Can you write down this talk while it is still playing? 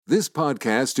This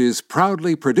podcast is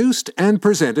proudly produced and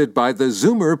presented by the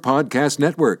Zoomer Podcast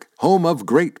Network, home of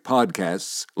great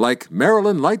podcasts like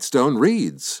Marilyn Lightstone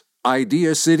Reads,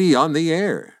 Idea City on the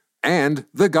Air, and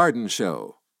The Garden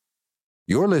Show.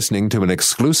 You're listening to an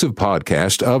exclusive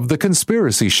podcast of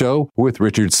The-Conspiracy Show with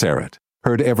Richard Serrett.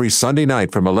 Heard every Sunday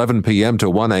night from 11 p.m. to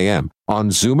 1 a.m. on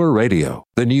Zoomer Radio,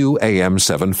 the new AM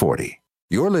 740.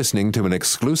 You're listening to an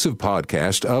exclusive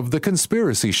podcast of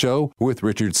The-Conspiracy Show with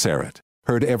Richard Serrett.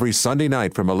 Heard every Sunday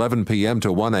night from 11 p.m.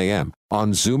 to 1 a.m.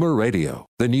 on Zoomer Radio,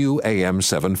 the new AM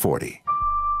 740.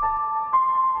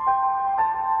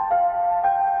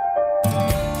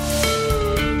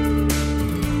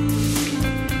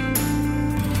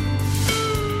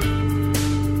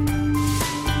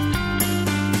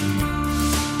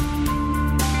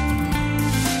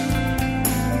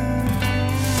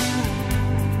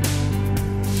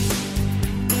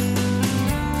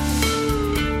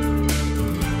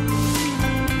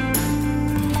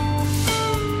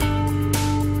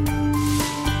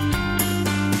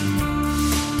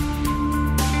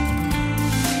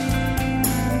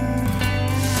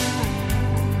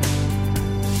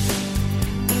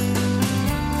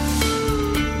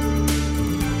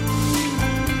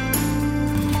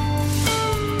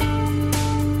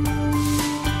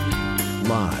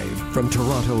 From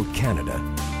Toronto, Canada,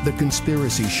 The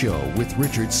Conspiracy Show with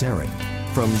Richard Serrett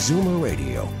from Zoomer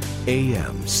Radio,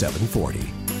 AM 740.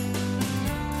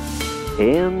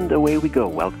 And away we go.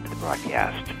 Welcome to the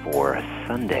broadcast for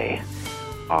Sunday,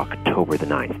 October the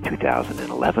 9th,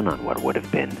 2011, on what would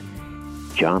have been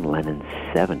John Lennon's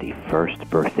 71st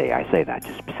birthday. I say that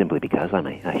just simply because I'm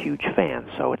a huge fan,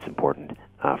 so it's important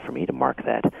for me to mark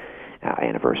that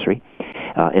anniversary.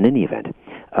 In any event,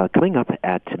 coming up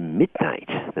at midnight,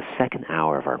 the second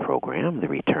hour of our program, the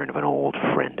return of an old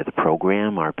friend of the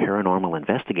program, our paranormal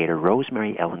investigator,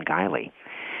 Rosemary Ellen Guiley.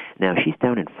 Now, she's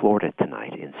down in Florida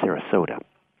tonight, in Sarasota,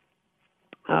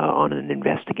 on an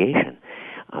investigation.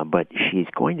 But she's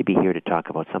going to be here to talk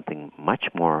about something much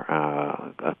more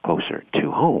closer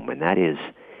to home, and that is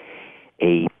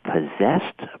a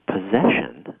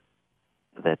possession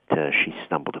that she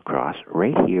stumbled across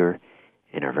right here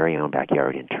in our very own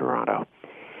backyard in Toronto,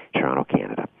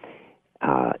 Canada.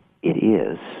 It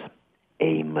is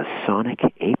a Masonic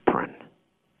apron.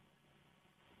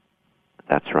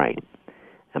 That's right,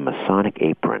 a Masonic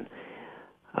apron.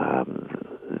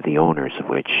 The owners of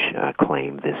which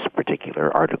claim this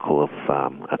particular article of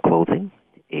clothing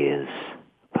is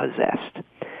possessed.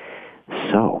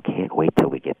 So, can't wait till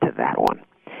we get to that one.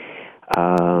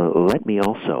 Let me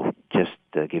also just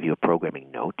give you a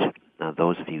programming note.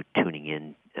 Those of you tuning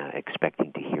in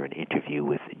expecting to hear an interview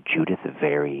with Judith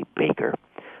Very Baker,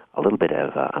 a little bit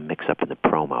of a mix-up in the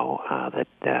promo that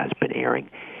has been airing.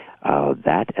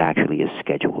 That actually is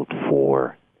scheduled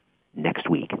for next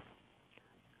week.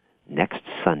 Next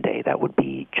Sunday, that would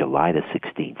be July the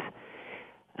 16th,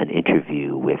 an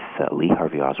interview with Lee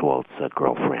Harvey Oswald's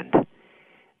girlfriend,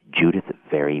 Judith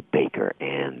Very Baker,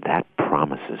 and that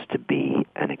promises to be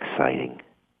an exciting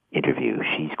interview.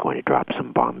 She's going to drop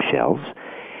some bombshells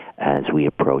as we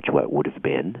approach what would have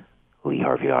been Lee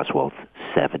Harvey Oswald's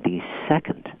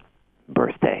 72nd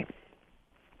birthday.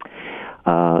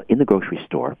 In the grocery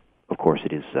store, of course,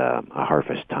 it is a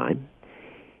harvest time,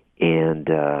 and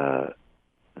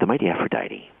the mighty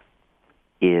Aphrodite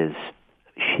is,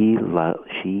 she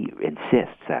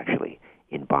insists, actually,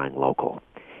 in buying local.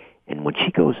 And when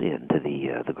she goes into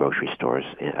the grocery stores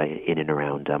in and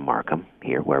around Markham,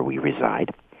 here where we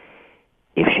reside,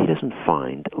 if she doesn't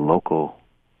find local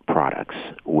products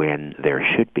when there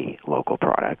should be local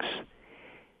products,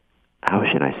 how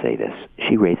should I say this?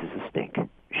 She raises a stink.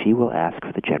 She will ask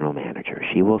for the general manager.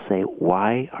 She will say,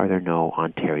 why are there no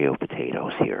Ontario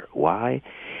potatoes here? Why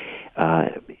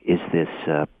is this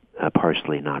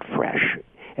parsley not fresh,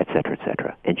 et cetera, et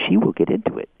cetera? And she will get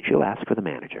into it. She'll ask for the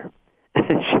manager.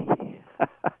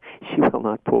 She will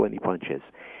not pull any punches.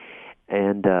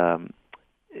 And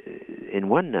in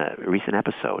one recent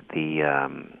episode,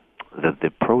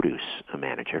 the produce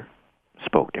manager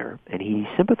spoke to her, and he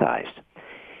sympathized.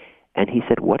 And he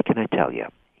said, what can I tell you?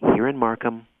 Here in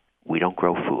Markham, we don't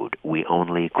grow food. We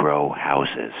only grow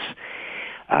houses.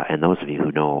 And those of you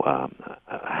who know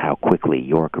how quickly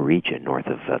York region, north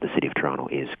of the city of Toronto,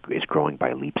 is growing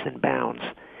by leaps and bounds,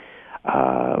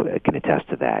 can attest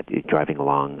to that. Driving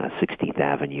along 16th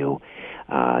Avenue,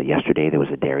 yesterday there was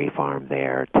a dairy farm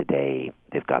there. Today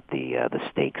they've got the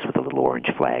stakes with the little orange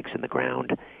flags in the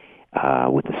ground,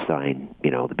 with the sign,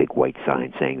 the big white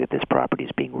sign saying that this property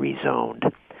is being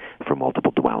rezoned for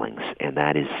multiple dwellings, and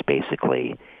that is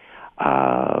basically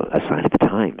a sign of the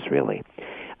times, really.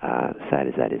 Sad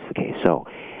as that is the case. So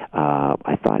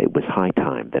I thought it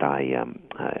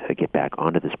I get back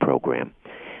onto this program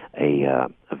a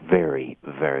very,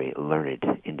 very learned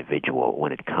individual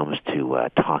when it comes to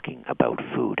talking about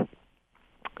food.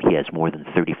 He has more than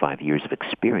 35 years of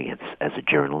experience as a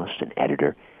journalist and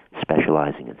editor,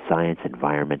 specializing in science,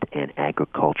 environment, and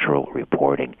agricultural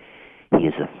reporting. He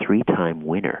is a 3-time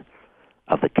winner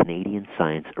of the Canadian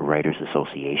Science Writers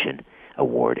Association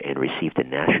Award and received a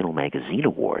National Magazine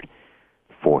Award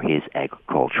for his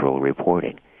agricultural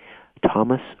reporting.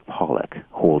 Thomas Pollock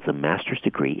holds a master's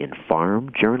degree in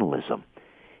farm journalism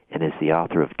and is the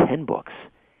author of 10 books,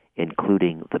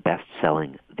 including the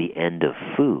best-selling The End of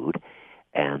Food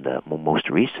and most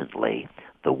recently,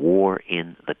 The War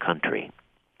in the Country.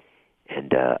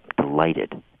 And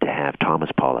delighted to have Thomas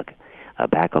Pollock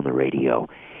back on the radio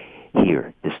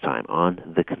here this time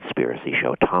on The Conspiracy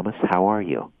Show. Thomas, how are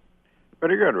you?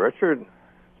 Pretty good, Richard.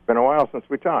 It's been a while since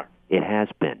we talked. It has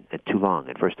been too long.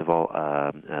 And first of all,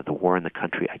 The War in the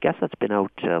Country, I guess that's been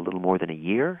out a little more than a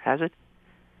year, has it?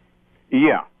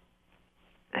 Yeah.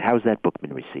 How's that book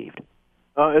been received?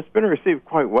 It's been received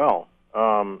quite well,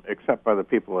 except by the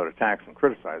people that attacks and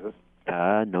criticize us.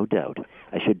 No doubt.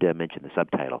 I should mention the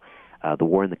subtitle, The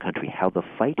War in the Country, How the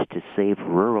Fight to Save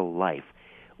Rural Life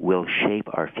Will Shape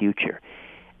Our Future.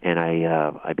 And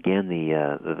I began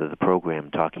the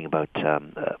program talking about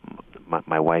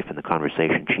my wife and the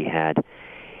conversation she had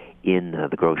in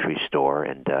the grocery store,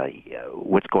 and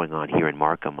what's going on here in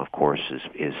Markham, of course,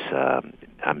 is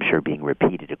I'm sure being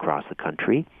repeated across the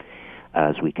country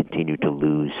as we continue to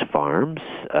lose farms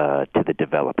to the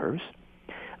developers.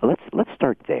 Let's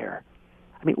start there.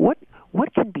 I mean,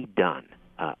 what can be done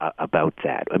about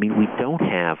that? I mean, we don't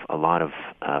have a lot of.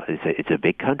 It's a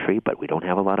big country, but we don't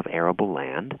have a lot of arable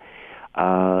land.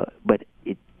 But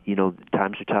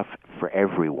times are tough for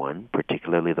everyone,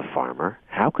 particularly the farmer.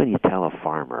 How can you tell a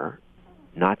farmer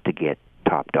not to get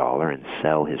top dollar and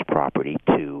sell his property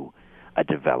to a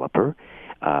developer?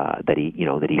 That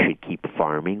he should keep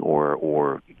farming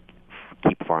or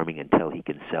keep farming until he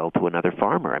can sell to another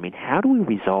farmer. I mean, how do we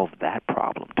resolve that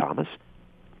problem, Thomas?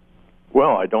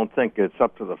 Well, I don't think it's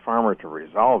up to the farmer to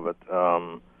resolve it.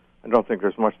 I don't think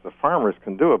there's much the farmers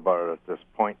can do about it at this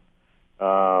point.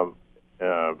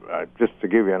 Just to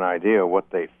give you an idea of what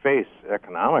they face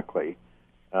economically,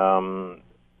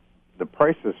 the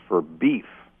prices for beef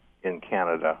in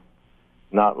Canada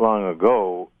not long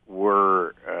ago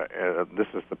were, this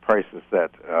is the prices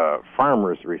that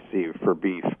farmers receive for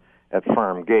beef at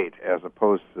farm gate as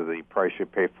opposed to the price you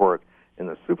pay for it in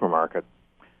the supermarket.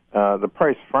 The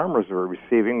price farmers were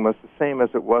receiving was the same as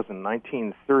it was in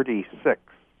 1936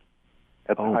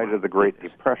 at the height of the Great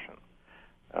Depression.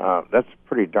 That's a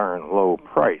pretty darn low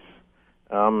price.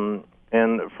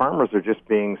 And farmers are just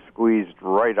being squeezed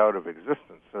right out of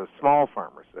existence, small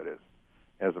farmers, that is,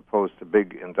 as opposed to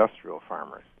big industrial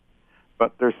farmers.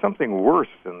 But there's something worse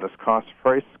than this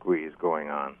cost-price squeeze going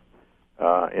on.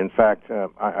 In fact,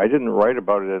 I didn't write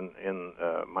about it in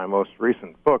my most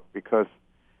recent book because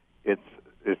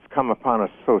it's come upon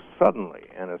us so suddenly,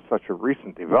 and it's such a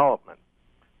recent development.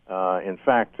 In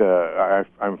fact,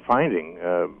 I'm finding,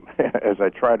 as I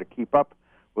try to keep up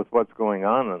with what's going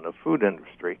on in the food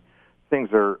industry, things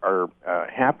are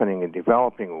happening and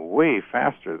developing way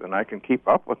faster than I can keep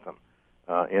up with them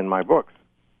in my books.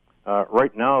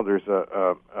 Right now, there's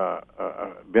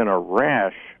been a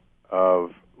rash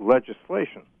of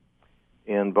legislation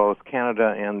in both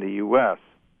Canada and the U.S.,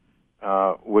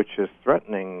 which is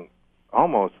threatening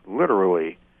almost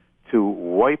literally to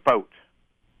wipe out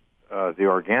the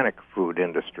organic food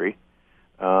industry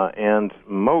and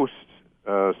most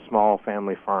small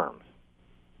family farms.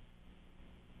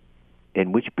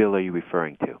 And which bill are you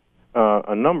referring to?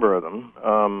 A number of them.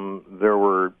 There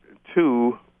were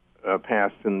two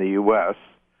passed in the U.S.,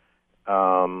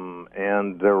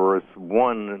 and there was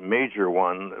one major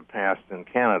one passed in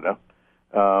Canada.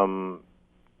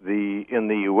 In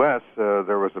the U.S.,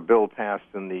 there was a bill passed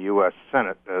in the U.S.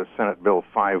 Senate, Senate Bill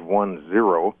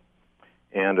 510,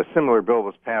 and a similar bill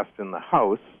was passed in the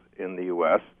House in the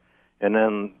U.S., and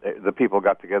then the people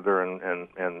got together and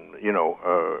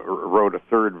wrote a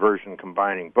third version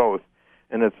combining both,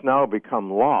 and it's now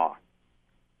become law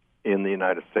in the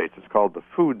United States. It's called the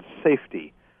Food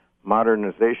Safety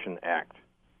Modernization Act.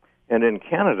 And in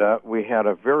Canada, we had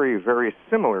a very, very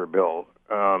similar bill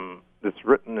that's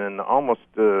written in almost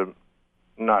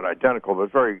not identical,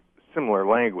 but very similar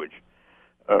language.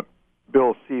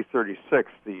 Bill C-36,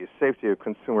 the Safety of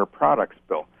Consumer Products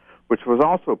Bill, which was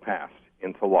also passed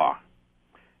into law.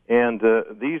 And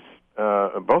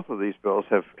both of these bills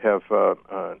have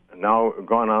now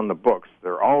gone on the books.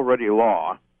 They're already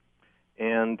law.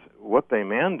 And what they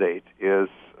mandate is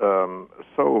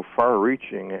so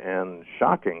far-reaching and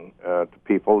shocking to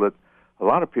people that a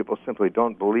lot of people simply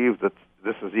don't believe that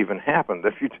this has even happened.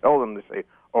 If you tell them, they say,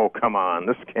 "Oh, come on,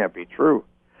 this can't be true."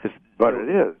 But it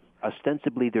is.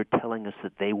 Ostensibly, they're telling us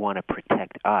that they want to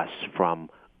protect us from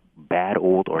bad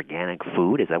old organic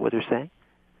food. Is that what they're saying?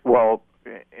 Well,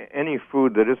 any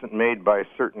food that isn't made by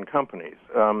certain companies.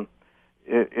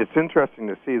 It's interesting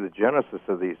to see the genesis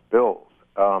of these bills.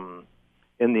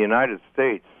 In the United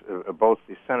States, both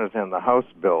the Senate and the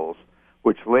House bills,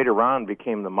 which later on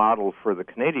became the model for the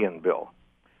Canadian bill,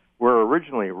 were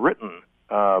originally written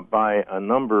by a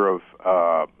number of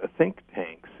think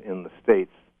tanks in the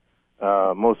States,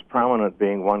 most prominent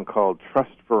being one called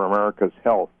Trust for America's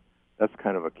Health. That's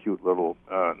kind of a cute little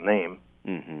name.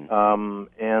 Mm-hmm.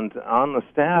 And on the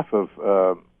staff of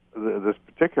this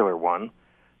particular one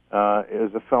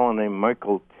is a fellow named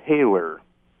Michael Taylor,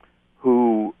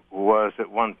 who was at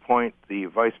one point the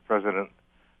vice president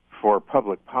for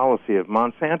public policy of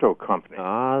Monsanto Company.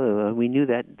 We knew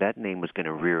that name was going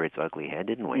to rear its ugly head,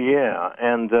 didn't we? Yeah,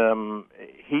 and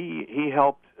he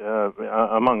helped,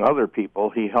 among other people,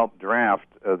 he helped draft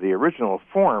the original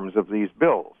forms of these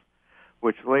bills,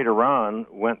 which later on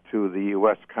went to the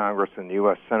U.S. Congress and the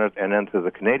U.S. Senate and into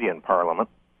the Canadian Parliament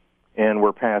and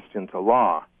were passed into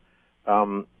law.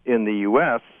 In the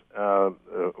U.S.,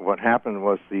 what happened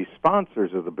was the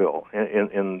sponsors of the bill,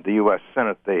 in the U.S.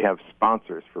 Senate, they have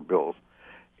sponsors for bills,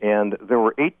 and there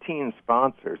were 18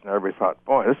 sponsors, and everybody thought,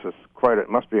 boy, this is it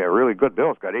must be a really good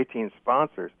bill. It's got 18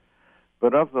 sponsors.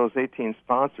 But of those 18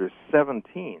 sponsors,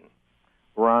 17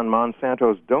 were on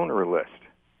Monsanto's donor list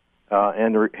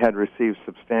and had received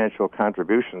substantial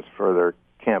contributions for their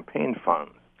campaign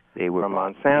funds. They were from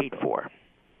bought Monsanto. and paid for.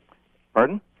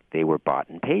 Pardon? They were bought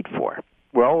and paid for.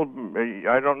 Well,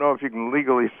 I don't know if you can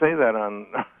legally say that on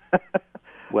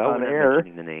on air,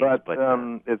 the names, but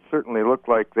it certainly looked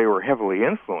like they were heavily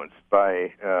influenced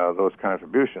by those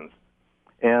contributions.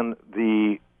 And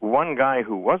the one guy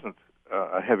who wasn't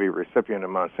a heavy recipient of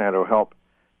Monsanto help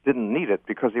didn't need it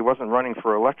because he wasn't running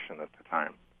for election at the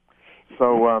time.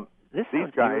 So this these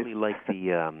sounds guys really like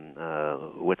the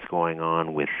what's going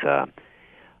on with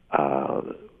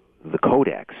the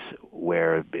Codex,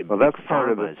 where that's part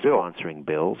of the is bill. sponsoring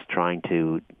bills, trying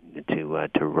to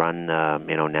run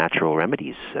natural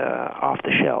remedies off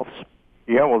the shelves.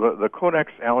 Yeah, well, the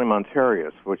Codex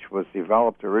Alimentarius, which was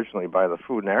developed originally by the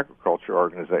Food and Agriculture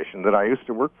Organization that I used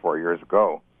to work for years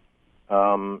ago,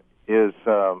 is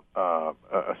a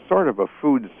sort of a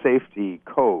food safety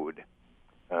code,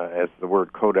 as the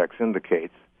word codex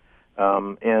indicates.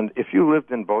 And if you lived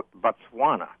in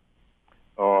Botswana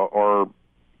or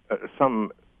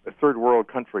some third world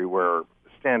country where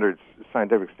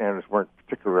scientific standards weren't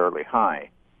particularly high,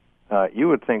 you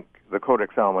would think the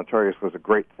Codex Alimentarius was a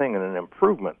great thing and an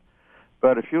improvement.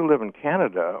 But if you live in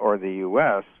Canada or the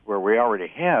U.S., where we already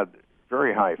had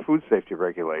very high food safety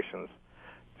regulations,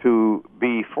 to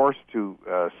be forced to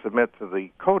submit to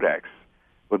the Codex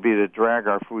would be to drag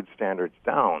our food standards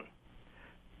down.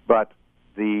 But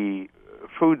the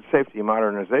Food Safety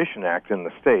Modernization Act in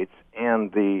the States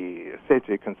and the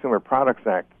Safety of Consumer Products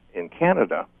Act in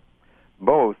Canada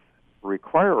both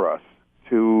require us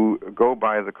to go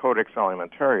by the Codex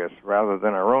Alimentarius rather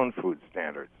than our own food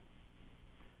standards,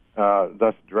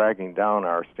 thus dragging down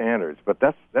our standards. But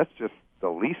that's just the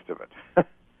least of it.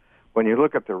 When you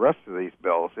look at the rest of these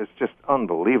bills, it's just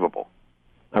unbelievable.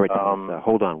 All right, Thomas,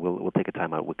 hold on. We'll take a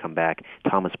time out. We'll come back.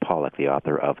 Thomas Pollock, the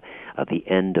author of The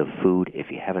End of Food. If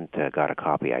you haven't got a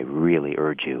copy, I really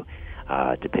urge you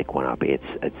to pick one up. It's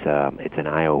an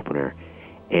eye opener.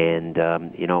 And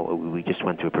we just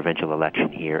went through a provincial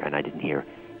election here, and I didn't hear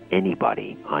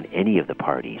anybody on any of the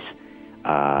parties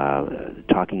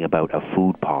talking about a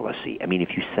food policy. I mean,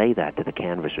 if you say that to the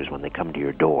canvassers when they come to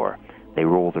your door, they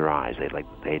roll their eyes. They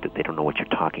don't know what you're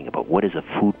talking about. What is a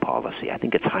food policy? I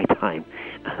think it's high time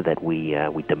that we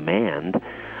demand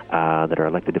that our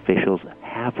elected officials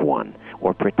have one,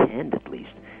 or pretend at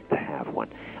least to have one.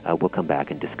 We'll come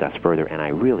back and discuss further, and I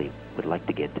really would like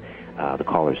to get the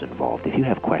callers involved. If you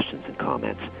have questions and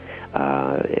comments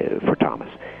for Thomas,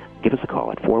 give us a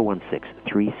call at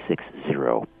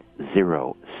 416-360-0740,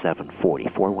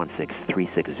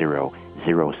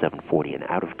 416-360-0740, and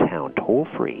out of town, toll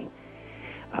free,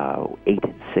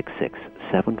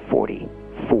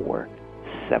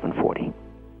 866-740-4740.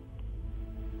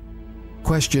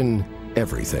 Question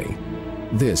everything.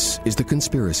 This is The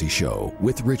Conspiracy Show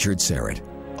with Richard Serrett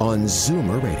on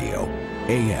Zoomer Radio,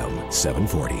 AM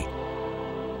 740.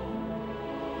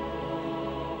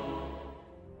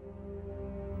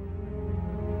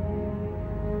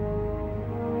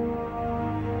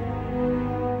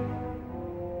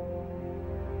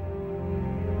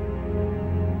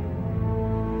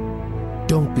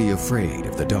 Don't be afraid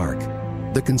of the dark.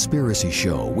 The Conspiracy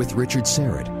Show with Richard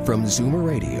Serrett from Zoomer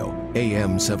Radio,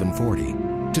 AM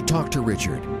 740. To talk to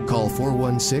Richard, call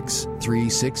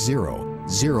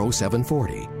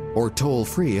 416-360-0740 or toll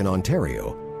free in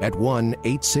Ontario at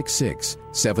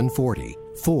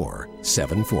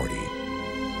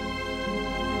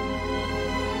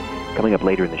 1-866-740-4740. Coming up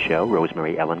later in the show,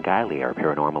 Rosemary Ellen Guiley, our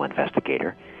paranormal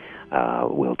investigator,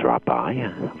 will drop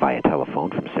by via telephone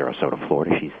from Sarasota,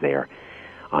 Florida. She's there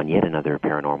on yet another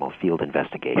paranormal field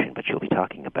investigation, but she'll be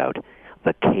talking about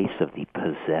the case of the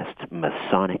possessed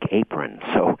Masonic apron.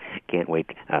 So can't wait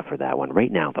for that one.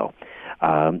 Right now, though,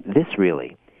 this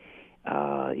really,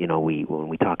 when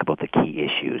we talk about the key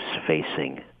issues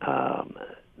facing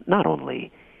not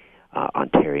only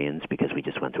Ontarians, because we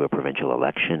just went through a provincial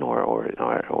election, or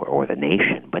the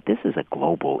nation, but this is a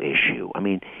global issue. I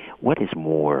mean, what is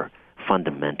more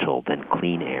fundamental than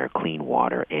clean air, clean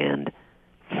water, and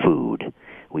food?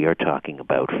 We are talking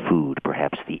about food,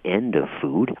 perhaps the end of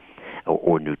food,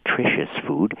 or nutritious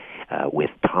food, with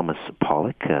Thomas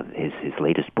Pollock. His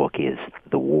latest book is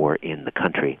The War in the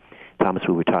Country. Thomas,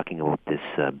 we were talking about this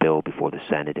bill before the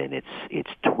Senate and its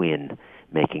twin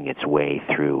making its way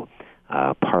through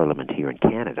Parliament here in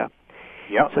Canada.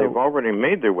 Yeah, so they've already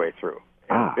made their way through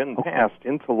and been passed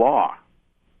into law.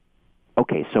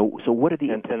 Okay, so what are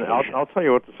the implications? And I'll tell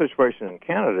you what the situation in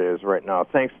Canada is right now,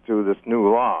 thanks to this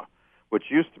new law, which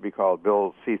used to be called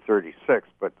Bill C-36,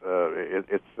 but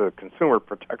it's consumer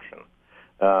protection.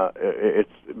 It's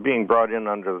being brought in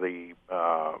under the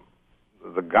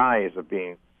guise of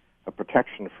being a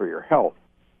protection for your health.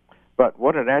 But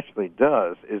what it actually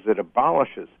does is it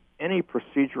abolishes any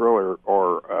procedural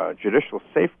or judicial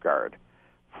safeguard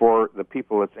for the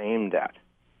people it's aimed at.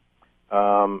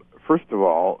 First of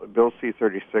all, Bill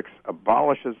C-36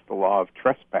 abolishes the law of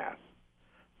trespass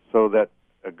so that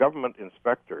government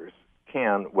inspectors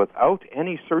can, without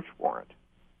any search warrant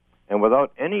and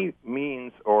without any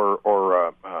means or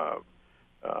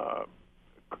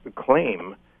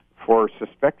claim for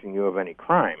suspecting you of any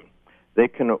crime, they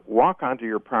can walk onto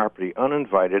your property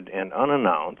uninvited and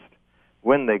unannounced.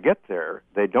 When they get there,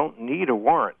 they don't need a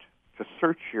warrant to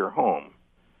search your home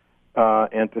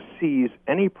and to seize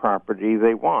any property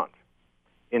they want,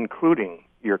 including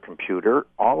your computer,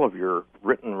 all of your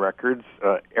written records,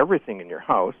 everything in your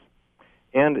house.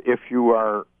 And if you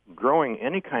are growing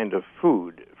any kind of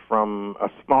food, from a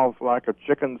small flock of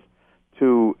chickens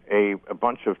to a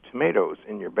bunch of tomatoes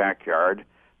in your backyard,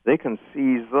 they can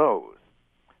seize those.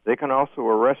 They can also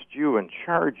arrest you and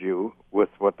charge you with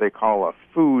what they call a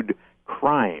food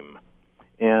crime.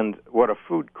 And what a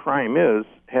food crime is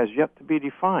has yet to be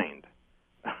defined.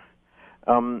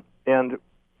 And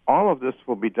all of this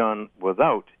will be done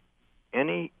without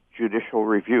any judicial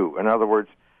review. In other words,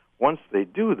 once they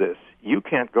do this, you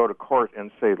can't go to court and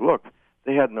say, look,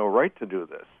 they had no right to do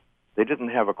this. They didn't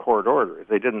have a court order.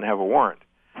 They didn't have a warrant.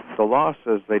 The law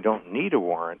says they don't need a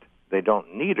warrant. They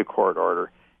don't need a court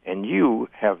order, and you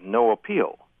have no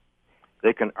appeal.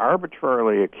 They can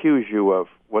arbitrarily accuse you of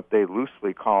what they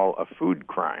loosely call a food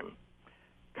crime,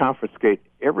 confiscate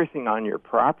everything on your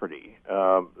property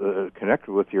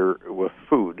connected with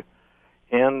food,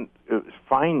 and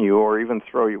fine you or even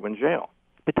throw you in jail.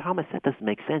 But Thomas, that doesn't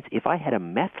make sense. If I had a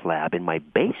meth lab in my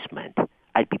basement,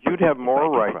 you'd have more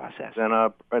rights than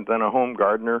a home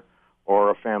gardener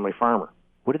or a family farmer.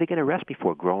 What are they going to arrest me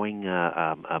for? Growing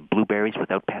blueberries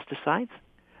without pesticides?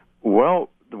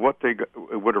 Well, what they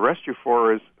would arrest you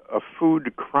for is a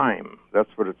food crime.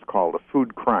 That's what it's called, a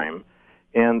food crime,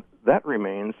 and that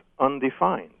remains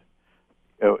undefined.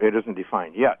 It isn't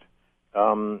defined yet.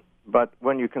 But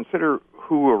when you consider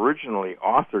who originally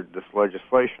authored this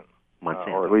legislation,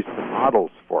 or at least the models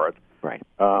for it, right,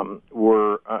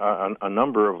 were a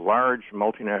number of large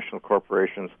multinational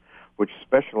corporations which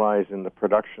specialize in the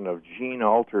production of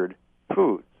gene-altered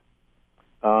foods.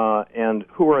 And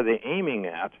who are they aiming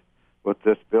at with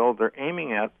this bill? They're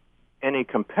aiming at any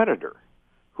competitor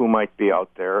who might be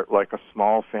out there, like a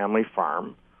small family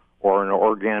farm or an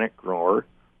organic grower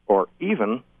or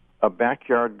even a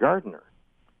backyard gardener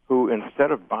who,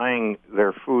 instead of buying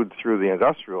their food through the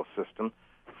industrial system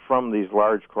from these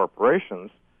large corporations,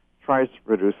 tries to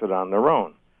produce it on their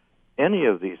own. Any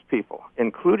of these people,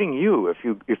 including you, if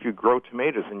you grow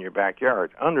tomatoes in your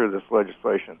backyard, under this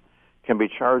legislation, can be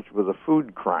charged with a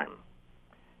food crime.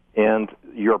 And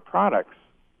your products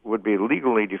would be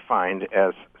legally defined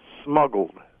as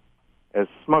smuggled, as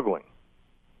smuggling.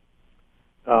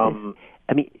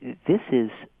 This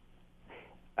is,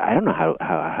 I don't know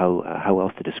how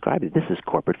else to describe it. This is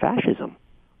corporate fascism.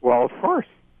 Well, of course.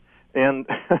 And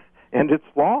it's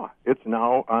law. It's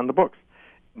now on the books.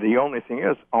 the only thing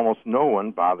is, almost no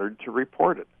one bothered to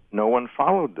report it. No one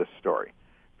followed this story.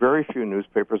 Very few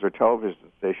newspapers or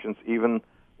television stations even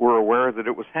were aware that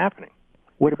it was happening.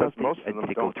 What because about most of them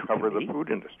don't cover the food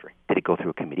industry. Did it go through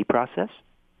a committee process?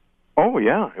 Oh,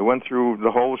 yeah. It went through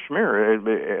the whole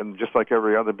schmear, just like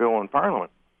every other bill in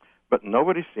Parliament. But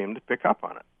nobody seemed to pick up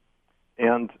on it.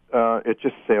 And it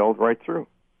just sailed right through.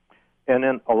 And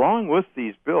then along with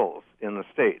these bills in the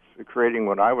states, creating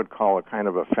what I would call a kind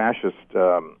of a fascist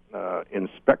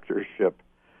inspectorship,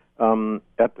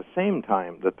 at the same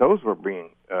time that those were being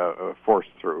forced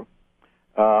through,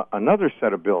 another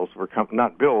set of bills were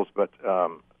not bills, but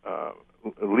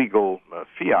legal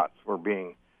fiats were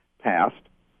being passed,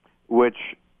 which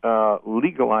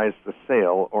legalized the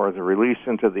sale or the release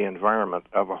into the environment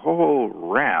of a whole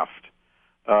raft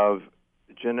of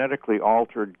genetically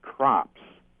altered crops,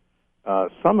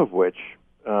 some of which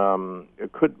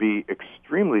could be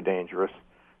extremely dangerous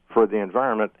for the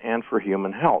environment and for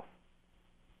human health.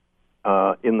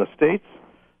 In the States,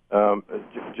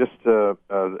 just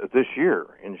this year,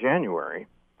 in January,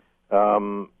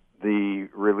 the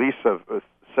release of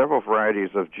several varieties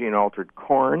of gene-altered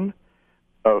corn,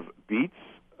 of beets,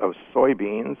 of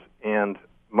soybeans, and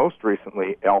most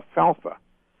recently alfalfa,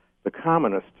 the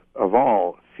commonest of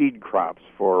all feed crops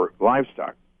for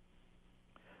livestock,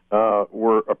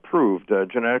 were approved.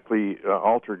 Genetically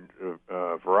altered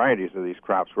varieties of these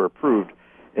crops were approved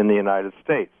in the United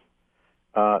States,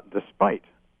 despite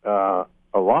a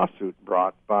lawsuit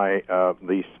brought by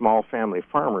the small family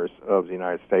farmers of the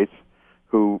United States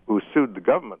who sued the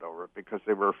government over it because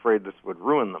they were afraid this would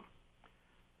ruin them.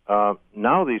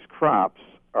 Now these crops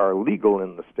are legal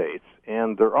in the states,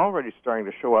 and they're already starting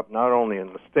to show up not only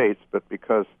in the states, but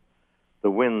because the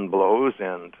wind blows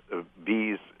and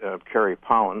bees carry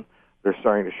pollen, they're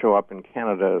starting to show up in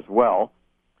Canada as well.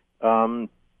 The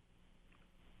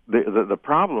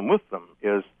problem with them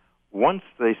is once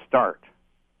they start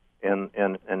and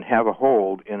have a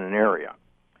hold in an area,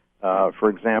 for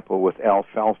example, with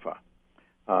alfalfa,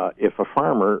 if a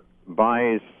farmer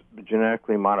buys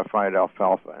genetically modified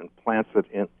alfalfa and plants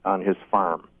it on his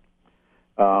farm,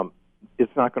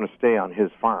 it's not going to stay on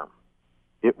his farm.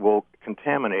 It will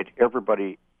contaminate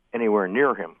everybody anywhere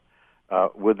near him.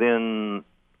 Within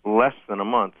less than a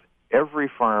month, every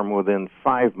farm within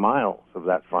 5 miles of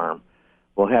that farm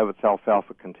will have its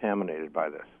alfalfa contaminated by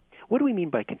this. What do we mean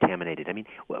by contaminated? I mean,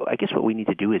 well, I guess what we need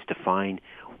to do is define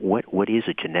what is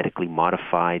a genetically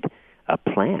modified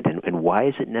plant, and why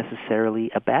is it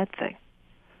necessarily a bad thing?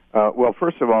 Well,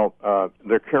 first of all,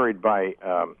 they're carried by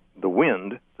the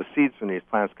wind. The seeds from these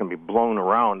plants can be blown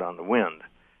around on the wind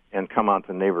and come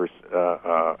onto neighbors'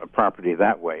 property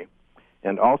that way.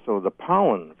 And also the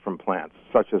pollen from plants,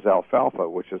 such as alfalfa,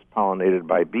 which is pollinated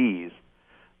by bees.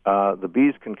 The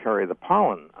bees can carry the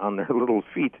pollen on their little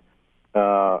feet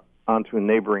onto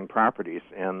neighboring properties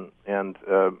and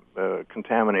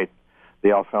contaminate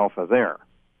the alfalfa there.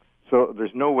 So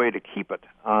there's no way to keep it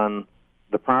on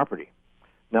the property.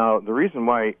 Now, the reason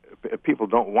why people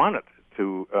don't want it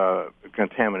to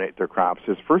contaminate their crops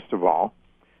is, first of all,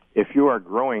 if you are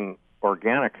growing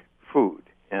organic food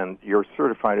and you're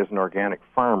certified as an organic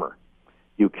farmer,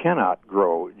 you cannot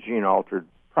grow gene-altered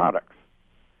products.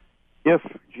 If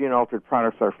gene-altered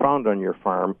products are found on your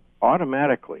farm,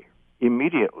 automatically,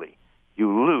 immediately,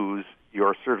 you lose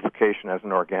your certification as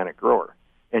an organic grower,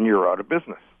 and you're out of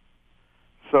business.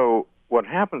 So what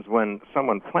happens when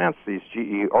someone plants these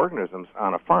GE organisms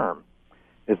on a farm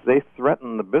is they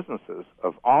threaten the businesses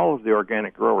of all of the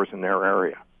organic growers in their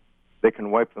area. They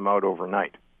can wipe them out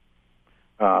overnight.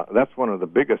 That's one of the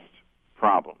biggest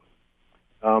problems.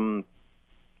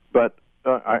 But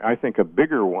I think a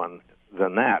bigger one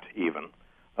than that even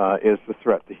is the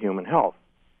threat to human health.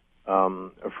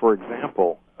 For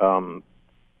example,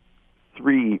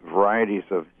 3 varieties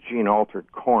of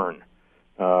gene-altered corn,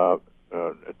 2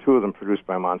 of them produced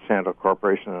by Monsanto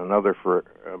Corporation and another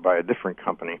by a different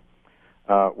company,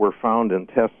 were found in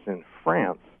tests in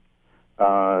France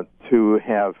to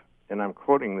have, and I'm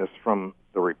quoting this from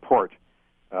the report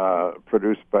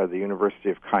produced by the University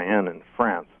of Caen in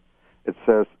France. It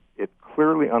says, it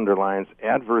clearly underlines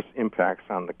adverse impacts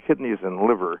on the kidneys and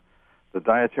liver, the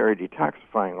dietary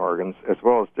detoxifying organs, as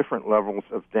well as different levels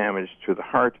of damage to the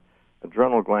heart,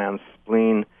 adrenal glands,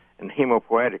 spleen, and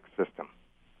hemopoietic system.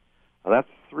 Now, that's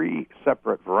 3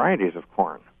 separate varieties of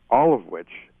corn, all of which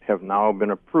have now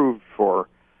been approved for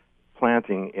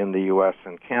planting in the U.S.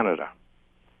 and Canada.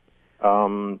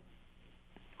 On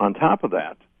top of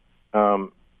that,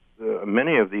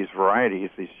 many of these varieties,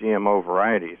 these GMO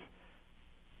varieties,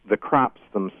 the crops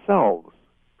themselves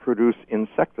produce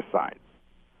insecticides.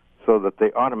 so that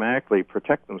they automatically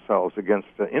protect themselves against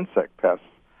insect pests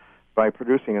by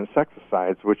producing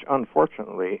insecticides, which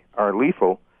unfortunately are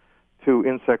lethal to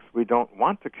insects we don't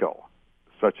want to kill,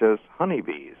 such as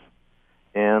honeybees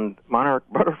and monarch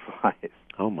butterflies.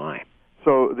 Oh, my.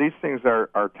 So these things are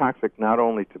toxic not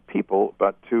only to people,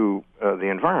 but to the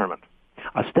environment.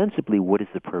 Ostensibly, what is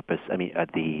the purpose? I mean,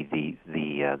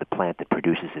 the plant that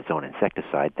produces its own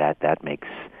insecticide, that makes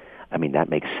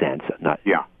sense.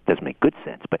 Doesn't make good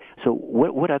sense. But so,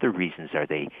 what other reasons are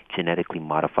they genetically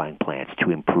modifying plants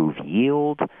to improve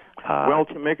yield? Well,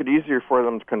 to make it easier for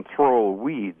them to control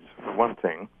weeds, for one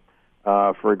thing.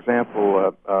 For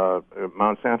example,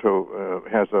 Monsanto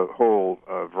has a whole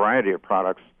variety of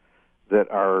products that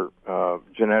are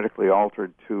genetically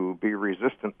altered to be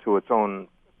resistant to its own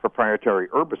proprietary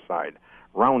herbicide,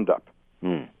 Roundup.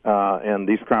 And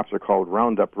these crops are called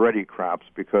Roundup-ready crops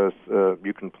because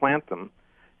you can plant them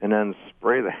and then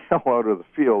spray the hell out of the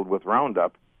field with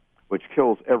Roundup, which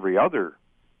kills every other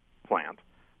plant,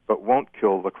 but won't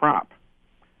kill the crop.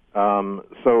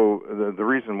 So the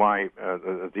reason why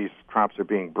these crops are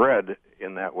being bred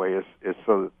in that way is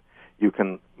so that you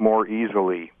can more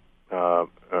easily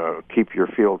keep your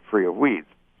field free of weeds.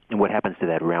 And what happens to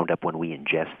that Roundup when we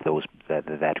ingest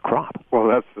that crop? Well,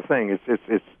 that's the thing.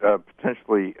 It's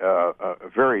potentially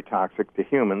very toxic to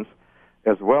humans,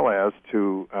 as well as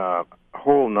to a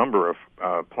whole number of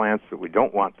plants that we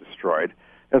don't want destroyed,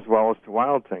 as well as to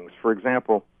wild things. For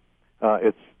example,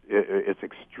 it's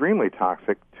extremely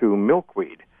toxic to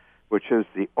milkweed, which is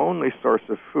the only source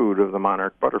of food of the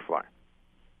monarch butterfly.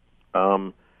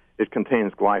 It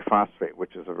contains glyphosate,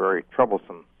 which is a very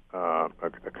troublesome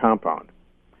compound.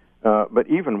 But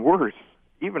even worse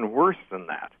than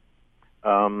that,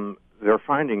 they're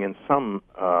finding in some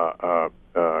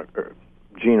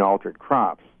gene-altered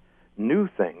crops new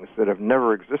things that have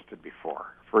never existed before.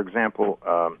 For example,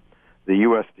 the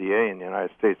USDA in the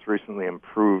United States recently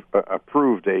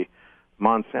approved a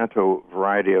Monsanto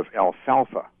variety of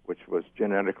alfalfa, which was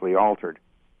genetically altered.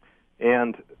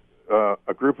 And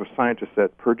a group of scientists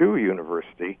at Purdue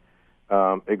University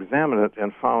examined it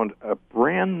and found a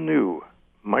brand new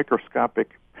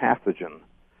microscopic pathogen,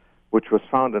 which was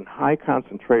found in high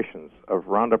concentrations of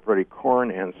Roundup-ready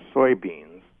corn and soybeans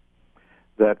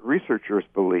that researchers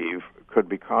believe could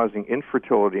be causing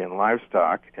infertility in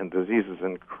livestock and diseases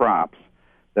in crops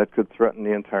that could threaten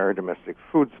the entire domestic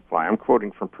food supply. I'm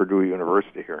quoting from Purdue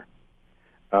University here.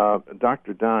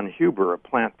 Dr. Don Huber, a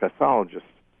plant pathologist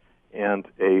and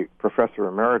a professor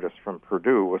emeritus from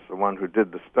Purdue, was the one who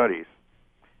did the studies.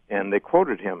 And they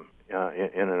quoted him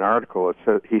in an article.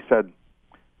 He said,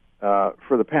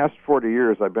 for the past 40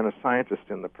 years, I've been a scientist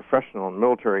in the professional and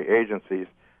military agencies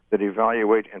that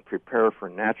evaluate and prepare for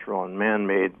natural and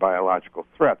man-made biological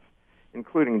threats,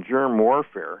 including germ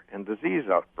warfare and disease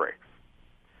outbreaks.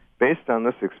 Based on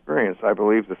this experience, I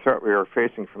believe the threat we are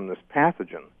facing from this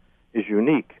pathogen is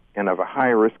unique and of a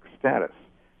high-risk status.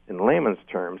 In layman's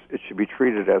terms, it should be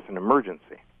treated as an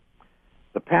emergency.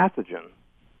 The pathogen,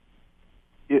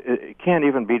 it can't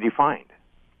even be defined.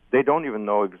 They don't even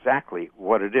know exactly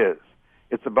what it is.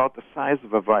 It's about the size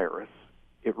of a virus.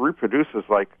 It reproduces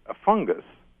like a fungus,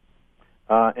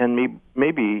 and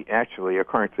maybe actually,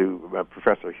 according to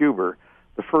Professor Huber,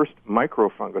 the first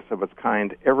microfungus of its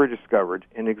kind ever discovered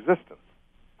in existence.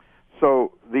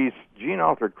 So these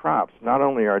gene-altered crops not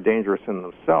only are dangerous in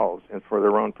themselves and for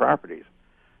their own properties,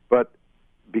 but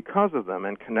because of them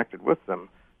and connected with them,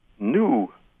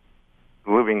 new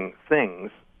living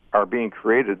things are being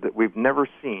created that we've never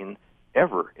seen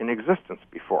ever in existence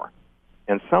before.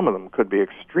 And some of them could be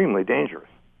extremely dangerous.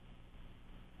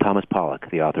 Thomas Pollock,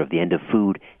 the author of The End of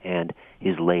Food, and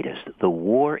his latest, The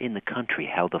War in the Country,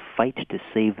 How the Fight to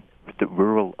Save the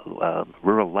Rural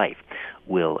Life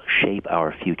Will Shape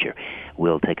Our Future.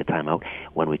 We'll take a time out.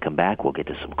 When we come back, we'll get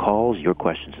to some calls. Your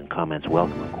questions and comments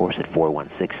welcome, of course, at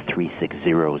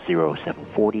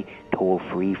 416-360-0740,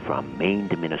 toll-free from Maine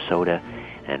to Minnesota,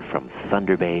 and from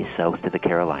Thunder Bay south to the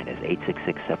Carolinas,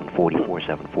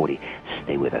 866-740-4740.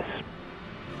 Stay with us.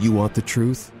 You want the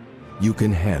truth? You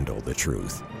can handle the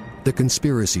truth. The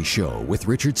Conspiracy Show with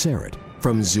Richard Serrett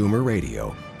from Zoomer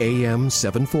Radio, AM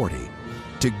 740.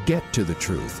 To get to the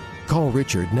truth, call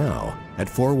Richard now at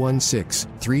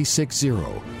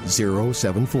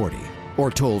 416-360-0740 or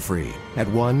toll free at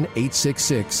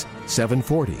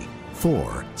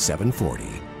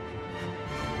 1-866-740-4740.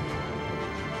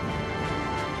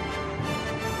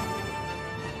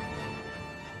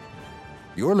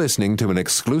 You're listening to an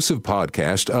exclusive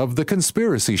podcast of The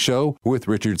Conspiracy Show with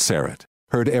Richard Serrett.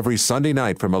 Heard every Sunday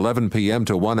night from 11 p.m.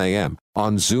 to 1 a.m.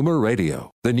 on Zoomer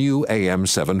Radio, the new AM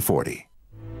 740.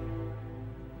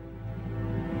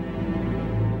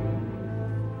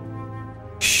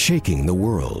 shaking the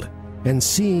world and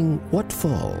seeing what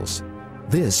falls.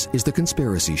 This is The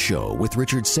Conspiracy Show with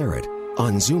Richard Serrett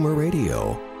on Zoomer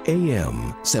Radio,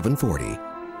 AM 740.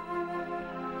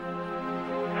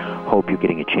 Hope you're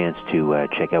getting a chance to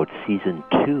check out Season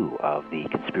 2 of The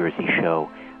Conspiracy Show,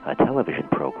 a television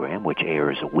program which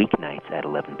airs weeknights at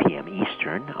 11 p.m.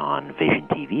 Eastern on Vision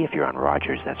TV. If you're on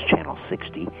Rogers, that's Channel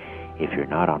 60. If you're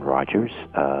not on Rogers,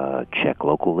 check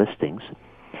local listings.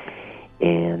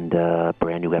 And a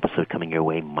brand new episode coming your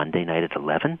way Monday night at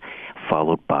 11,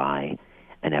 followed by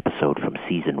an episode from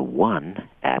Season 1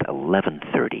 at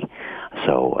 11:30.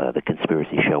 So The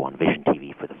Conspiracy Show on Vision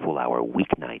TV for the full hour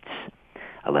weeknights,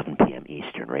 11 p.m.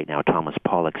 Eastern. Right now, Thomas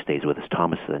Pollock stays with us.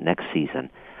 Thomas, the next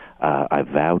season, I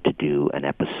vowed to do an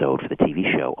episode for the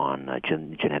TV show on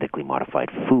genetically modified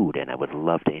food, and I would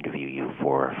love to interview you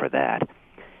for that.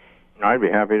 I'd be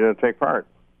happy to take part.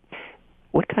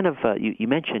 What kind of, you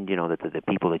mentioned, that the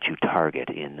people that you target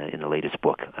in the latest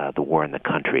book, The War in the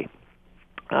Country,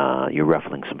 you're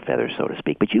ruffling some feathers, so to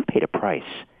speak, but you've paid a price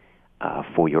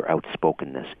for your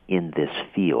outspokenness in this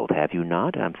field, have you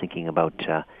not? I'm thinking about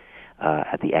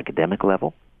at the academic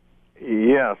level.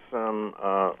 Yes,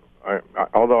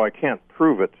 although I can't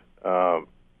prove it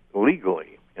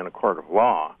legally in a court of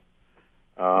law,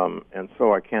 and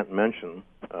so I can't mention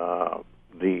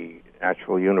the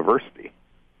actual university.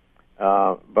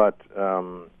 But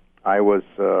I was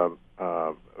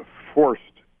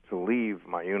forced to leave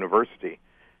my university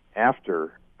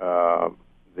after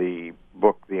the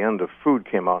book The End of Food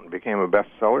came out and became a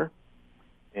bestseller.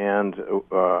 And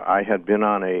I had been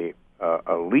on a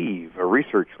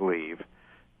research leave,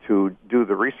 to do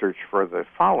the research for the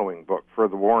following book, for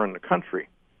The War in the Country.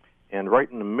 And right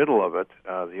in the middle of it,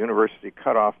 the university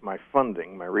cut off my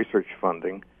funding, my research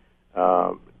funding,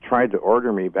 tried to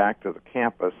order me back to the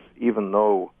campus, even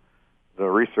though the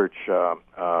research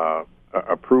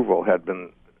approval had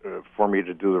been for me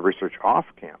to do the research off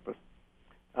campus,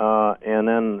 and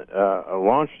then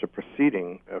launched a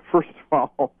proceeding, first of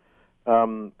all,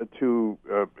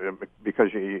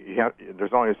 because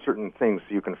there's only certain things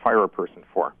you can fire a person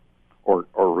for, or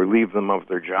relieve them of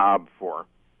their job for,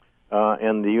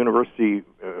 and the university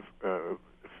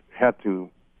had to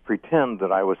pretend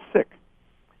that I was sick,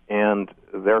 and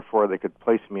therefore they could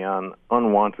place me on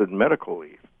unwanted medical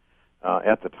leave.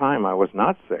 At the time, I was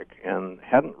not sick and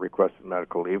hadn't requested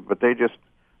medical leave, but they just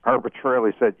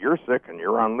arbitrarily said, "You're sick and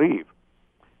you're on leave."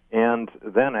 And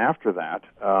then after that,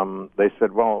 they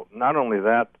said, "Well, not only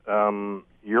that,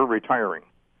 you're retiring."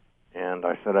 And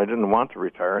I said, "I didn't want to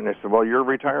retire." And they said, "Well, you're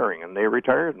retiring." And they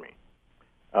retired me.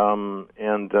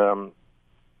 And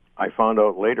I found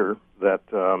out later that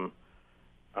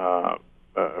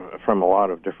from a lot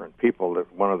of different people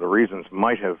that one of the reasons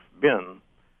might have been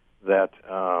that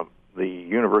the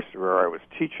university where I was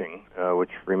teaching,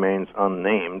 which remains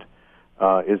unnamed,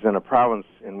 is in a province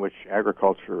in which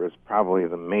agriculture is probably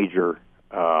the major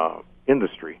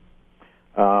industry.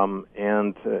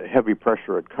 And heavy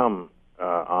pressure had come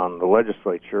on the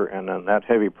legislature, and then that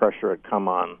heavy pressure had come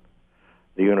on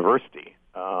the university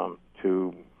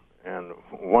and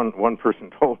one person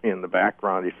told me in the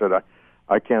background, he said,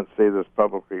 I can't say this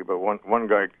publicly, but one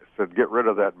guy said, "Get rid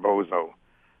of that bozo."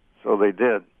 So they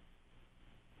did.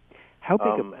 How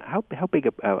big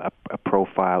a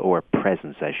profile or a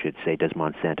presence, I should say, does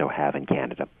Monsanto have in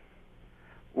Canada?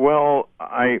 Well,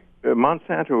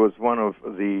 Monsanto was one of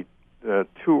the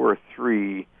 2 or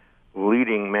 3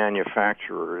 leading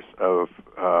manufacturers of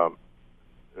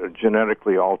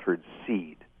genetically altered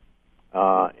seed,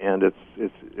 and it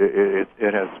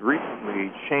has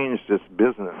recently changed its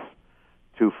business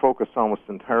to focus almost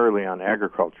entirely on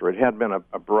agriculture. It had been a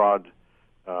broad-based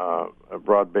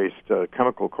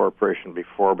chemical corporation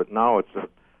before, but now it's a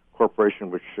corporation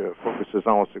which focuses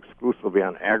almost exclusively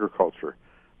on agriculture,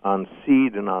 on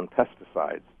seed and on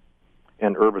pesticides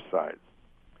and herbicides.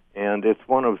 And it's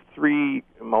one of 3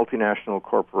 multinational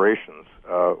corporations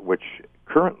which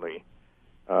currently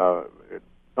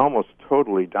almost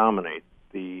totally dominate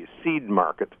the seed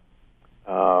market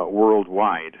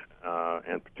worldwide,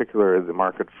 and particularly the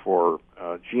market for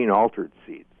gene-altered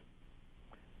seeds.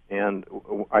 And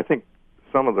I think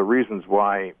some of the reasons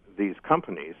why these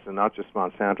companies, and not just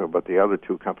Monsanto, but the other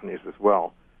 2 companies as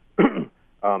well,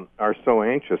 are so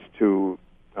anxious to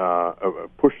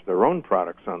push their own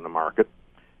products on the market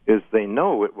is they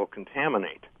know it will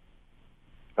contaminate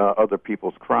other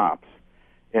people's crops.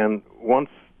 And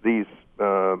once these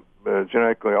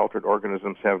genetically altered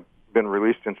organisms have been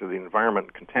released into the environment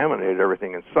and contaminated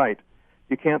everything in sight,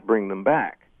 you can't bring them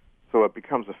back. So it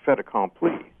becomes a fait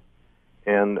accompli.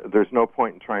 And there's no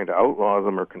point in trying to outlaw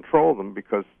them or control them,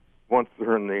 because once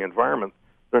they're in the environment,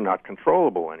 They're not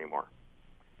controllable anymore.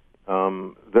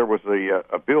 There was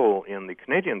a bill in the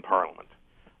Canadian Parliament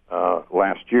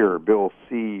last year, Bill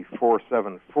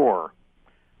C-474,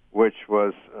 which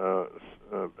was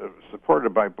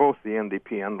supported by both the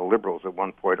NDP and the Liberals at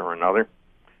one point or another,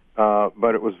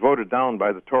 but it was voted down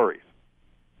by the Tories.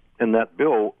 And that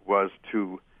bill was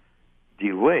to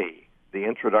delay the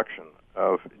introduction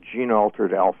of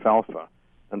gene-altered alfalfa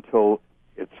until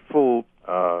its full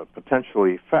potential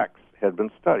effects had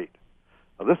been studied.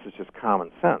 Now, this is just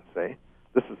common sense, eh?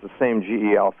 This is the same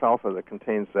GE alfalfa that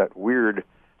contains that weird,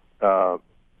 hitherto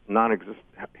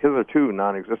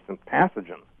non-existent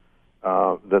pathogen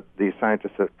that the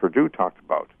scientists at Purdue talked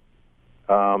about.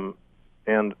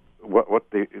 And what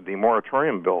the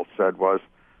moratorium bill said was,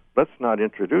 let's not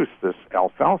introduce this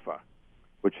alfalfa,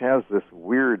 which has this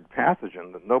weird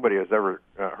pathogen that nobody has ever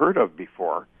heard of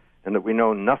before and that we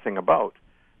know nothing about,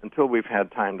 until we've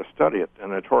had time to study it.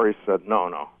 And the Tories said,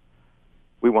 no,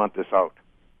 we want this out.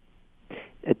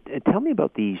 Tell me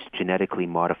about these genetically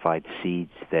modified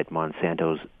seeds that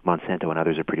Monsanto and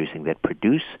others are producing that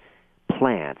produce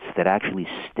plants that actually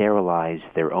sterilize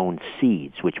their own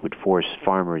seeds, which would force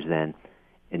farmers then,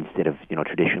 instead of,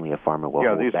 traditionally a farmer will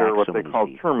hold back these are what so they many call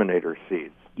seeds. terminator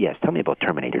seeds. Yes, tell me about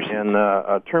terminator seeds. And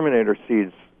terminator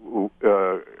seeds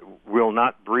will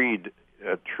not breed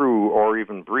true or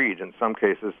even breed, in some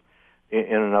cases,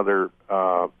 in another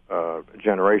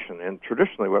generation. And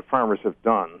traditionally what farmers have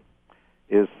done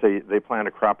is they plant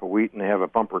a crop of wheat and they have a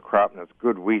bumper crop and it's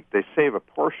good wheat. They save a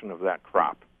portion of that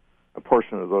crop, a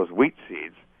portion of those wheat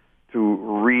seeds, to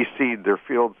reseed their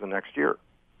fields the next year.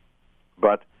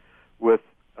 But with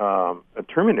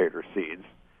terminator seeds,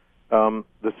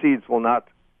 the seeds will not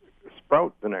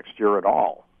sprout the next year at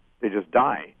all. They just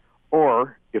die.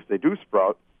 Or if they do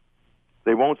sprout,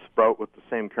 they won't sprout with the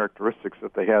same characteristics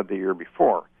that they had the year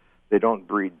before. They don't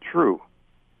breed true.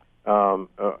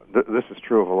 This is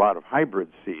true of a lot of hybrid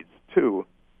seeds, too.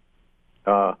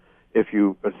 If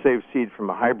you save seed from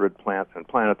a hybrid plant and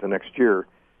plant it the next year,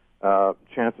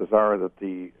 chances are that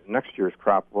the next year's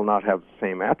crop will not have the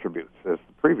same attributes as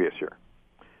the previous year.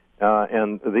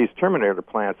 And these terminator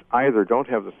plants either don't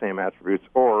have the same attributes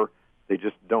or they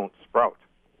just don't sprout.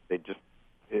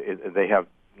 They have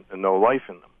no life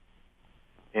in them.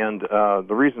 And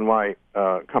the reason why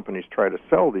companies try to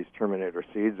sell these terminator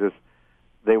seeds is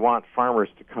they want farmers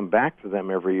to come back to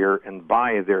them every year and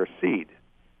buy their seed,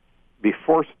 be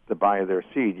forced to buy their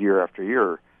seed year after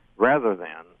year, rather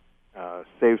than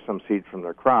save some seed from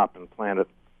their crop and plant it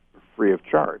free of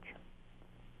charge.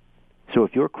 So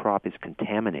if your crop is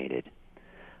contaminated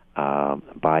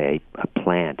by a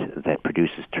plant that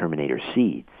produces terminator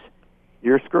seeds,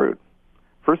 you're screwed.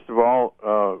 First of all,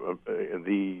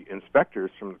 the inspectors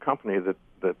from the company that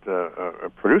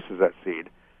produces that seed,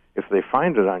 if they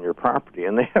find it on your property,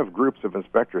 and they have groups of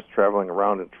inspectors traveling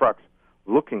around in trucks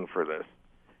looking for this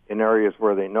in areas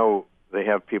where they know they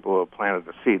have people who have planted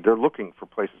the seed. They're looking for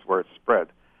places where it's spread.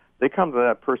 They come to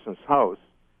that person's house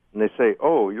and they say,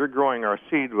 "Oh, you're growing our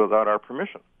seed without our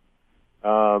permission.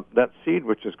 That seed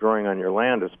which is growing on your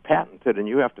land is patented, and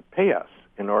you have to pay us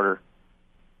in order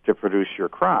to produce your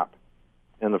crop."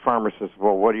 And the farmer says,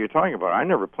 "Well, what are you talking about? I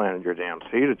never planted your damn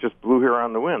seed. It just blew here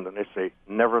on the wind." And they say,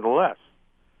 "Nevertheless,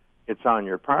 it's on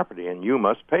your property, and you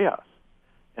must pay us.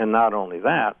 And not only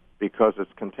that, because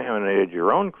it's contaminated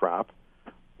your own crop,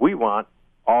 we want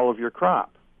all of your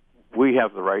crop. We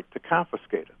have the right to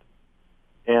confiscate it."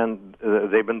 And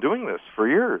they've been doing this for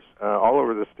years all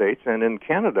over the States. And in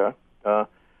Canada, there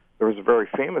was a very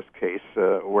famous case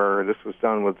where this was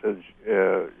done with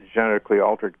genetically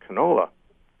altered canola.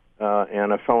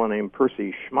 And a fellow named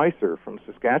Percy Schmeisser from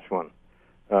Saskatchewan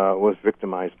was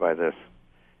victimized by this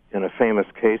in a famous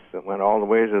case that went all the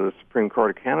way to the Supreme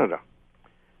Court of Canada.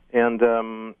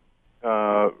 And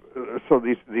so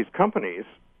these companies,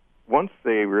 once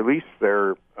they release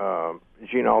their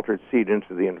gene-altered seed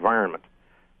into the environment,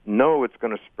 know it's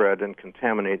going to spread and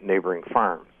contaminate neighboring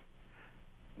farms.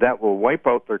 That will wipe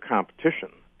out their competition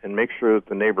and make sure that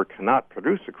the neighbor cannot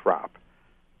produce a crop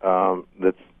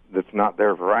that's not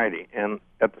their variety. And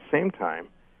at the same time,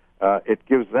 it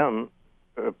gives them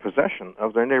possession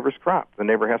of their neighbor's crop. The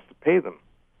neighbor has to pay them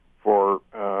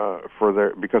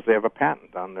because they have a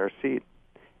patent on their seed.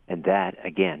 And that,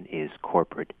 again, is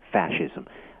corporate fascism.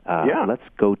 Yeah. Let's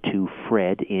go to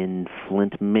Fred in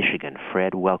Flint, Michigan.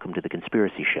 Fred, welcome to The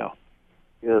Conspiracy Show.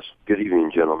 Yes, good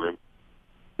evening, gentlemen.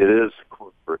 It is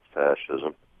corporate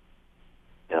fascism,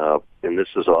 and this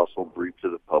is also breach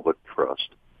of the public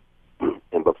trust.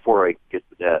 And before I get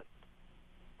to that,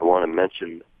 I want to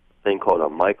mention a thing called a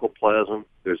mycoplasm.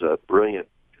 There's a brilliant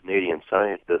Canadian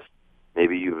scientist,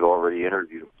 maybe you've already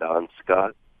interviewed, Don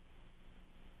Scott.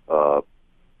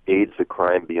 a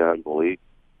crime beyond belief.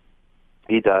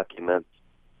 He documents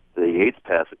the AIDS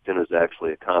pathogen is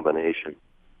actually a combination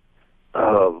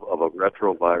of a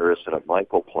retrovirus and a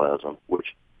mycoplasm,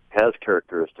 which has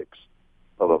characteristics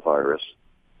of a virus,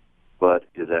 but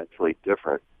is actually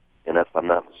different, and if I'm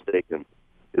not mistaken,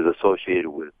 is associated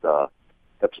with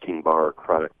Epstein-Barr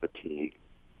chronic fatigue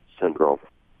syndrome.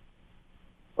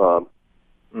 But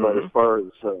as far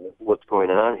as what's going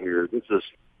on here, this is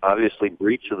obviously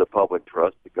breach of the public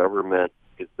trust. The government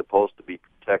is supposed to be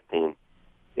protecting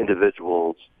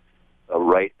individuals'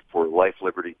 right for life,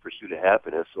 liberty, pursuit of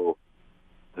happiness. So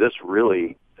this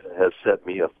really has set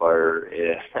me afire.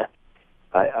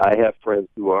 I have friends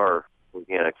who are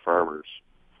organic farmers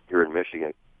here in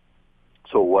Michigan.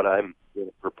 So what I'm going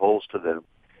to propose to them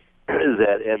is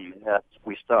that en masse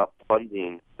we stop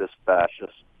funding this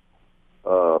fascist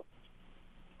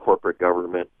corporate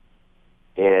government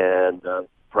and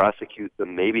prosecute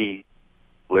them. Maybe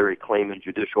Larry Klayman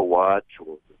Judicial Watch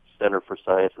or the Center for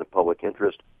Science and the Public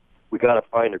Interest. We got to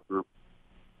find a group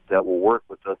that will work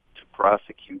with us to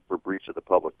prosecute for breach of the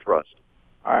public trust.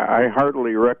 I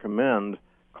heartily recommend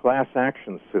class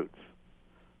action suits.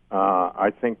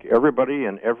 I think everybody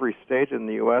in every state in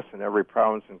the U.S. and every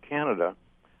province in Canada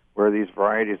where these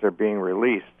varieties are being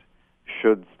released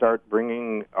should start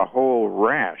bringing a whole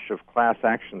rash of class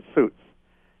action suits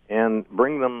and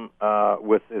bring them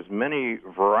with as many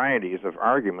varieties of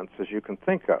arguments as you can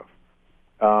think of,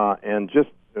 and just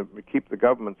keep the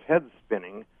government's head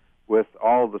spinning with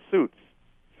all the suits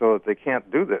so that they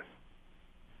can't do this.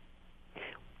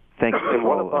 Thanks. And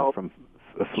what about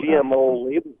GMO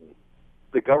labeling?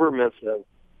 The governments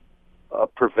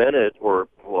have prevented, or,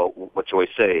 well, what shall we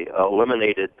say,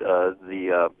 eliminated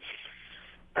the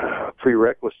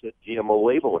prerequisite GMO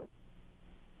labeling.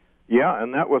 Yeah,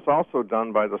 and that was also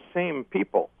done by the same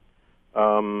people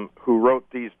who wrote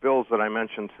these bills that I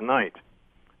mentioned tonight.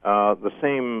 The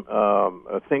same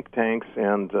think tanks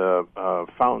and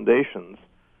foundations,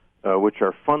 which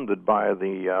are funded by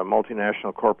the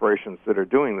multinational corporations that are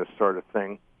doing this sort of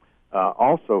thing,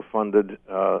 also funded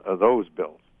those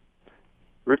bills.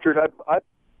 Richard,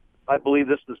 I believe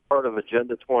this is part of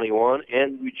Agenda 21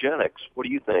 and eugenics. What do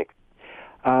you think?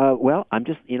 Well, I'm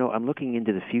just, I'm looking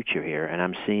into the future here, and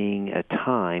I'm seeing a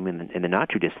time in the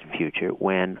not-too-distant future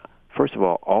when, first of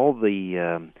all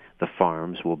the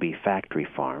farms will be factory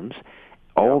farms.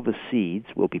 All the seeds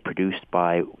will be produced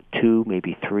by 2,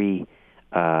 maybe 3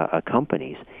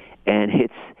 companies, and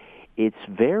it's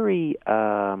very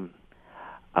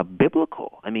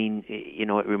biblical. I mean,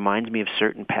 it reminds me of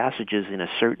certain passages in a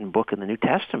certain book in the New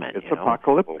Testament. It's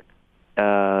apocalyptic.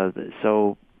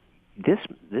 So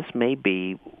this may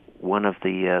be one of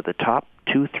the top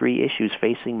 2-3 issues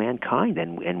facing mankind,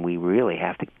 and we really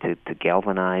have to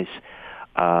galvanize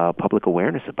public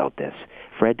awareness about this.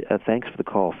 Fred, thanks for the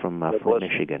call from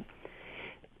Michigan.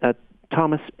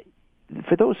 Thomas,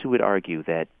 for those who would argue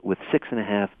that with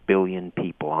 6.5 billion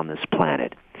people on this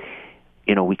planet,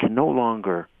 we can no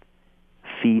longer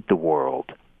feed the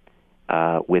world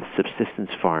with subsistence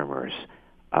farmers,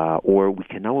 or we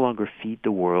can no longer feed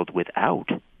the world without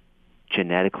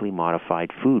genetically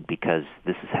modified food, because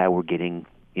this is how we're getting,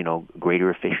 greater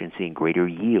efficiency and greater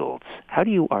yields. How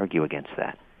do you argue against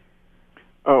that?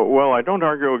 Oh, well, I don't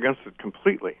argue against it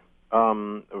completely.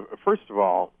 First of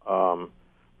all,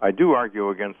 I do argue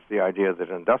against the idea that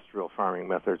industrial farming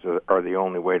methods are the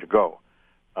only way to go.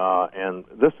 And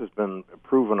this has been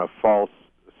proven a false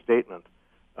statement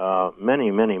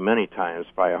many, many, many times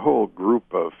by a whole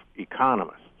group of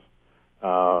economists.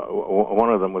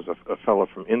 One of them was a fellow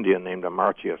from India named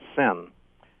Amartya Sen,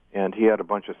 and he had a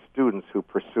bunch of students who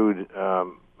pursued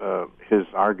his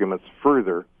arguments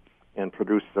further and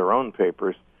produced their own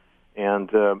papers. And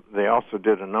they also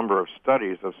did a number of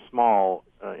studies of small,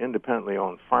 independently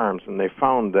owned farms, and they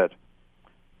found that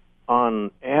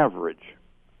on average,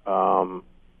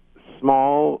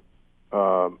 small,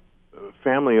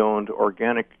 family-owned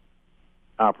organic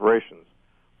operations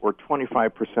were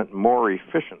 25% more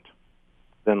efficient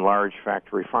than large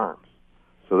factory farms.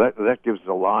 So that gives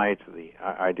a lie to the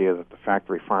idea that the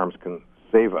factory farms can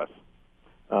save us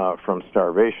from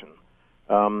starvation.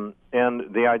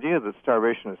 And the idea that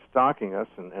starvation is stalking us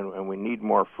and we need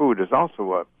more food is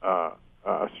also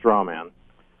a straw man.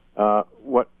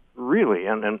 What really,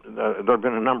 and there have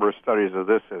been a number of studies of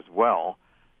this as well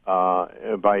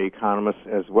by economists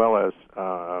as well as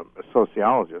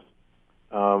sociologists,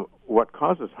 what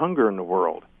causes hunger in the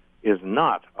world is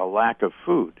not a lack of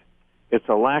food. It's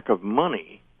a lack of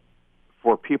money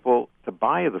for people to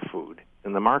buy the food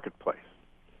in the marketplace.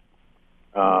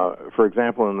 For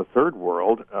example, in the third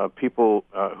world, people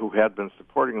who had been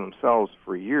supporting themselves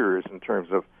for years in terms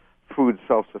of food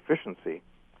self-sufficiency.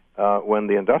 When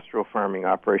the industrial farming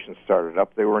operations started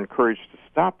up, they were encouraged to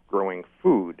stop growing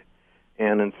food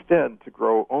and instead to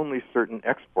grow only certain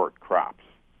export crops,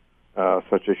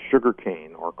 such as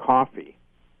sugarcane or coffee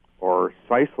or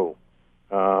sisal,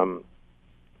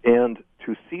 and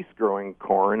to cease growing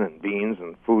corn and beans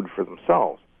and food for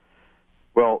themselves.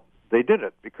 Well, they did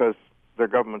it because their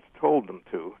governments told them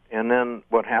to, and then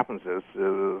what happens is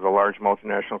the large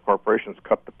multinational corporations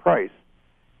cut the price,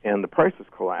 and the prices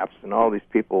collapsed, and all these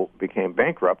people became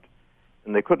bankrupt,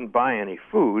 and they couldn't buy any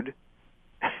food,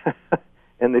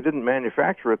 and they didn't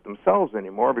manufacture it themselves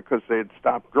anymore because they had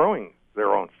stopped growing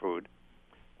their own food.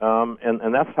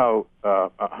 And that's how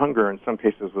hunger, in some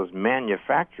cases, was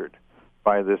manufactured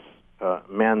by this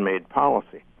man-made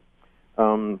policy.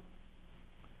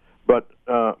 But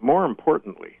more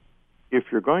importantly, if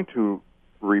you're going to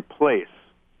replace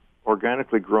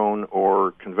organically grown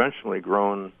or conventionally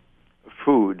grown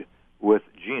food with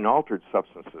gene-altered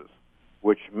substances,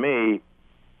 which may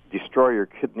destroy your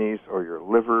kidneys or your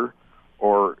liver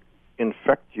or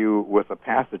infect you with a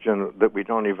pathogen that we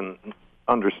don't even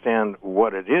understand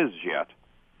what it is yet,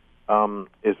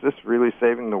 is this really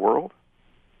saving the world?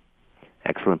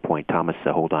 Excellent point, Thomas.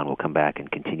 Hold on, we'll come back and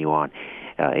continue on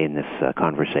in this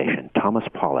conversation. Thomas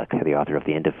Pollock, the author of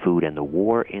The End of Food and the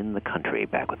War in the Country,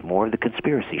 back with more of The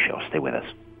Conspiracy Show. Stay with us.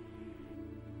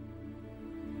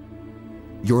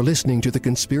 You're listening to The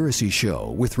Conspiracy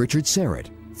Show with Richard Serrett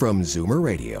from Zoomer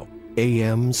Radio,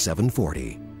 AM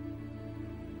 740.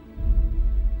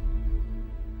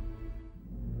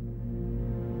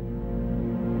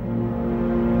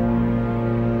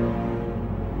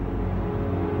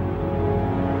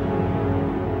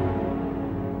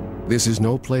 This is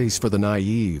no place for the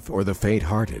naive or the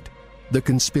faint-hearted. The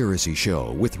Conspiracy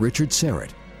Show with Richard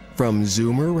Serrett from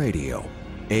Zoomer Radio,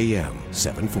 AM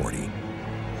 740.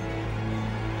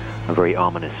 A very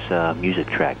ominous music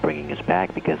track bringing us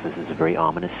back because this is a very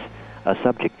ominous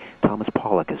subject. Thomas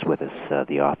Pollock is with us,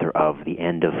 the author of The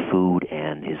End of Food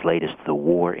and his latest, The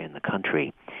War in the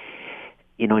Country.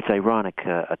 You know, it's ironic,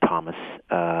 Thomas.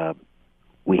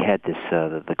 We had this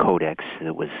the Codex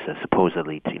that was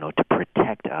supposedly to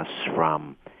protect us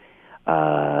from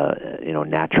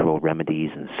natural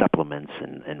remedies and supplements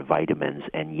and vitamins,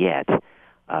 and yet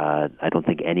I don't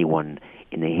think anyone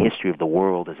in the history of the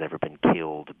world has ever been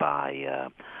killed by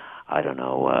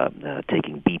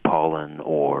taking bee pollen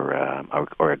or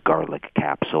a garlic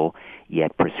capsule.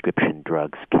 Yet prescription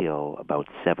drugs kill about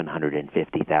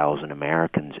 750,000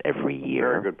 Americans every year.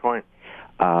 Very good point.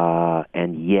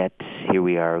 And yet, here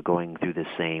we are going through the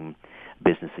same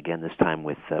business again, this time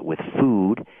with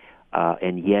food.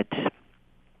 And yet,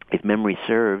 if memory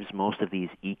serves, most of these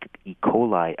E.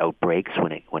 coli outbreaks,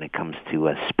 when it comes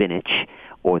to spinach,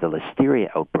 or the listeria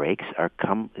outbreaks, are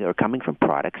coming from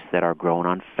products that are grown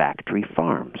on factory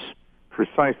farms.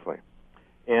 Precisely.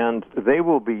 And they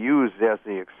will be used as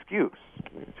the excuse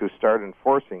to start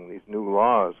enforcing these new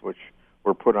laws which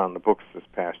were put on the books this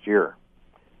past year.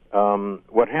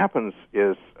 What happens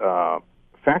is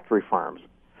factory farms,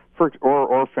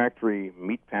 or factory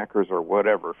meat packers or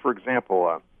whatever. For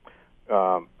example,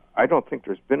 I don't think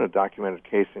there's been a documented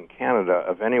case in Canada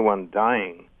of anyone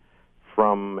dying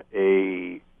from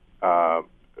a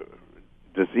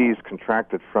disease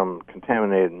contracted from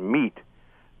contaminated meat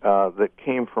that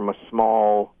came from a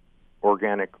small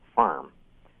organic farm.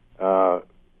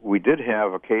 We did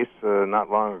have a case not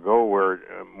long ago where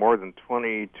more than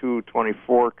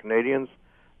 24 Canadians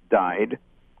died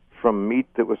from meat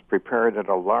that was prepared at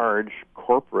a large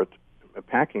corporate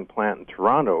packing plant in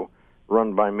Toronto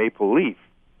run by Maple Leaf.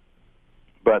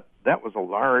 But that was a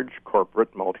large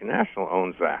corporate multinational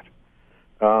owns that.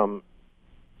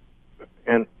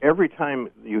 And every time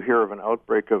you hear of an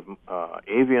outbreak of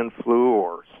avian flu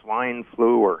or swine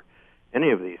flu or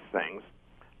any of these things,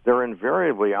 they're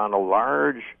invariably on a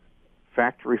large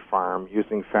factory farm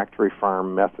using factory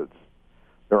farm methods.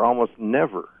 They're almost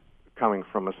never coming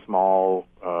from a small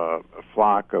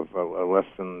flock of less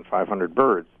than 500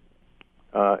 birds.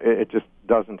 It just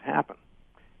doesn't happen.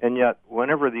 And yet,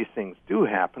 whenever these things do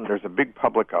happen, there's a big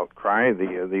public outcry.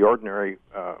 The ordinary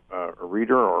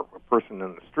reader or a person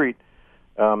in the street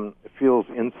feels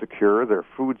insecure. Their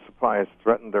food supply is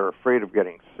threatened. They're afraid of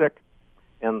getting sick.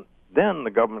 And then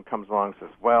the government comes along and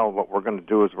says, well, what we're going to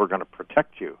do is we're going to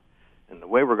protect you. And the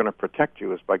way we're going to protect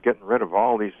you is by getting rid of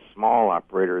all these small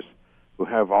operators who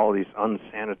have all these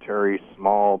unsanitary,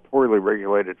 small, poorly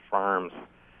regulated farms.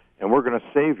 And we're going to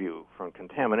save you from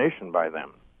contamination by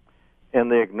them.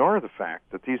 And they ignore the fact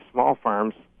that these small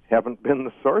farms haven't been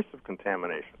the source of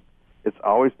contamination. It's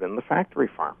always been the factory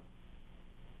farm.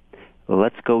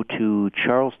 Let's go to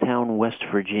Charlestown, West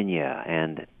Virginia.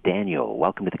 And Daniel,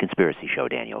 welcome to The Conspiracy Show,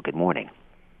 Daniel. Good morning.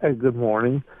 Hey, good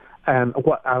morning. And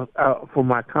for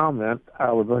my comment,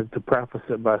 I would like to preface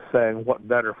it by saying what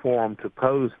better forum to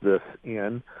pose this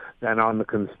in than on The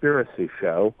Conspiracy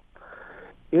Show.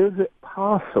 Is it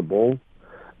possible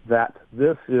that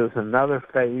this is another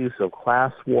phase of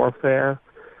class warfare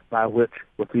by which,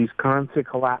 with these currency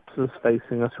collapses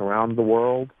facing us around the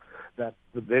world, that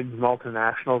the big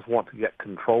multinationals want to get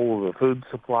control of the food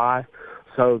supply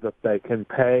so that they can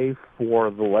pay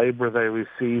for the labor they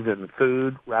receive in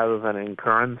food rather than in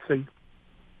currency?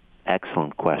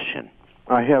 Excellent question.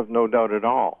 I have no doubt at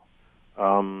all.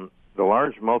 The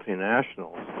large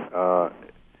multinationals,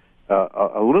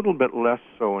 a little bit less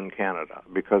so in Canada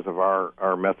because of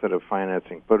our method of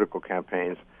financing political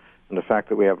campaigns and the fact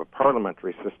that we have a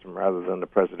parliamentary system rather than the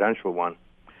presidential one.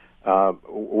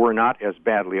 We're not as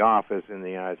badly off as in the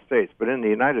United States. But in the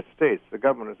United States, the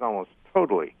government is almost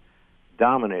totally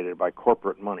dominated by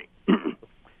corporate money.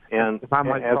 And if I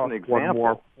might as an example, one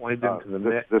more point into the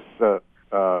mix. This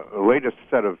latest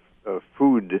set of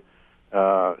food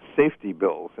safety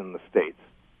bills in the states,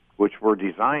 which were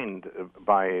designed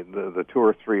by the two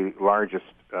or three largest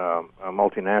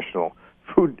multinational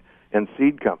food and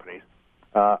seed companies,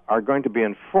 are going to be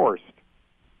enforced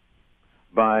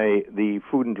by the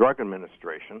Food and Drug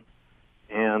Administration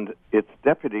and its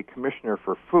Deputy Commissioner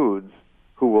for Foods,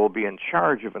 who will be in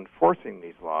charge of enforcing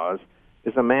these laws,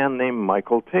 is a man named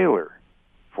Michael Taylor,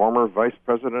 former Vice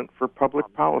President for Public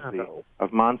Policy of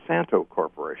Monsanto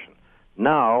Corporation.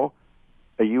 Now,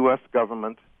 a U.S.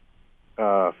 government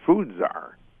food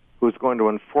czar who's going to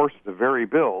enforce the very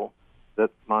bill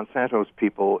that Monsanto's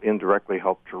people indirectly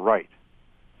helped to write.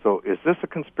 So is this a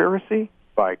conspiracy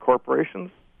by corporations?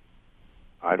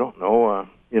 I don't know.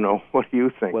 What do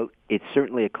you think? Well, it's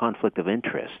certainly a conflict of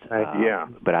interest. Yeah.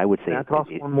 But I would say... Can I toss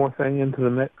one more thing into the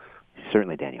mix?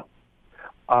 Certainly, Daniel.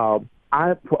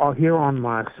 Here on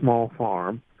my small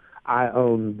farm, I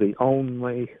own the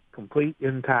only complete,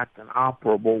 intact, and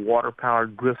operable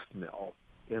water-powered grist mill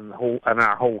in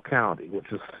our whole county,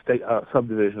 which is a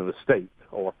subdivision of a state,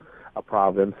 or a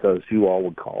province, as you all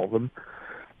would call them.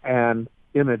 And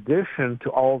in addition to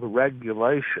all the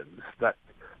regulations that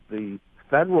the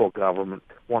federal government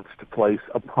wants to place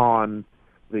upon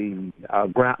the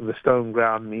stone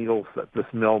ground meals that this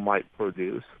mill might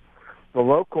produce, the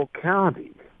local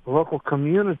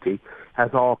community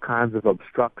has all kinds of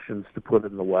obstructions to put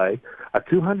in the way. A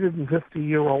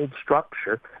 250-year-old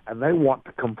structure, and they want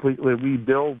to completely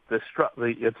rebuild its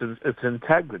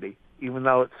integrity, even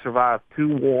though it survived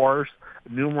 2 wars,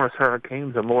 numerous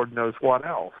hurricanes, and Lord knows what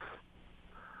else.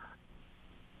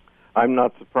 I'm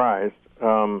not surprised.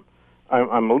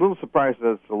 I'm a little surprised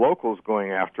that it's the locals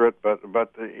going after it, but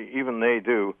even they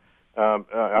do.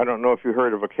 I don't know if you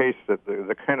heard of a case that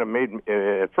kind of made me,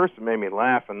 at first it made me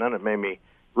laugh, and then it made me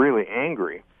really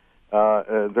angry.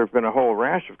 There's been a whole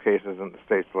rash of cases in the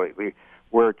States lately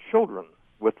where children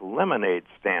with lemonade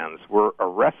stands were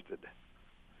arrested.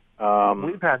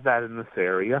 We've had that in this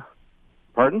area.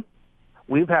 Pardon?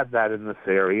 We've had that in this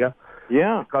area.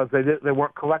 Yeah. Because they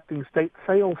weren't collecting state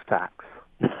sales tax.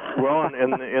 Well,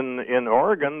 in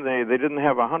Oregon, they didn't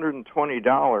have a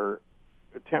 $120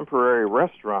 temporary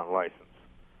restaurant license,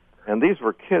 and these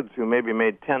were kids who maybe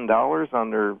made $10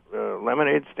 on their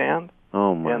lemonade stand.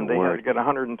 Oh my And they word. had to get a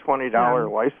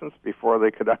 $120 license before they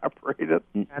could operate it.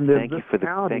 And thanks for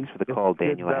the call,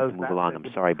 Daniel. I have to move along.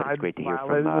 I'm sorry, but it's great to hear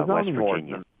from West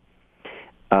Virginia.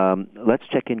 Let's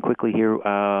check in quickly here.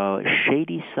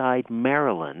 Shady Side,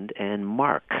 Maryland, and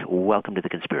Mark. Welcome to The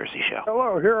Conspiracy Show.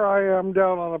 Hello, here I am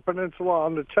down on the peninsula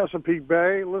on the Chesapeake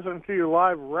Bay, listening to you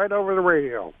live right over the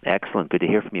radio. Excellent. Good to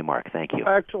hear from you, Mark. Thank you.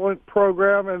 Excellent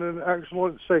program and an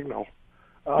excellent signal.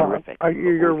 Terrific.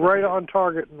 You're right on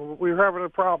target. We're having a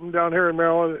problem down here in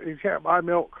Maryland. You can't buy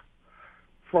milk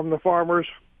from the farmers,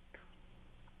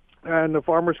 and the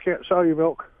farmers can't sell you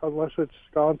milk unless it's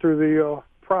gone through the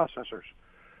processors.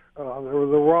 The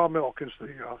raw milk is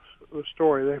the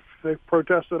story. They've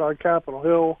protested on Capitol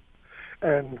Hill,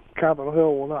 and Capitol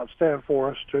Hill will not stand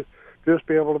for us to just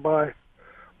be able to buy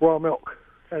raw milk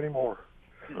anymore.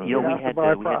 We had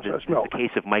the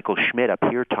case of Michael Schmidt up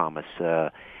here, Thomas,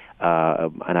 and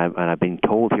I've been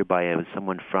told here by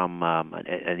someone from an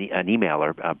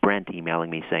emailer, Brent, emailing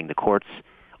me saying the courts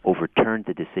overturned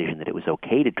the decision that it was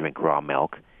okay to drink raw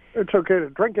milk. It's okay to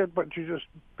drink it, but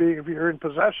if you're in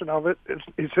possession of it,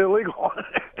 it's illegal.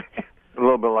 A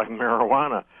little bit like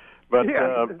marijuana, but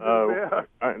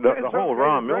the whole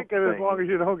raw milk thing. Drink it as long as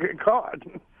you don't get caught.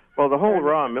 Well, the whole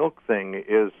raw milk thing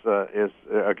is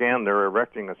again, they're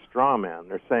erecting a straw man.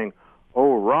 They're saying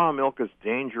oh, raw milk is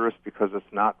dangerous because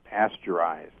it's not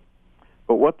pasteurized.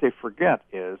 But what they forget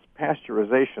is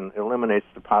pasteurization eliminates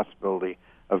the possibility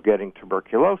of getting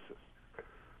tuberculosis.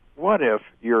 What if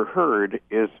your herd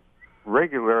is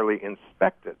regularly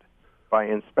inspected by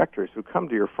inspectors who come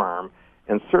to your farm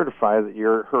and certify that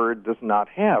your herd does not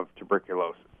have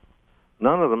tuberculosis?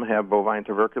 None of them have bovine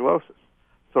tuberculosis.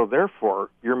 So therefore,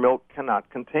 your milk cannot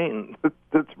contain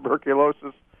the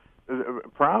tuberculosis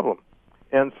problem.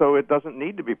 And so it doesn't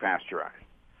need to be pasteurized.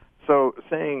 So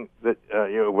saying that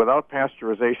without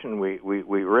pasteurization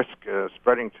we risk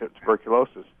spreading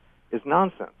tuberculosis is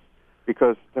nonsense,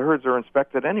 because the herds are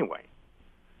inspected anyway.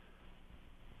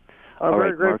 I'm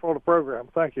very right, grateful Mark. to the program.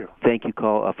 Thank you. Thank you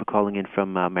for calling in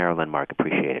from Maryland, Mark.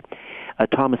 Appreciate it.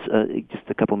 Thomas, just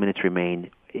a couple minutes remain.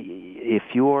 If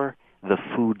you're the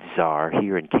food czar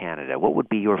here in Canada, what would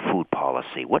be your food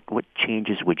policy? What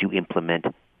changes would you implement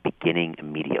beginning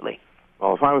immediately?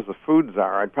 Well, if I was the food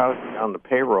czar, I'd probably be on the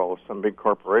payroll of some big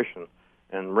corporation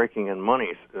and raking in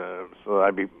money, so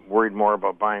I'd be worried more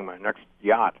about buying my next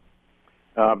yacht.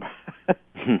 But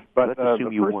Let's the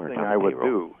assume you first weren't thing on I would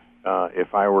payroll. do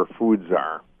if I were food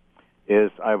czar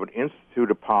is I would institute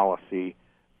a policy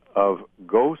of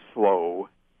go slow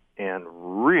and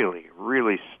really,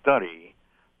 really study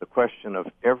the question of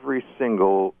every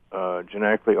single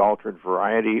genetically altered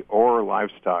variety or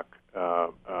livestock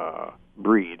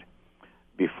breed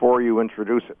before you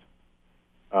introduce it.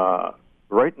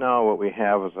 Right now what we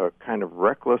have is a kind of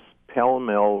reckless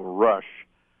pell-mell rush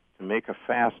to make a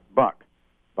fast buck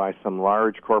by some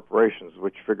large corporations,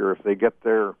 which figure if they get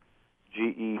their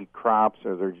GE crops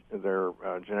or their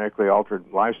genetically altered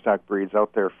livestock breeds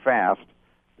out there fast,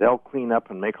 they'll clean up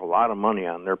and make a lot of money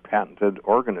on their patented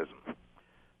organisms.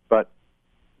 But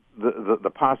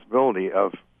the possibility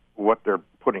of what they're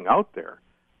putting out there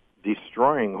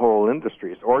destroying whole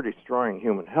industries or destroying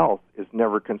human health is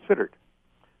never considered.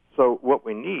 So what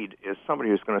we need is somebody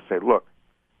who's going to say, look,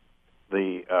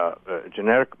 the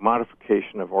genetic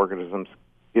modification of organisms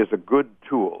is a good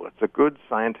tool. It's a good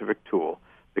scientific tool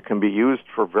that can be used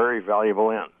for very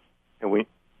valuable ends. And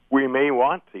we may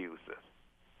want to use this.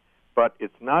 But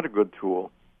it's not a good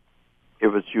tool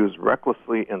if it's used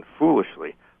recklessly and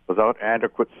foolishly without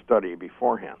adequate study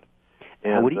beforehand.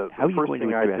 And the first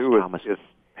thing I do is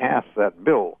pass that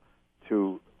bill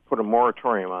to put a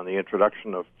moratorium on the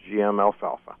introduction of GM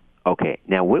alfalfa. Okay.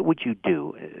 Now, what would you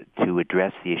do to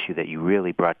address the issue that you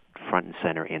really brought front and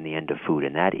center in the end of food,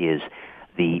 and that is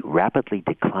the rapidly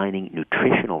declining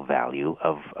nutritional value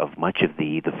of much of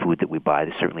the food that we buy,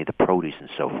 certainly the produce and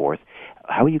so forth?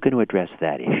 How are you going to address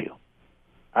that issue?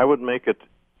 I would make it,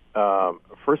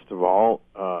 first of all,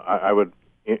 I would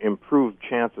improve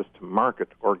chances to market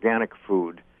organic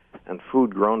food and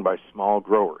food grown by small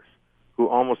growers who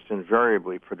almost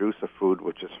invariably produce a food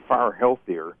which is far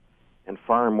healthier and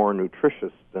far more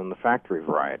nutritious than the factory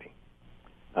variety.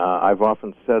 I've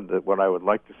often said that what I would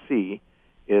like to see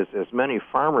is as many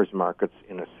farmers markets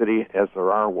in a city as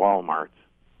there are Walmarts.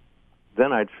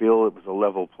 Then I'd feel it was a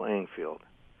level playing field.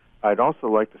 I'd also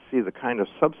like to see the kind of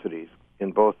subsidies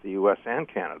in both the U.S. and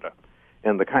Canada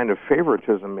and the kind of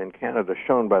favoritism in Canada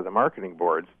shown by the marketing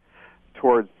boards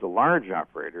towards the large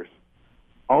operators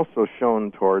also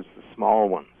shown towards the small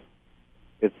ones.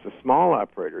 It's the small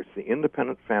operators, the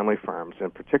independent family farms,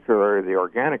 and particularly the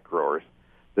organic growers,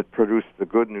 that produce the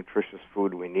good, nutritious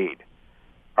food we need.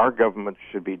 Our government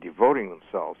should be devoting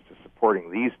themselves to supporting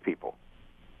these people.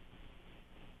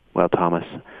 Well, Thomas,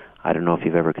 I don't know if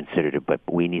you've ever considered it, but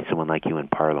we need someone like you in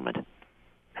Parliament.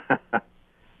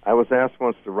 I was asked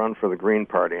once to run for the Green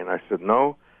Party, and I said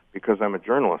no, because I'm a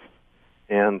journalist.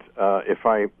 And if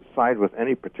I side with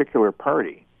any particular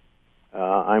party,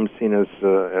 I'm seen as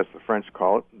the French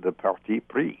call it, the parti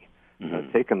pris,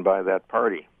 taken by that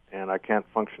party, and I can't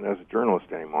function as a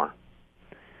journalist anymore.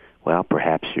 Well,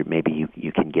 perhaps maybe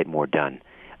you can get more done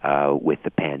with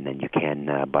the pen than you can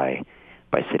by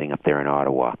sitting up there in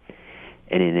Ottawa.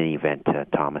 And in any event,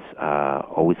 Thomas,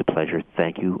 always a pleasure.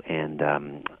 Thank you, and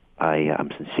I'm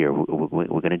sincere. We're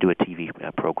going to do a TV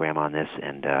program on this,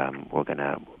 and we're going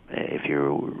to, if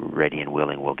you're ready and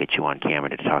willing, we'll get you on camera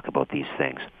to talk about these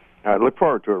things. I look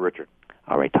forward to it, Richard.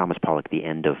 All right, Thomas Pollock, The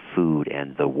End of Food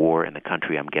and the War in the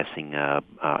Country, I'm guessing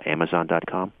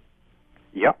Amazon.com?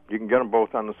 Yep, you can get them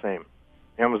both on the same.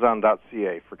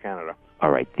 Amazon.ca for Canada.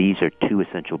 All right, these are two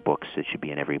essential books that should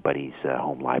be in everybody's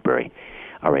home library.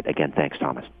 All right, again, thanks,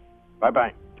 Thomas.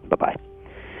 Bye-bye. Bye-bye.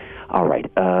 All right,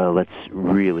 let's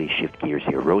really shift gears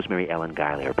here. Rosemary Ellen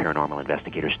Guiley, our paranormal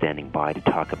investigator, standing by to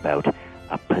talk about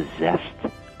a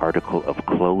possessed article of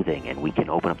clothing, and we can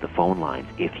open up the phone lines.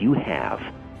 If you have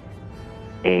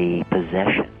a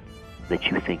possession that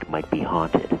you think might be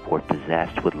haunted or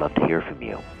possessed. Would love to hear from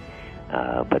you.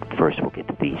 But first, we'll get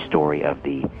to the story of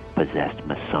the possessed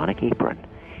Masonic apron.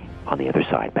 On the other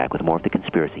side, back with more of The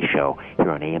Conspiracy Show here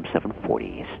on AM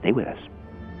 740. Stay with us.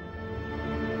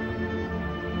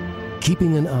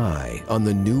 Keeping an eye on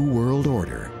the New World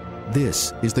Order.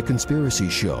 This is The Conspiracy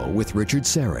Show with Richard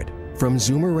Serrett from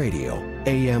Zoomer Radio,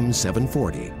 AM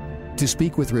 740. To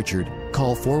speak with Richard,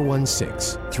 call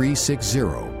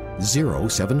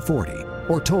 416-360-0740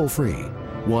 or toll free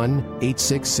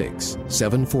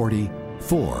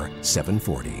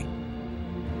 1-866-740-4740.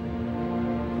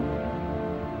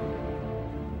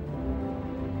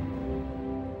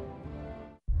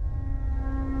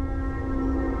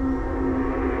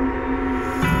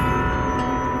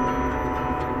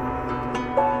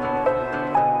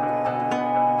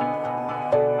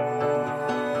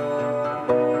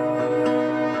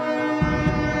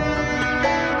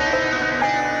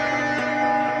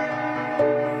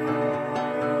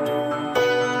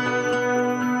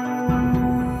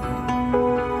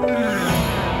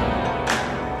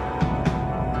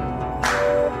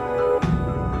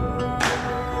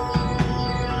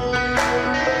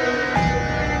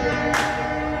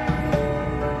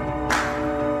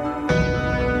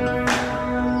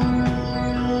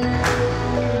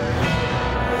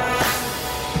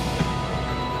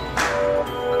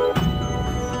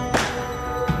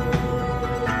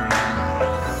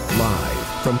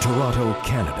 From Toronto,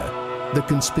 Canada, The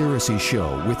Conspiracy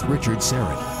Show with Richard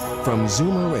Serrett from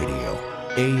Zoomer Radio,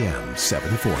 AM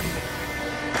 740.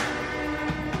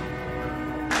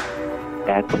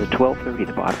 At 12:30,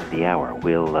 the bottom of the hour,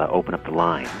 we'll open up the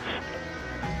lines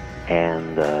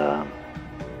and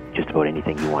just about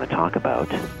anything you want to talk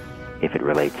about, if it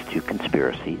relates to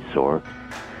conspiracies or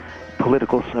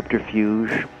political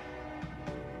subterfuge,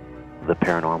 the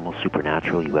paranormal,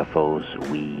 supernatural, UFOs,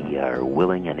 we are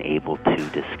willing and able to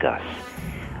discuss.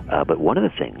 But one of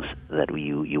the things that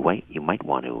you might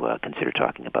want to consider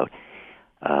talking about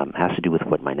has to do with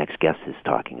what my next guest is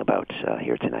talking about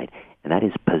here tonight, and that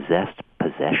is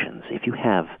possessions. If you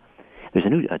have, there's a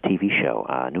new TV show,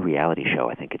 a new reality show,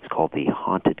 I think it's called The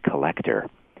Haunted Collector,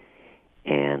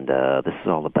 and this is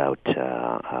all about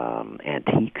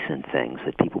antiques and things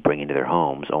that people bring into their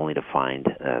homes, only to find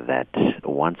that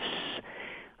once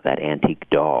that antique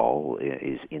doll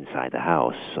is inside the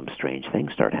house, some strange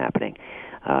things start happening.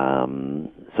 So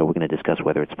we're going to discuss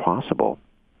whether it's possible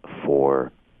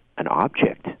for an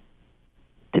object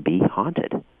to be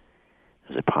haunted.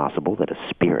 Is it possible that a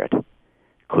spirit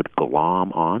could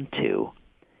glom onto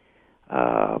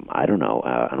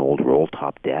an old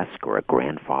roll-top desk or a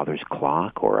grandfather's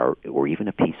clock or even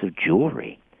a piece of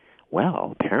jewelry?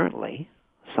 Well, apparently,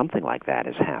 something like that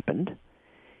has happened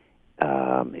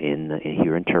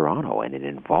here in Toronto, and it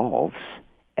involves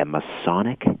a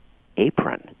Masonic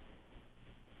apron.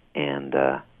 And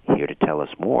here to tell us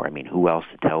more, who else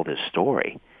to tell this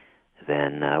story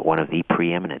than one of the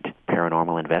preeminent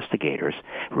paranormal investigators.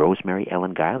 Rosemary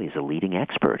Ellen Guiley is a leading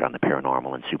expert on the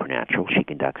paranormal and supernatural. She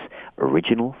conducts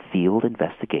original field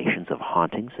investigations of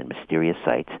hauntings and mysterious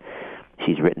sites.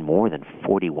 She's written more than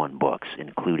 41 books,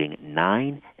 including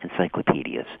 9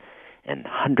 encyclopedias and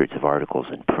hundreds of articles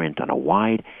in print on a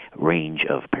wide range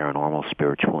of paranormal,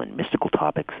 spiritual, and mystical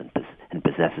topics, and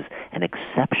possesses an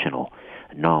exceptional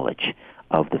knowledge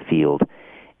of the field.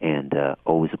 And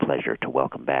always a pleasure to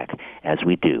welcome back, as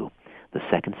we do, the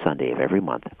second Sunday of every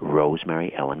month,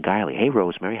 Rosemary Ellen Guiley. Hey,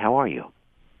 Rosemary, how are you?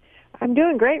 I'm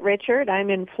doing great, Richard. I'm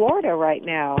in Florida right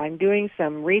now. I'm doing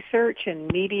some research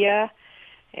and media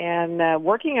and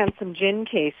working on some gin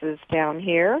cases down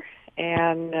here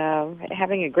and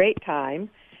having a great time.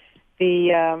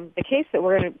 The case that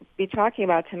we're going to be talking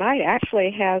about tonight actually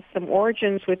has some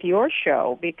origins with your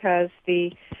show, because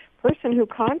the person who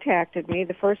contacted me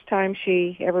the first time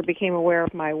she ever became aware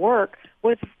of my work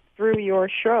was through your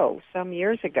show some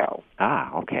years ago.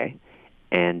 Ah, okay.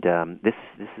 And this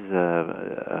is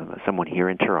someone here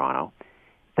in Toronto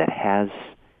that has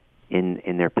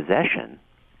in their possession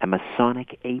a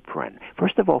Masonic apron.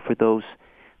 First of all, for those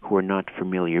who are not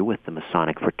familiar with the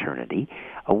Masonic fraternity,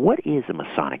 what is a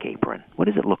Masonic apron? What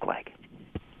does it look like?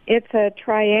 It's a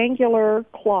triangular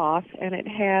cloth, and it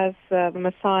has the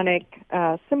Masonic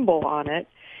symbol on it,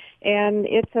 and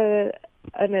it's a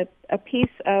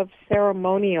piece of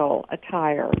ceremonial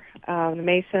attire. The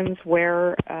Masons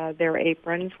wear their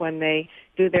aprons when they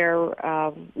do their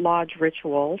lodge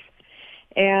rituals,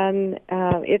 and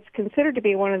it's considered to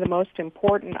be one of the most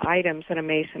important items that a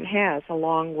Mason has,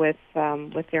 along with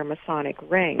their Masonic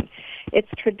ring. It's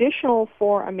traditional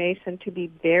for a Mason to be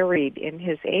buried in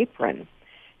his apron.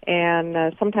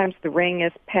 And sometimes the ring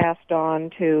is passed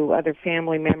on to other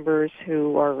family members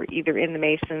who are either in the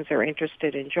Masons or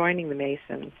interested in joining the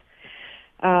Masons.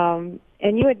 And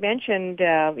you had mentioned,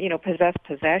 possessed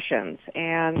possessions,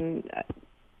 and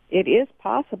it is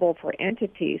possible for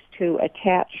entities to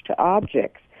attach to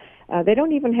objects. They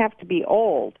don't even have to be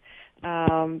old,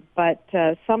 but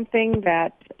something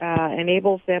that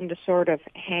enables them to sort of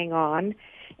hang on,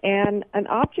 and an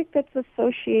object that's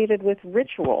associated with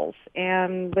rituals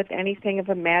and with anything of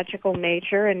a magical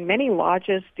nature, and many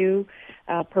lodges do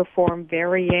perform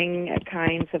varying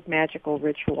kinds of magical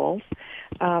rituals.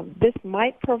 This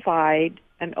might provide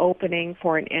an opening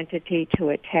for an entity to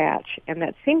attach, and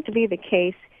that seemed to be the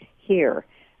case here.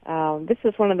 This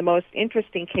is one of the most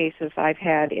interesting cases I've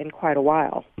had in quite a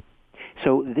while.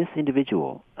 So this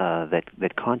individual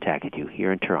that contacted you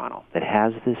here in Toronto, that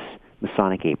has this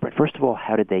Masonic apron, first of all,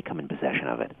 how did they come in possession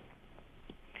of it?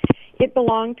 It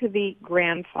belonged to the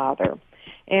grandfather.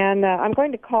 And I'm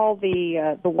going to call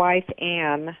the wife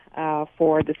Anne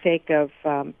for the sake of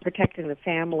protecting the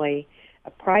family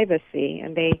privacy.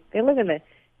 And they live in the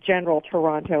general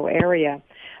Toronto area.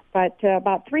 But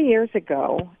about 3 years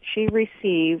ago, she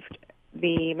received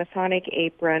the Masonic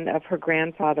apron of her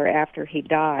grandfather after he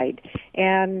died.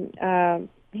 And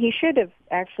he should have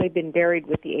actually been buried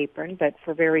with the apron, but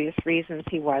for various reasons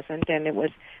he wasn't, and it was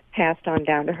passed on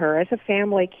down to her as a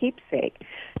family keepsake.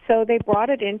 So they brought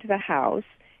it into the house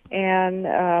and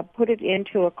put it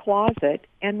into a closet,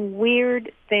 and weird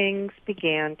things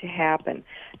began to happen.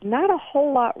 Not a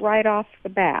whole lot right off the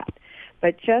bat,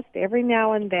 but just every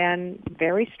now and then,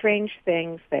 very strange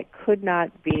things that could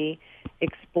not be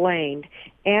explained.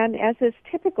 And as is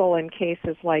typical in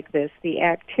cases like this, the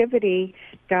activity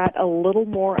got a little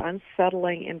more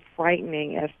unsettling and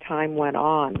frightening as time went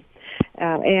on.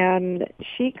 And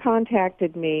she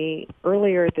contacted me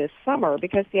earlier this summer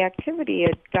because the activity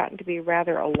had gotten to be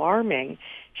rather alarming.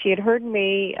 She had heard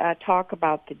me talk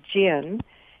about the jinn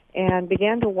and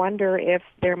began to wonder if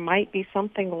there might be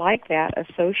something like that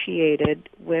associated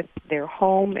with their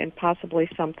home and possibly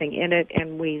something in it,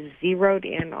 and we zeroed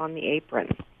in on the apron.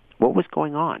 What was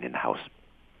going on in the house?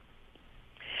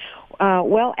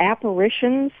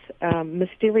 Apparitions,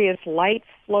 mysterious lights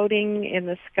floating in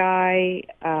the sky,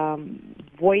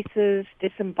 voices,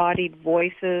 disembodied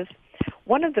voices.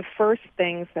 One of the first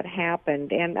things that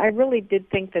happened, and I really did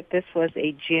think that this was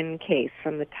a jinn case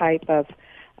from the type of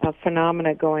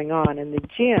phenomena going on, and the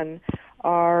jinn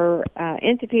are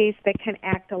entities that can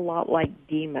act a lot like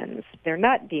demons. They're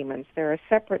not demons. They're a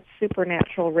separate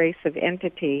supernatural race of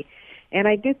entity, and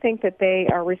I do think that they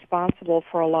are responsible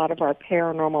for a lot of our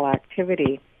paranormal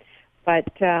activity, but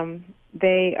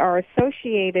they are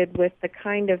associated with the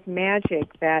kind of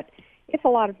magic that, if a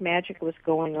lot of magic was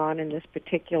going on in this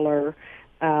particular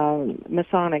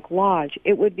Masonic lodge,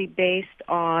 it would be based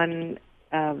on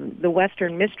the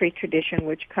Western mystery tradition,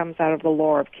 which comes out of the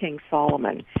lore of King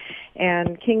Solomon.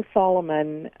 And King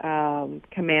Solomon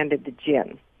commanded the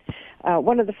jinn.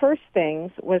 One of the first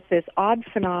things was this odd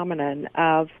phenomenon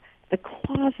of the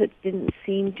closet didn't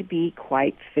seem to be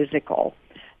quite physical.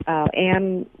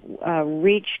 Anne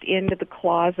reached into the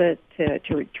closet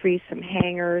to retrieve some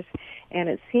hangers, and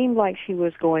it seemed like she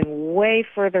was going way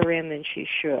further in than she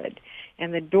should.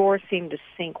 And the door seemed to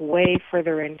sink way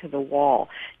further into the wall.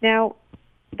 Now,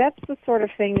 that's the sort of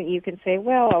thing that you can say,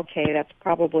 well, okay, that's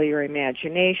probably your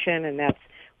imagination, and that's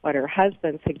what her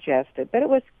husband suggested. But it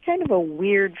was kind of a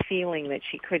weird feeling that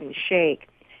she couldn't shake.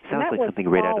 Sounds like something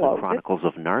right out of the Chronicles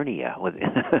of Narnia with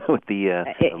the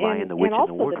Lion, the Witch, and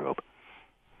the Wardrobe.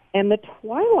 And the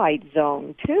Twilight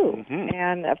Zone, too. Mm-hmm.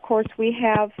 And, of course, we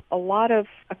have a lot of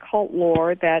occult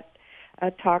lore that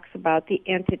talks about the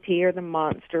entity or the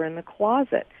monster in the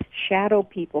closet. Shadow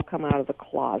people come out of the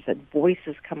closet.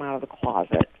 Voices come out of the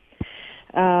closet.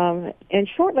 And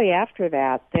shortly after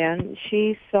that, then,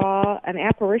 she saw an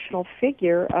apparitional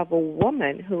figure of a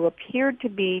woman who appeared to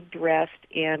be dressed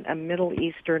in a Middle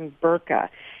Eastern burqa.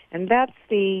 And that's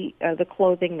the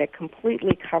clothing that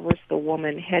completely covers the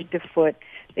woman head to foot.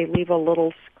 They leave a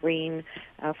little screen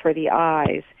for the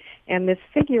eyes. And this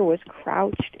figure was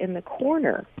crouched in the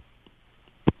corner.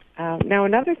 Now,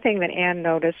 another thing that Anne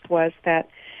noticed was that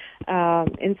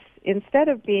instead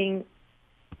of being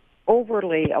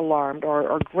overly alarmed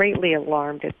or greatly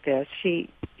alarmed at this, she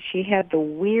had the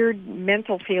weird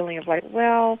mental feeling of like,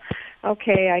 well,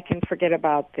 okay, I can forget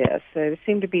about this. There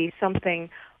seemed to be something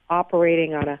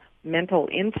operating on a mental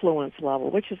influence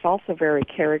level, which is also very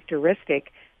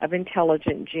characteristic of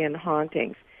intelligent jinn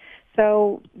hauntings.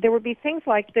 So there would be things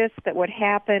like this that would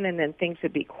happen, and then things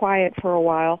would be quiet for a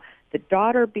while. The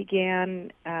daughter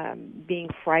began being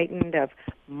frightened of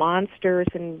monsters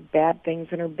and bad things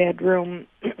in her bedroom,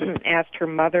 asked her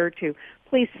mother to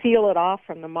please seal it off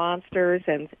from the monsters,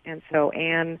 and so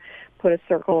Anne put a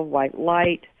circle of white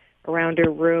light around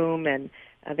her room, and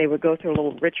they would go through a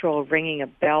little ritual of ringing a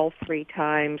bell 3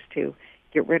 times to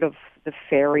get rid of the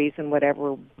fairies and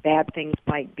whatever bad things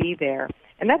might be there.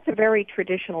 And that's a very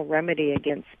traditional remedy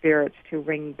against spirits, to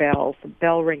ring bells. The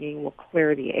bell ringing will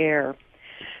clear the air.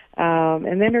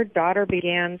 And then her daughter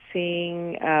began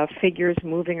seeing figures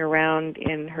moving around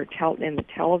in the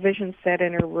television set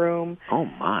in her room. Oh,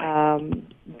 my.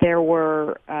 There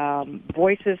were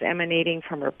voices emanating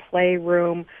from her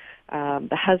playroom. The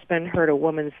husband heard a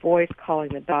woman's voice calling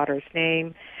the daughter's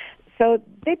name. So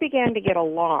they began to get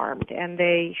alarmed, and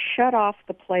they shut off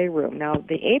the playroom. Now,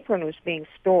 the apron was being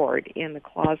stored in the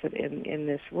closet in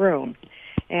this room.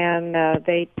 And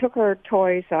they took her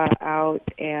toys out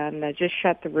and just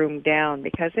shut the room down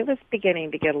because it was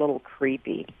beginning to get a little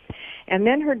creepy. And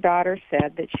then her daughter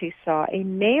said that she saw a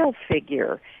male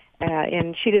figure,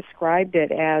 and she described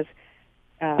it as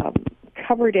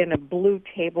covered in a blue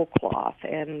tablecloth,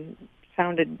 and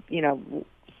sounded,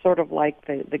 sort of like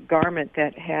the garment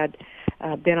that had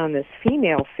been on this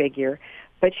female figure.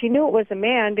 But she knew it was a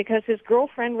man because his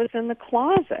girlfriend was in the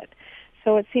closet.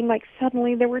 So it seemed like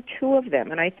suddenly there were 2 of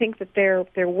them, and I think that there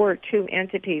were 2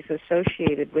 entities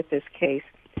associated with this case,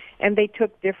 and they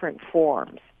took different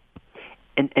forms.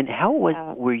 And how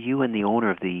were you and the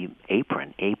owner of the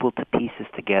apron able to piece this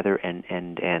together and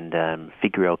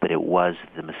figure out that it was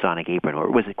the Masonic apron,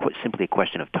 or was it simply a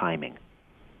question of timing?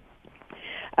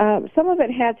 Some of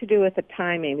it had to do with the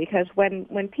timing, because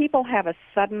when people have a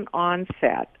sudden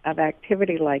onset of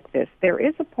activity like this, there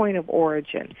is a point of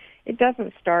origin. It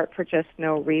doesn't start for just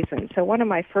no reason. So one of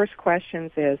my first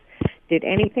questions is, did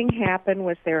anything happen?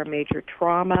 Was there a major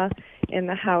trauma in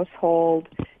the household?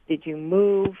 Did you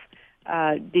move?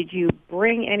 Did you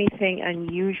bring anything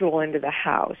unusual into the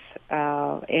house?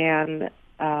 And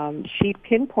she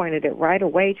pinpointed it right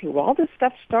away to, all this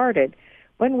stuff started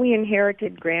when we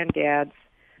inherited Granddad's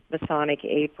Masonic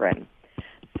apron.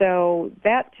 So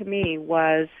that, to me,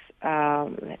 was a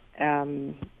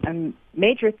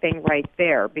major thing right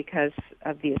there because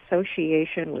of the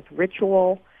association with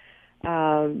ritual.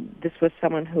 This was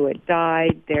someone who had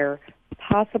died. There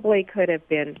possibly could have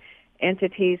been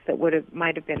entities that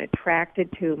might have been attracted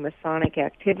to Masonic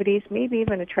activities, maybe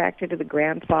even attracted to the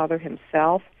grandfather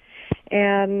himself,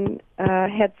 and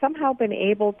had somehow been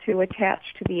able to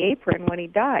attach to the apron when he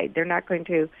died. They're not going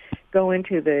to go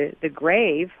into the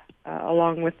grave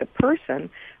along with the person,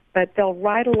 but they'll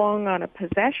ride along on a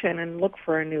possession and look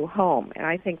for a new home, and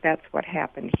I think that's what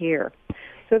happened here.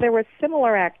 So there was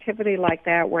similar activity like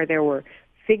that where there were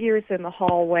figures in the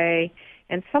hallway,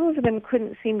 and some of them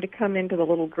couldn't seem to come into the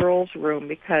little girl's room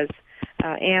because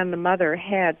Anne, the mother,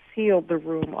 had sealed the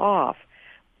room off.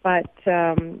 But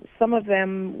some of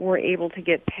them were able to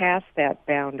get past that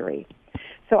boundary.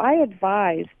 So I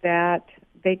advise that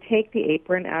they take the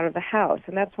apron out of the house,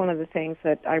 and that's one of the things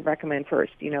that I recommend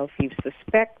first. If you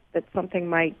suspect that something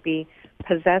might be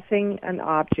possessing an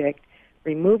object,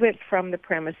 remove it from the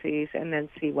premises and then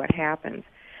see what happens.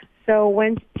 So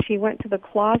when she went to the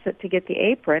closet to get the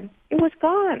apron, it was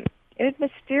gone. It had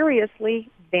mysteriously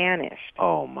vanished.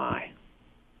 Oh, my.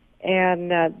 And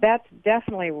that's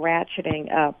definitely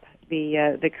ratcheting up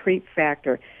the creep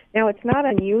factor. Now, it's not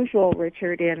unusual,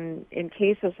 Richard, in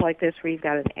cases like this where you've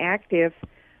got an active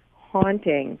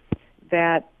haunting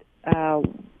that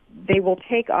they will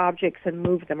take objects and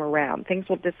move them around. Things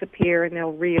will disappear and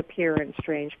they'll reappear in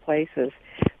strange places.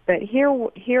 But here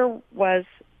was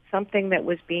something that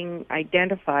was being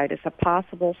identified as a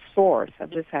possible source of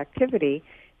this activity,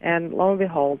 and lo and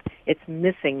behold, it's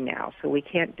missing now, so we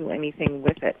can't do anything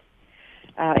with it.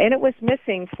 And it was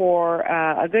missing for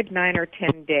a good 9 or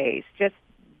 10 days, just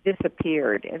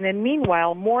disappeared. And then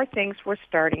meanwhile, more things were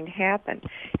starting to happen.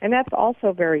 And that's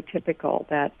also very typical,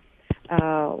 that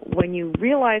when you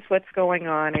realize what's going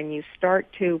on and you start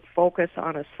to focus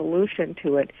on a solution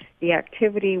to it, the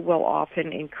activity will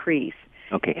often increase.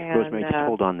 Okay, and, Rosemary, just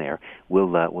hold on there.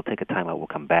 We'll take a time out. We'll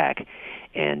come back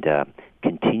and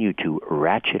continue to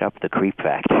ratchet up the creep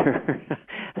factor.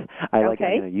 I like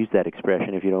to use that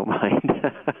expression, if you don't mind.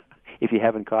 If you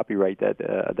haven't copyright that,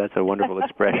 that's a wonderful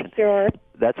expression. Sure.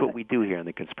 That's what we do here on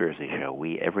the Conspiracy Show.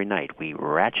 Every night we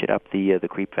ratchet up the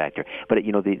creep factor. But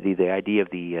the idea of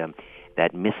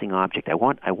that missing object. I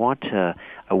want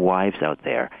wives out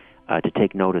there. to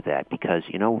take note of that, because,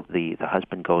 the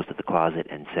husband goes to the closet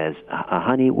and says,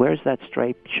 honey, where's that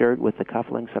striped shirt with the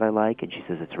cufflinks that I like? And she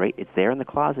says, it's there in the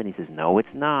closet. And he says, no,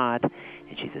 it's not.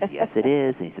 And she says, yes, it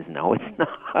is. And he says, no, it's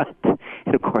not.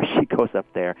 And, of course, she goes up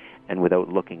there and, without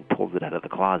looking, pulls it out of the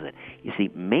closet. You see,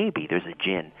 maybe there's a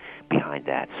djinn behind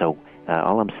that. So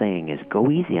all I'm saying is go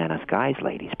easy on us guys,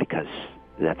 ladies, because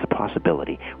that's a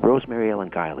possibility. Rosemary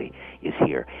Ellen Guiley is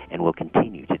here, and we'll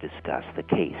continue to discuss the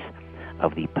case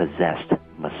of the possessed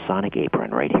Masonic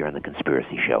apron right here on The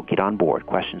Conspiracy Show. Get on board.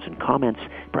 Questions and comments.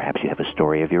 Perhaps you have a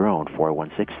story of your own.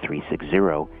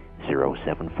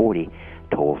 416-360-0740.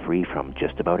 Toll free from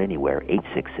just about anywhere.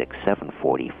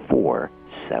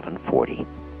 866-740-4740.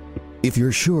 If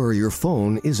you're sure your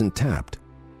phone isn't tapped,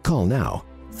 call now.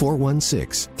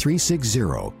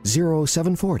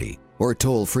 416-360-0740. Or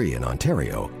toll free in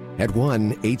Ontario at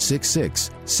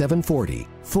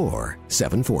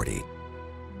 1-866-740-4740.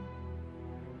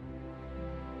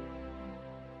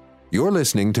 You're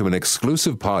listening to an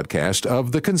exclusive podcast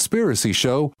of The Conspiracy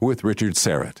Show with Richard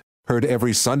Serrett. Heard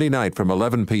every Sunday night from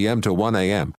 11 p.m. to 1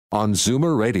 a.m. on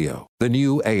Zoomer Radio, the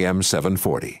new AM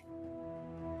 740.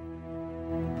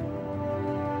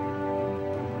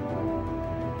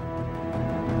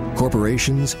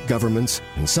 Corporations, governments,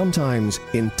 and sometimes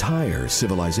entire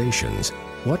civilizations,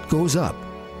 what goes up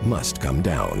must come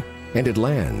down. And it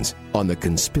lands on The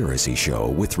Conspiracy Show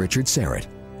with Richard Serrett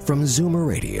from Zoomer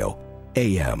Radio,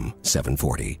 AM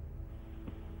 740.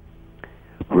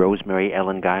 Rosemary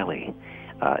Ellen Guiley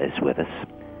is with us.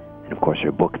 And, of course,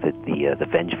 her book, The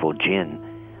Vengeful Djinn,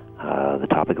 the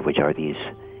topic of which are these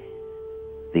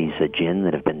djinn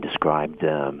that have been described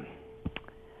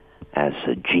as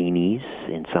genies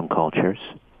in some cultures.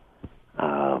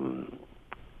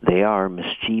 They are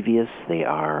mischievous, they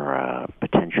are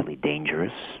potentially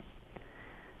dangerous,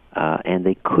 and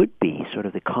they could be sort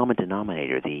of the common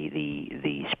denominator,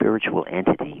 the spiritual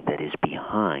entity that is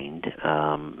behind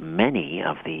many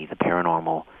of the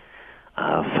paranormal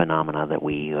phenomena that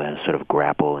we sort of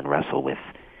grapple and wrestle with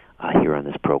here on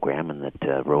this program, and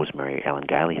that Rosemary Ellen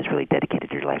Guiley has really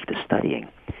dedicated her life to studying.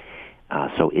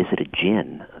 So is it a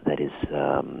djinn that is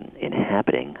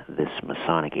inhabiting this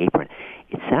Masonic apron?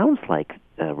 It sounds like,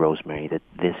 Rosemary, that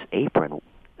this apron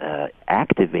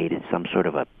activated some sort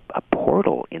of a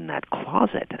portal in that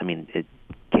closet. I mean,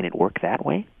 can it work that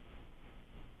way?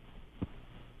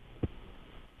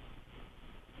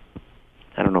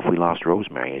 I don't know if we lost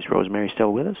Rosemary. Is Rosemary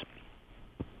still with us?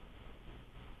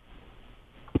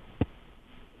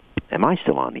 Am I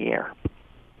still on the air?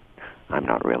 I'm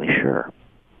not really sure.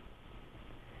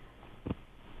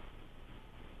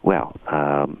 Well,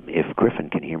 if Griffin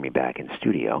can hear me back in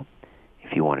studio,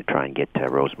 if you want to try and get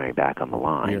Rosemary back on the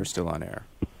line. You're still on air.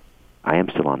 I am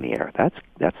still on the air. That's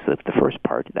the first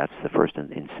part. That's the first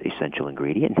essential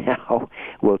ingredient. Now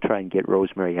we'll try and get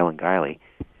Rosemary Ellen Guiley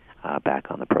back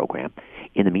on the program.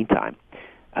 In the meantime,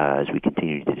 as we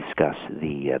continue to discuss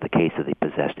the case of the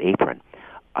possessed apron,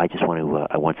 I just want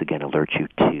to once again alert you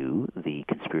to the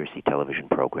Conspiracy television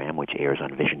program, which airs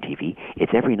on Vision TV.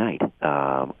 It's every night,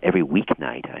 every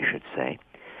weeknight, I should say.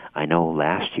 I know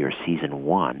last year, season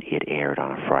 1, it aired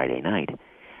on a Friday night.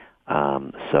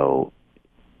 So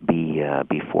be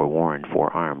forewarned,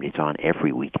 forearmed. It's on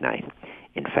every weeknight.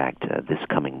 In fact, this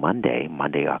coming Monday,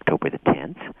 October the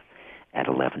 10th, at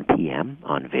 11 p.m.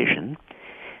 on Vision,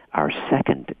 our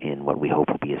second in what we hope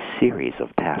will be a series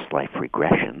of past life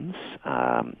regressions.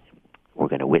 We're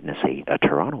going to witness a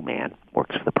Toronto man,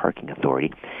 works for the parking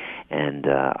authority, and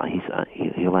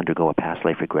he'll undergo a past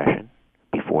life regression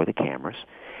before the cameras,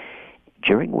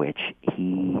 during which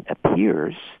he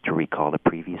appears to recall a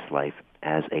previous life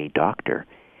as a doctor.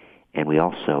 And we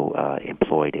also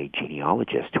employed a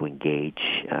genealogist to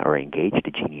engaged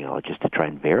a genealogist to try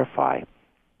and verify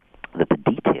that the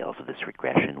details of this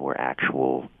regression were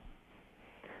actual,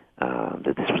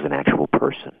 that this was an actual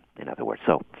person, in other words.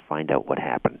 So find out what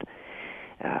happened.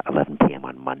 11 p.m.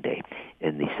 on Monday.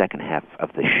 In the second half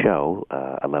of the show,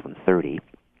 11:30,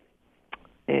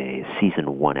 a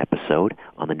season 1 episode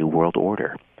on the New World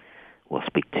Order. We'll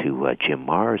speak to Jim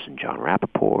Mars and John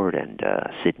Rappaport and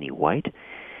Sidney White,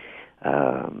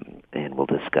 and we'll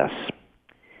discuss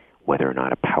whether or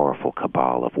not a powerful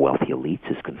cabal of wealthy elites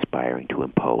is conspiring to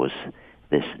impose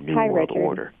this New World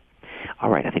Order. All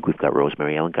right, I think we've got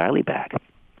Rosemary Ellen Guiley back.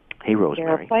 Hey,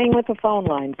 Rosemary. You're playing with the phone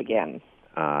lines again.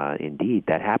 Indeed,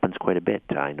 that happens quite a bit.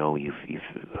 I know you've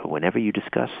whenever you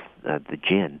discuss the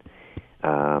djinn,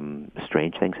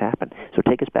 strange things happen. So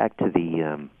take us back to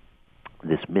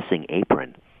this missing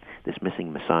apron, this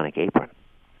missing Masonic apron.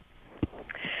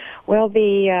 Well,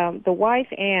 the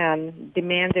wife Anne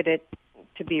demanded it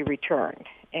to be returned,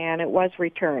 and it was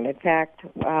returned. In fact,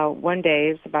 one day,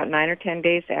 it was about 9 or 10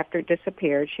 days after it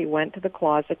disappeared, she went to the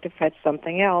closet to fetch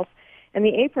something else, and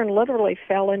the apron literally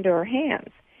fell into her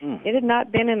hands. It had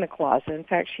not been in the closet. In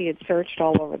fact, she had searched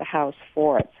all over the house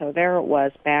for it. So there it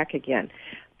was, back again.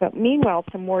 But meanwhile,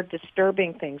 some more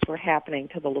disturbing things were happening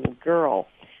to the little girl.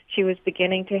 She was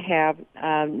beginning to have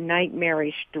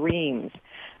nightmarish dreams.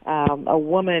 A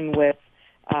woman with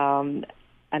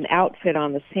an outfit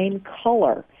on the same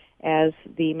color as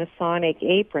the Masonic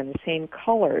apron, the same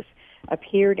colors,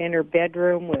 appeared in her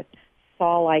bedroom with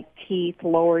saw-like teeth,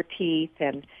 lower teeth,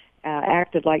 and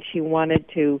acted like she wanted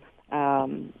to,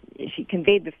 she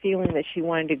conveyed the feeling that she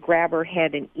wanted to grab her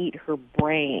head and eat her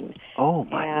brain. Oh,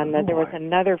 my And Lord. there was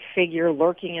another figure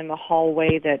lurking in the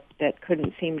hallway that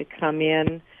couldn't seem to come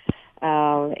in.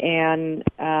 And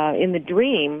in the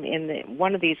dream,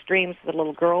 one of these dreams the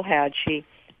little girl had, she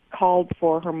called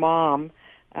for her mom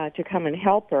to come and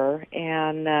help her.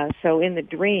 And so in the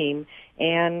dream,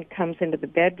 Anne comes into the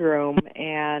bedroom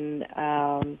and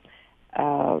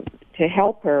to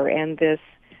help her, and this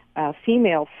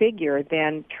female figure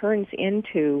then turns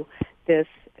into this,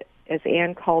 as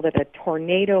Anne called it, a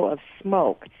tornado of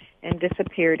smoke, and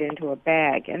disappeared into a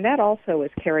bag. And that also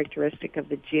is characteristic of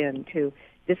the jinn, to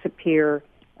disappear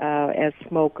as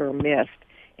smoke or mist.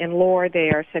 In lore, they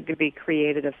are said to be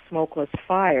created of smokeless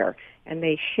fire, and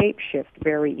they shapeshift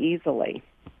very easily.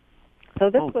 So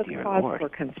this was cause for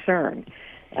concern.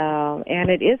 And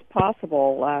it is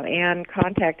possible. Anne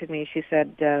contacted me. She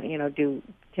said,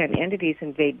 can entities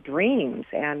invade dreams?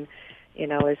 And,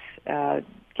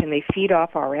 can they feed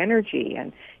off our energy?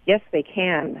 And yes, they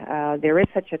can. There is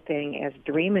such a thing as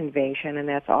dream invasion, and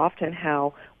that's often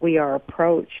how we are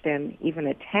approached and even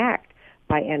attacked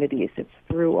by entities. It's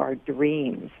through our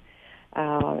dreams.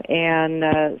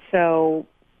 So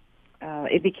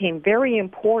it became very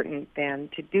important then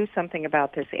to do something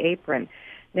about this apron.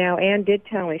 Now, Anne did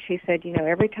tell me, she said,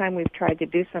 every time we've tried to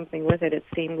do something with it, it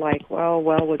seemed like, well,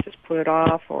 we'll just put it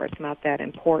off, or it's not that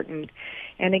important.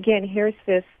 And again, here's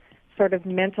this sort of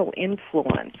mental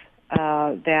influence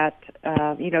that,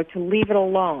 to leave it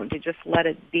alone, to just let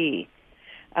it be.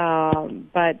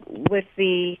 But with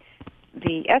the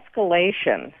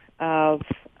escalation of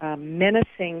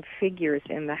menacing figures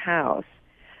in the house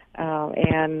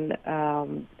and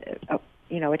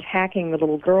attacking the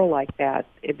little girl like that,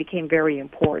 it became very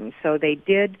important. So they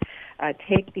did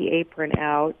take the apron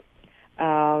out,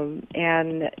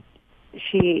 and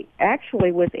she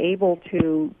actually was able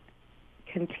to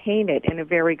contain it in a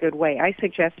very good way. I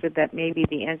suggested that maybe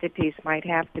the entities might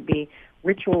have to be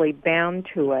ritually bound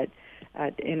to it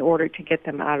in order to get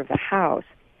them out of the house.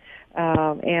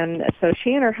 And so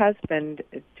she and her husband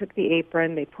took the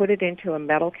apron, they put it into a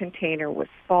metal container with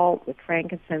salt, with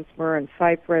frankincense, myrrh, and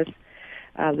cypress.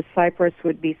 The cypress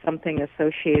would be something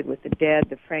associated with the dead.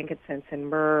 The frankincense and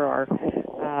myrrh are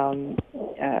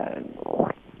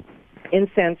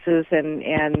incenses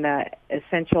and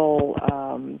essential,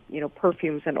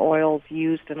 perfumes and oils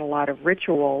used in a lot of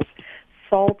rituals.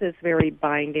 Salt is very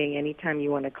binding. Anytime you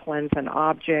want to cleanse an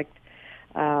object,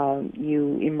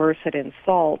 you immerse it in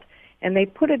salt. And they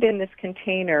put it in this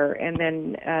container and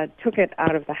then took it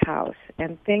out of the house.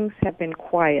 And things have been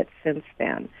quiet since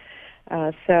then.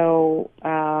 So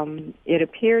it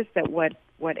appears that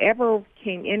whatever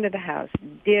came into the house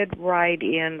did ride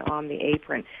in on the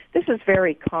apron. This is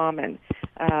very common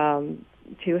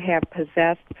to have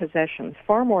possessions,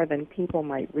 far more than people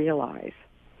might realize.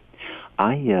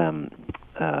 I,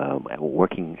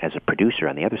 working as a producer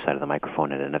on the other side of the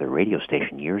microphone at another radio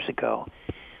station years ago,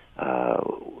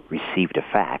 received a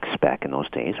fax. Back in those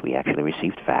days, we actually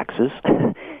received faxes,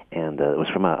 and it was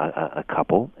from a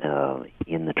couple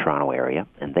in the Toronto area,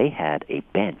 and they had a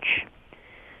bench.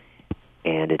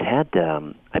 And it had,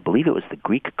 I believe it was the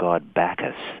Greek god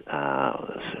Bacchus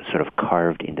sort of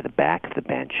carved into the back of the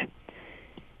bench,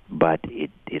 but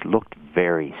it looked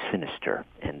very sinister.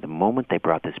 And the moment they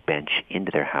brought this bench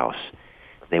into their house,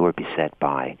 they were beset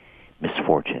by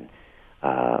misfortune,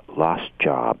 lost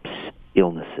jobs,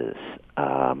 illnesses,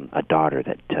 a daughter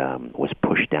that was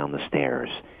pushed down the stairs.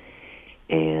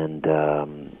 And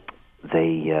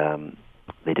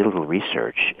they did a little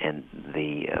research, and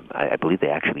I believe they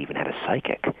actually even had a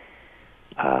psychic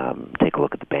take a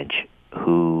look at the bench,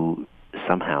 who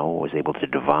somehow was able to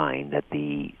divine that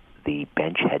the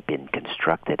bench had been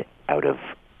constructed out of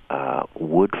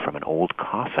wood from an old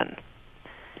coffin.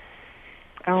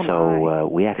 Oh, so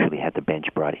we actually had the bench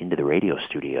brought into the radio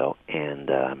studio and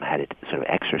had it sort of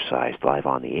exercised live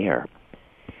on the air.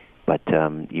 But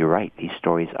you're right; these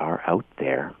stories are out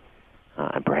there.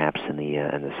 And perhaps in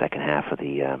the second half of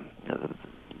the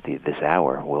this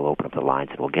hour, we'll open up the lines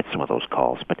and we'll get some of those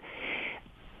calls. But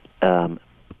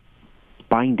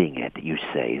binding it, you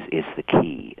say, is the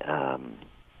key.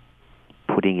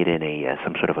 Putting it in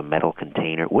some sort of a metal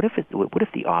container. What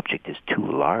if the object is too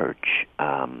large?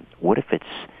 What if it's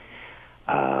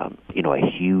a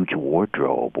huge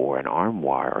wardrobe or an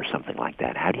armoire or something like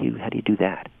that? How do you do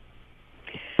that?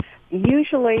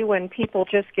 Usually, when people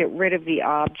just get rid of the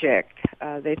object,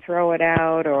 they throw it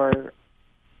out or.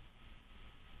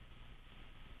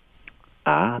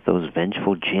 Those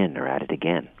vengeful jinn are at it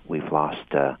again. We've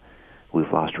lost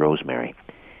Rosemary.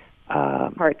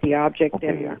 Part the object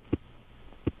in.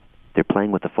 They're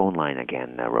playing with the phone line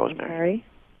again, Rosemary. Sorry?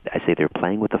 I say they're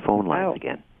playing with the phone lines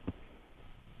again.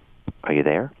 Are you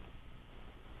there?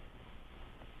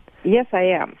 Yes, I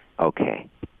am. Okay.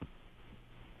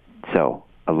 So,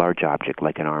 a large object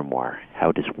like an armoire,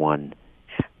 how does one...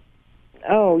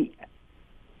 Oh,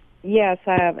 yes.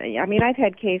 I've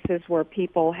had cases where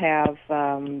people have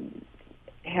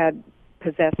had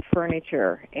possessed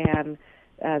furniture, and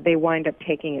they wind up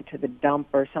taking it to the dump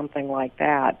or something like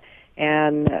that.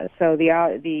 And so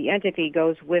the entity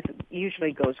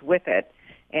usually goes with it,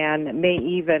 and may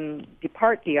even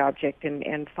depart the object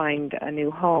and find a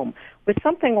new home. With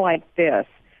something like this,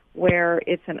 where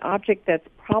it's an object that's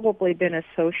probably been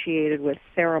associated with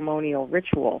ceremonial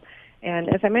ritual, and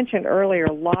as I mentioned earlier,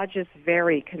 lodges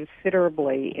vary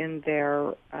considerably in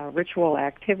their ritual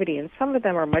activity, and some of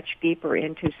them are much deeper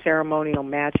into ceremonial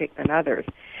magic than others.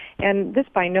 And this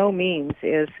by no means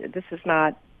is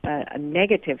not a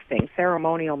negative thing.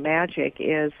 Ceremonial magic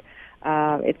is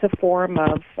it's a form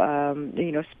of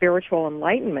spiritual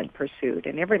enlightenment pursuit,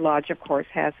 and every lodge, of course,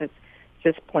 has its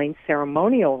just plain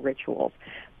ceremonial rituals.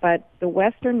 But the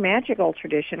Western magical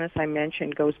tradition, as I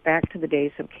mentioned, goes back to the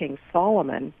days of King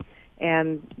Solomon,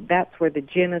 and that's where the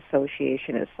jinn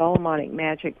association is. Solomonic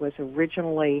magic was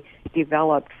originally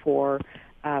developed for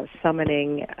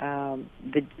summoning and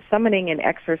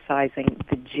exercising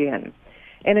the jinn.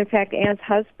 And in fact, Anne's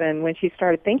husband, when she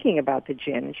started thinking about the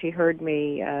jinn, and she heard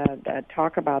me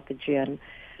talk about the jinn,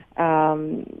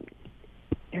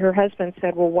 her husband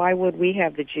said, well, why would we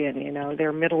have the jinn?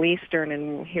 They're Middle Eastern,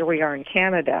 and here we are in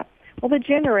Canada. Well, the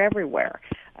jinn are everywhere.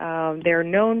 They're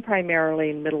known primarily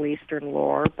in Middle Eastern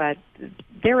lore, but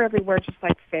they're everywhere just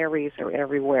like fairies are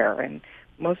everywhere. And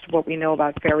most of what we know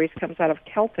about fairies comes out of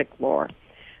Celtic lore.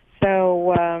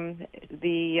 So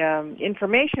the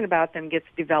information about them gets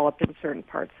developed in certain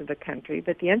parts of the country,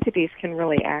 but the entities can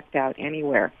really act out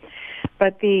anywhere.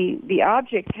 But the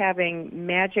object having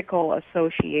magical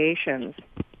associations,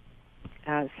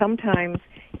 sometimes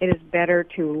it is better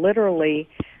to literally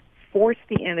force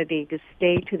the entity to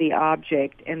stay to the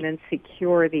object and then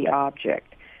secure the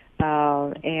object.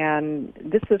 And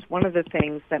this is one of the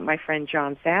things that my friend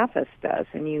John Zaffis does.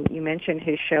 And you mentioned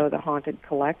his show, The Haunted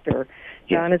Collector.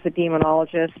 John is a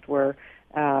demonologist. We're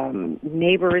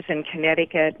neighbors in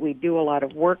Connecticut. We do a lot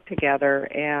of work together.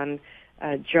 And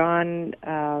John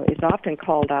is often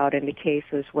called out into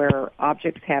cases where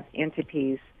objects have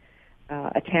entities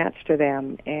attached to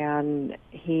them. And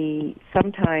he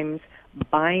sometimes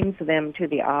binds them to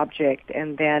the object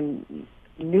and then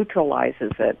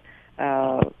neutralizes it.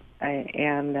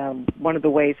 And one of the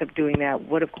ways of doing that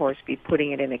would, of course, be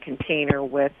putting it in a container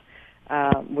with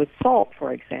salt,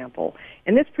 for example.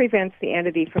 And this prevents the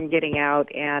entity from getting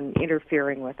out and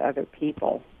interfering with other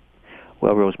people.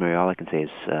 Well, Rosemary, all I can say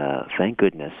is thank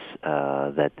goodness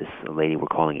that this lady we're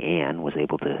calling Anne was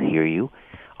able to hear you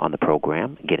on the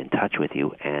program, get in touch with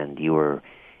you, and you were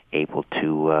able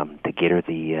to get her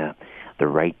the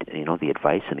right, the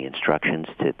advice and the instructions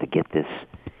to get this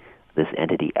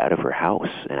entity out of her house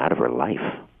and out of her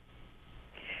life.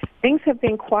 Things have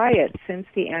been quiet since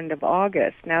the end of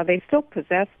August. Now, they still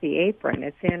possess the apron.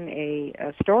 It's in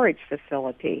a storage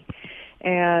facility.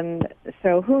 And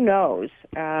so who knows?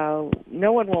 No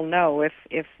one will know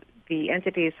if the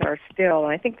entities are still,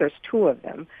 and I think there's two of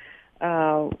them,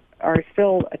 are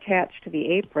still attached to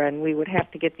the apron. We would have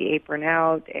to get the apron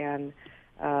out and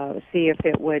see if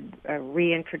it would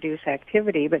reintroduce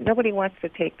activity, but nobody wants to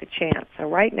take the chance. So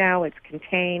right now it's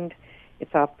contained,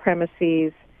 it's off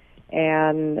premises,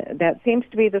 and that seems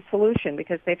to be the solution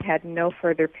because they've had no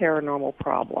further paranormal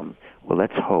problem. Well,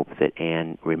 let's hope that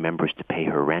Anne remembers to pay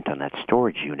her rent on that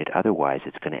storage unit. Otherwise,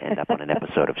 it's going to end up on an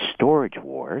episode of Storage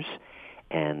Wars.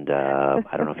 And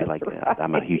I don't know if you like that.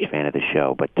 I'm a huge fan of the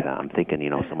show, but I'm thinking,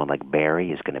 someone like Barry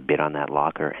is going to bid on that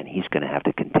locker, and he's going to have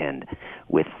to contend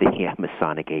with the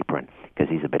Masonic apron because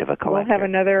he's a bit of a collector.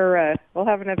 We'll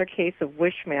have another case of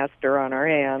Wishmaster on our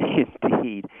hands.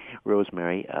 Indeed,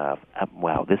 Rosemary.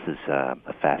 Wow, this is a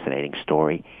fascinating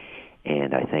story,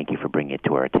 and I thank you for bringing it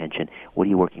to our attention. What are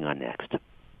you working on next?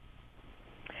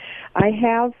 I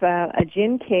have a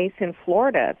gin case in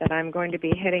Florida that I'm going to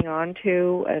be heading on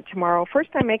to tomorrow.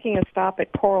 First, I'm making a stop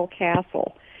at Coral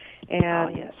Castle.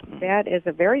 And yes. That is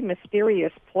a very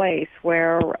mysterious place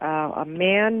where a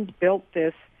man built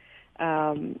this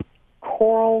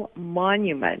coral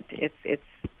monument. It's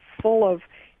full of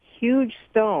huge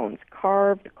stones,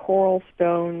 carved coral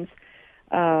stones,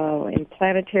 in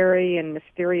planetary and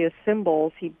mysterious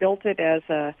symbols. He built it as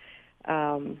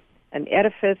an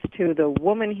edifice to the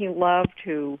woman he loved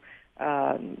who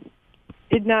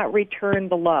did not return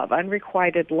the love,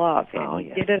 unrequited love. And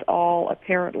he did it all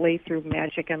apparently through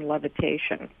magic and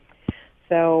levitation.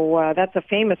 So that's a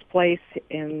famous place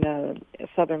in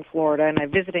southern Florida, and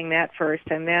I'm visiting that first.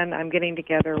 And then I'm getting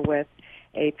together with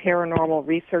a paranormal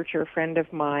researcher friend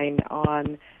of mine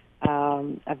on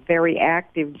a very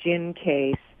active gin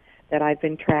case that I've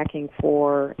been tracking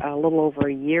for a little over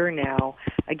a year now.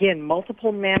 Again,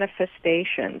 multiple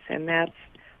manifestations, and that's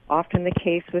often the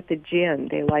case with the jinn.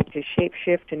 They like to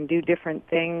shapeshift and do different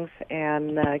things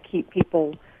and keep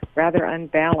people rather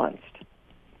unbalanced.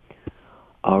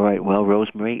 All right. Well,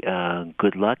 Rosemary,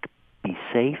 good luck. Be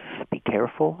safe. Be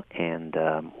careful. And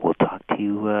we'll talk to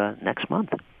you next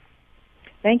month.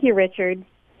 Thank you, Richard.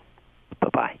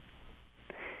 Bye-bye.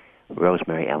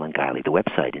 Rosemary Ellen Guiley. The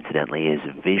website, incidentally, is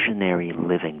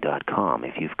visionaryliving.com.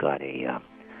 If you've got a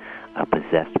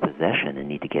possessed possession and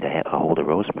need to get a hold of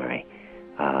Rosemary,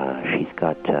 she's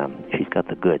got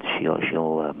the goods.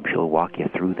 She'll walk you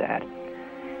through that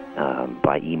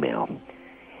by email.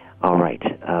 All right,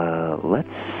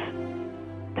 let's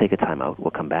take a time out.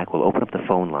 We'll come back. We'll open up the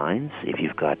phone lines if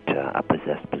you've got a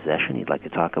possessed possession you'd like to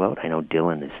talk about. I know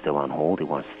Dylan is still on hold. He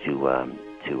wants to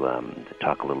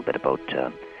talk a little bit about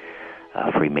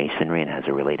Freemasonry and has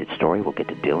a related story. We'll get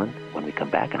to Dylan when we come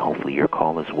back, and hopefully your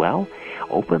call as well.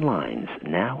 Open lines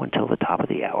now until the top of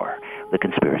the hour. The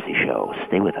Conspiracy Show.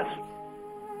 Stay with us.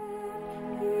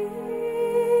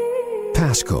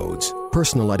 Passcodes,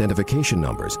 personal identification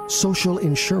numbers, social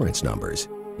insurance numbers.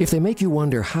 If they make you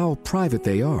wonder how private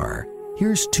they are,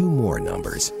 here's two more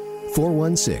numbers.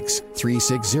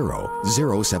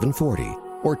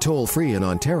 416-360-0740 or toll free in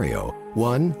Ontario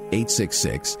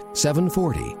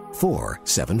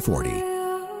 1-866-740-4740.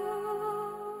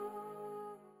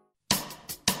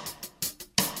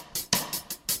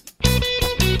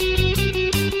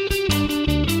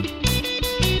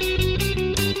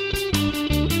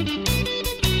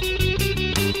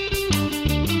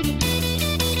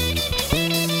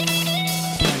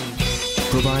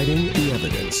 Providing the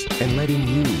evidence and letting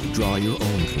you draw your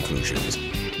own conclusions.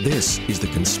 This is The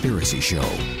Conspiracy Show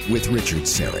with Richard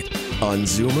Serrett on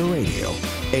Zoomer Radio,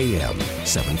 AM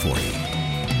 740.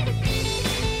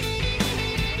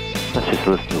 Let's just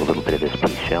listen to a little bit of this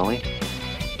piece, shall we?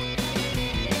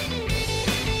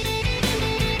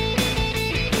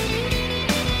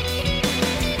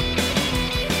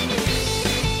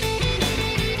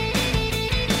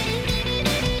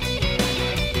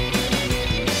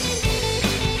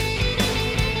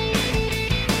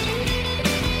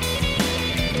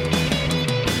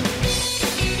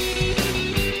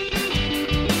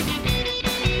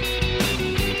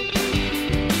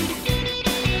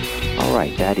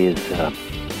 That is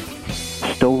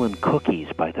Stolen Cookies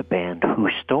by the band Who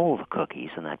Stole the Cookies,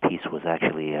 and that piece was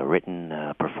actually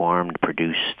written, performed,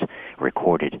 produced,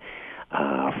 recorded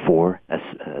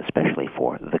especially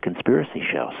for The Conspiracy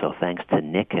Show. So thanks to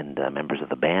Nick and members of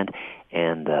the band.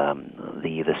 And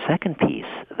the second piece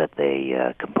that they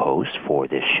composed for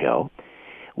this show,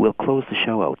 we'll close the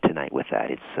show out tonight with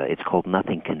that. It's called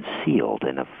Nothing Concealed,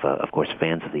 and of course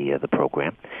fans of the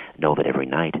program know that every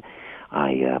night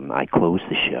I close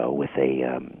the show with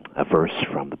a verse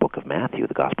from the book of Matthew,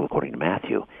 the Gospel according to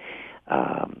Matthew.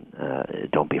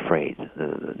 Don't be afraid.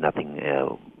 Nothing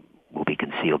will be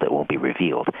concealed that won't be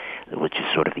revealed, which is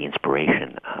sort of the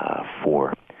inspiration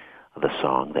for the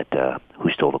song that Who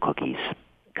Stole the Cookies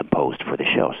composed for the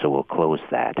show. So we'll close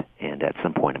that, and at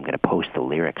some point I'm going to post the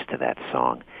lyrics to that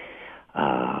song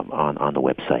on the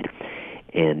website.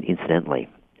 And incidentally,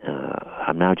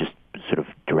 I'm now just sort of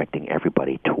directing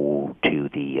everybody to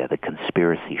the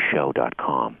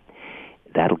theconspiracyshow.com.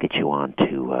 That'll get you on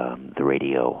to the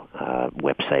radio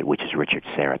website, which is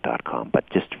richardserrett.com. But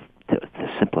just to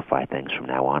simplify things from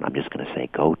now on, I'm just going to say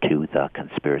go to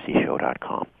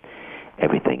theconspiracyshow.com.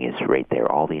 Everything is right there,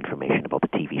 all the information about the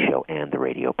TV show and the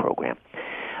radio program.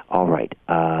 All right,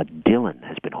 Dylan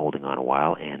has been holding on a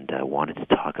while and wanted to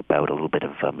talk about a little bit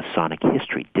of Masonic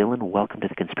history. Dylan, welcome to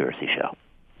the Conspiracy Show.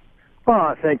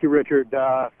 Thank you, Richard.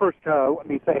 First, let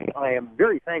me say I am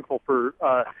very thankful for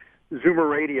Zoomer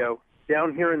Radio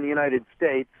down here in the United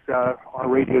States, our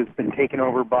radio has been taken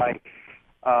over by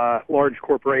large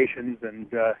corporations, and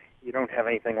you don't have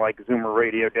anything like Zoomer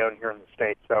Radio down here in the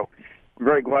States. So I'm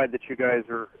very glad that you guys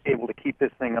are able to keep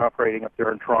this thing operating up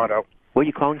there in Toronto. Where are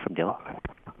you calling from, Dylan?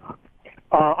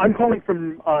 I'm calling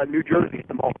from New Jersey at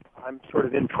the moment. I'm sort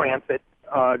of in transit,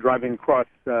 driving across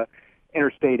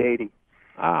Interstate 80.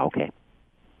 Ah, okay.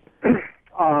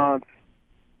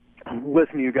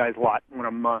 Listen to you guys a lot when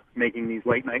I'm making these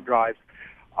late-night drives.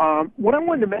 What I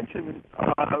wanted to mention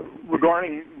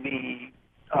regarding the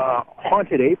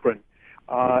haunted apron,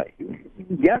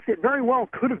 yes, it very well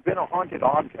could have been a haunted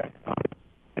object.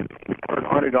 I've heard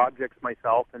haunted objects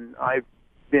myself, and I've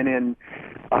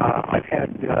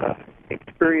had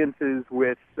experiences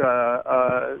with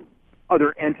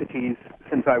other entities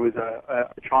since I was a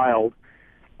child,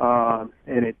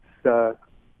 and it's a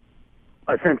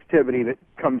sensitivity that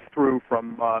comes through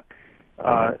from the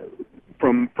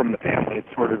family.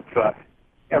 It's sort of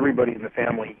everybody in the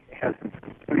family has some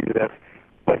sensitivity to this.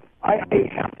 But I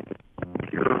have to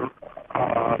hear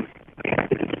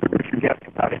Richard guessed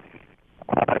about it.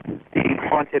 Being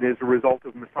haunted as a result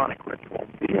of Masonic ritual.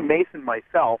 Being a Mason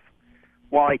myself,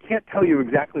 while I can't tell you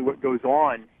exactly what goes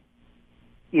on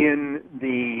in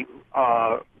the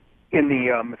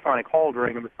Masonic Hall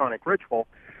during a Masonic ritual,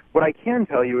 what I can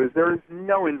tell you is there is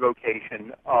no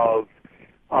invocation of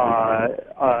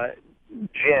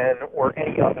jinn or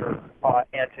any other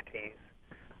entities.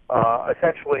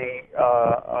 Essentially,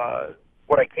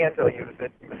 what I can tell you is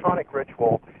that Masonic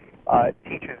ritual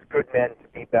teaches good men to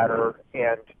be better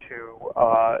and to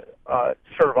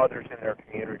serve others in their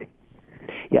community.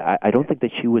 Yeah, I don't think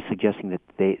that she was suggesting that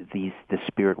the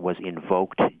spirit was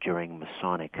invoked during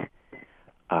Masonic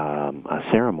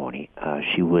ceremony.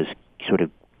 She was sort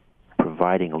of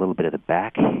providing a little bit of the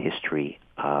back history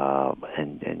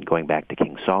and going back to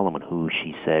King Solomon, who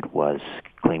she said was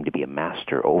claimed to be a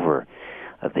master over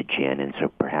the jinn, and so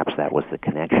perhaps that was the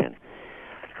connection.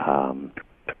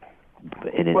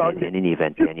 In any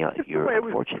event, Danielle,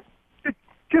 you're fortunate.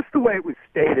 Just the way it was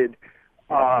stated,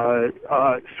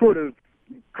 sort of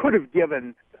could have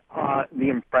given the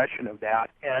impression of that.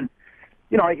 And,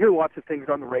 you know, I hear lots of things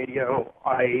on the radio.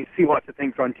 I see lots of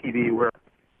things on TV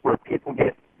where people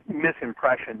get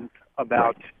misimpressions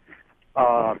about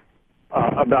the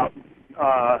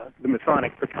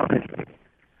Masonic fraternity.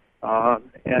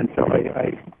 And so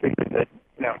I figured that,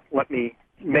 you know, let me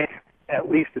make at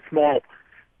least a small,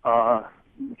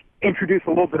 introduce a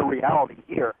little bit of reality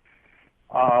here.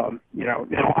 I've,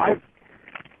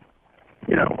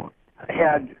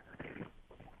 had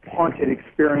haunted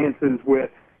experiences with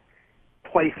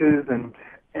places and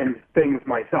things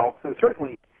myself. So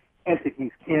certainly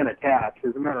entities can attach.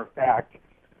 As a matter of fact,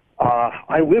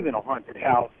 I live in a haunted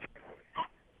house,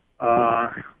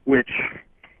 which,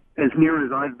 as near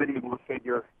as I've been able to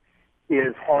figure,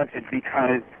 is haunted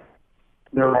because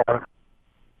there are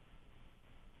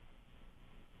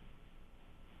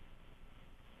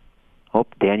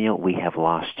Daniel, we have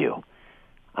lost you.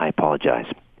 I apologize.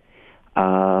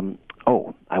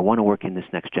 I want to work in this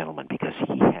next gentleman because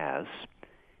he has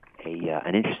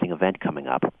an interesting event coming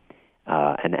up.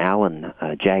 And Alan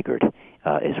Jaggard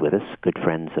is with us, good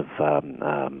friends of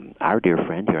our dear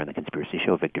friend here on The Conspiracy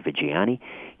Show, Victor Vigiani.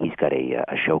 He's got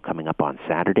a show coming up on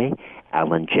Saturday.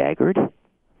 Alan Jaggard,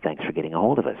 thanks for getting a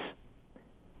hold of us.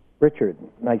 Richard,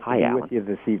 nice Hi, to be Alan. with you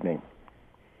this evening.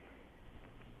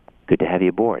 Good to have you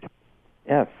aboard.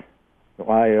 Yes.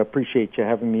 Well, I appreciate you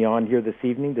having me on here this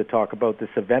evening to talk about this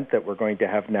event that we're going to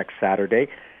have next Saturday.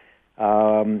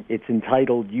 It's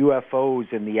entitled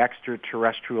UFOs and the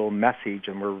Extraterrestrial Message,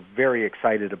 and we're very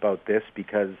excited about this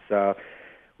because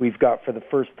we've got, for the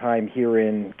first time here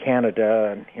in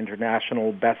Canada, an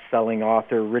international best-selling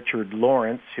author, Richard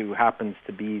Lawrence, who happens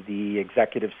to be the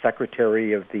executive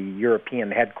secretary of the European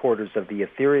headquarters of the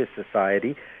Aetherius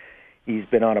Society. He's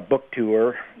been on a book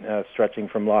tour stretching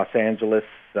from Los Angeles,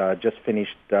 just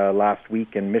finished last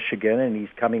week in Michigan, and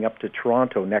he's coming up to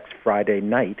Toronto next Friday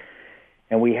night.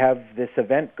 And we have this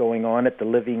event going on at the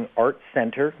Living Arts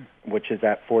Center, which is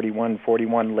at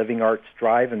 4141 Living Arts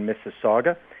Drive in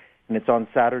Mississauga. And it's on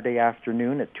Saturday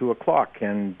afternoon at 2 o'clock.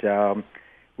 And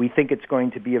we think it's going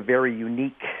to be a very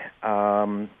unique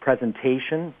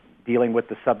presentation dealing with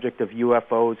the subject of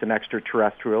UFOs and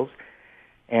extraterrestrials.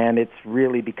 And it's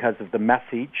really because of the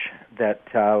message that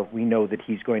we know that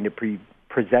he's going to be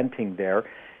presenting there,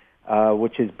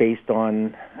 which is based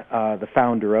on the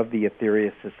founder of the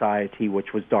Aetherius Society,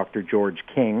 which was Dr. George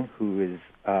King, who is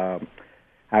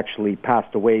actually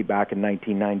passed away back in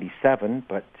 1997.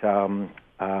 But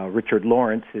Richard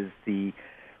Lawrence is the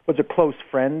was a close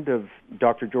friend of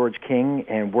Dr. George King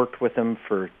and worked with him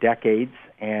for decades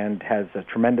and has a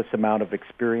tremendous amount of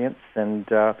experience. And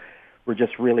we're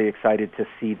just really excited to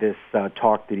see this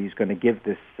talk that he's going to give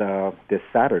this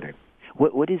Saturday.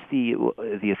 What is the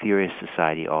Aetherius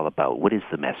Society all about? What is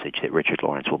the message that Richard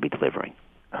Lawrence will be delivering?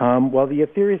 Well, the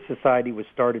Aetherius Society was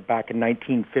started back in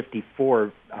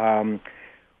 1954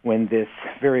 when this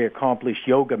very accomplished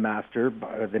yoga master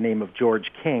by the name of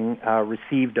George King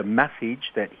received a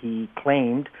message that he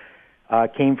claimed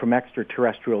came from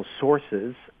extraterrestrial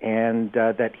sources, and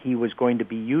that he was going to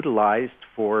be utilized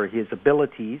for his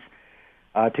abilities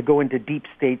to go into deep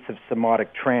states of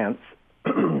somatic trance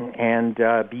and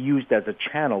be used as a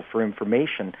channel for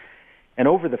information. And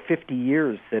over the 50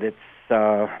 years that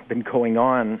it's been going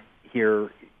on here,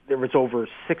 there was over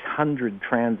 600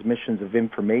 transmissions of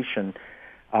information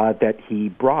that he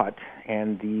brought,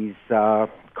 and these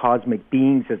cosmic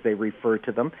beings, as they refer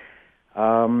to them,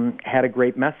 had a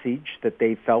great message that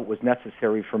they felt was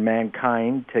necessary for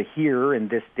mankind to hear in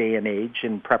this day and age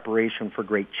in preparation for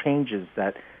great changes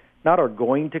that not are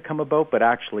going to come about, but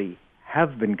actually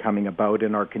have been coming about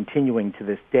and are continuing to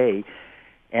this day.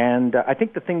 And I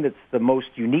think the thing that's the most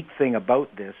unique thing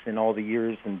about this in all the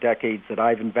years and decades that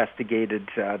I've investigated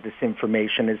this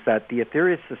information is that the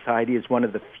Aetherius Society is one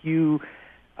of the few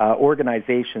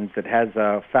organizations that has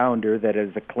a founder that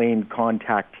is a claimed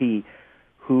contactee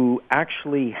who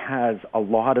actually has a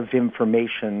lot of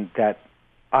information that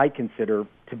I consider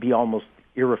to be almost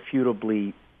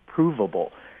irrefutably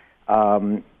provable.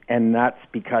 And that's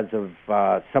because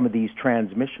of some of these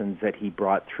transmissions that he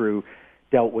brought through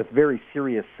dealt with very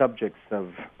serious subjects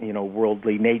of,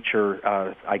 worldly nature.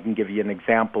 I can give you an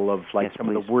example of some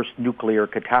of the worst nuclear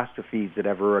catastrophes that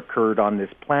ever occurred on this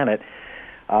planet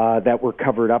that were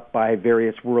covered up by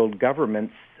various world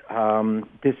governments.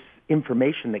 This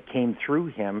information that came through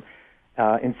him,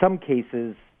 in some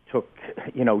cases, took,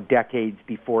 decades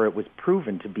before it was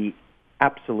proven to be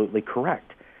absolutely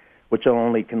correct, which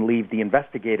only can leave the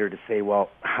investigator to say, well,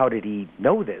 how did he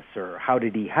know this, or how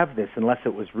did he have this, unless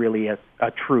it was really a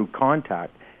true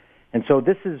contact. And so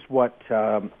this is what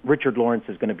Richard Lawrence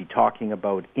is going to be talking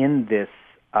about in this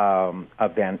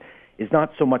event, is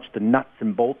not so much the nuts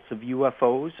and bolts of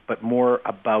UFOs, but more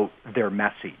about their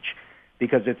message,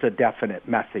 because it's a definite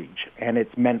message, and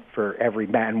it's meant for every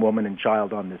man, woman, and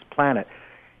child on this planet.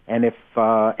 And if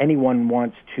anyone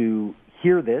wants to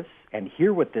hear this and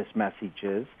hear what this message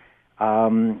is,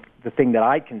 the thing that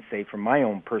I can say from my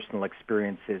own personal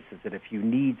experience is that if you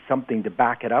need something to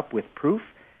back it up with proof,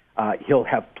 he'll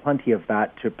have plenty of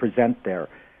that to present there.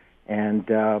 And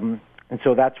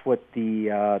so that's what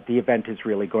the event is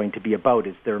really going to be about,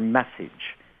 is their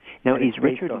message. Now, is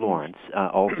Richard Lawrence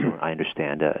also, I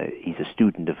understand, he's a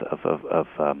student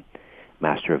of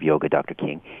Master of Yoga, Dr.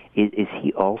 King. Is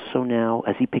he also now,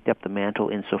 has he picked up the mantle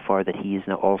insofar that he is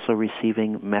now also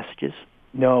receiving messages?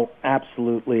 No,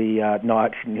 absolutely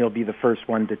not. And he'll be the first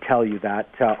one to tell you that.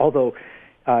 Although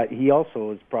he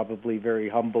also is probably very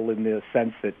humble in the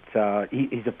sense that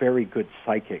he's a very good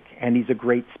psychic, and he's a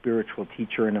great spiritual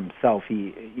teacher in himself.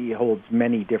 He holds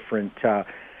many different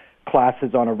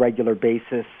classes on a regular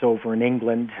basis over in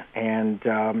England, and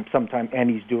and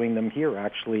he's doing them here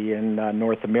actually in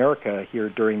North America here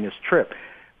during this trip.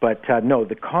 But no,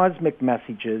 the cosmic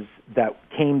messages that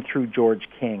came through George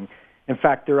King. In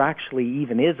fact, there actually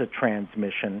even is a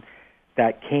transmission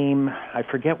that came, I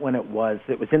forget when it was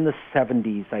in the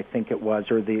 70s, I think it was,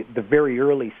 or the very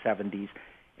early 70s,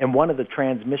 and one of the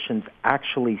transmissions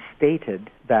actually stated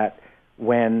that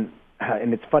when,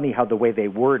 and it's funny how the way they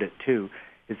word it too,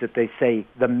 is that they say,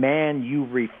 the man you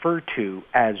refer to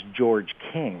as George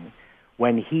King,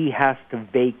 when he has to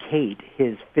vacate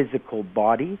his physical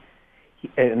body,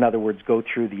 in other words, go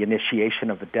through the initiation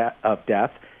of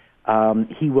death,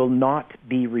 he will not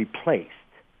be replaced.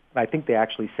 I think they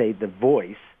actually say the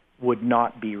voice would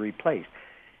not be replaced.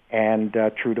 And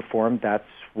true to form, that's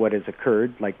what has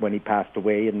occurred. Like when he passed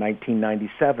away in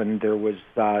 1997, there was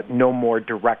no more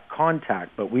direct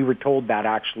contact, but we were told that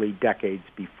actually decades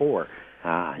before.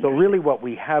 So really what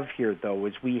we have here, though,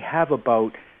 is we have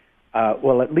about,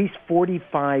 at least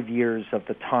 45 years of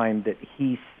the time that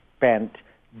he spent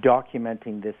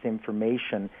documenting this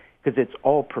information, because it's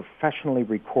all professionally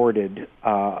recorded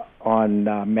on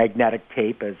magnetic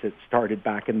tape, as it started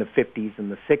back in the 50s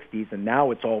and the 60s, and now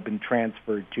it's all been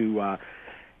transferred to,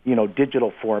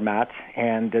 digital format,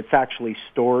 and it's actually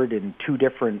stored in 2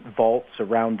 different vaults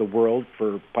around the world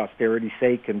for posterity's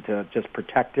sake and to just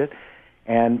protect it.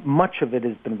 And much of it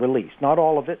has been released. Not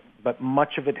all of it, but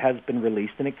much of it has been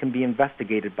released, and it can be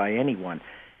investigated by anyone.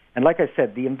 And like I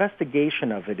said, the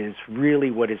investigation of it is really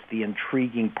what is the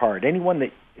intriguing part. Anyone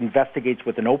that investigates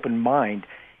with an open mind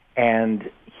and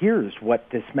hears what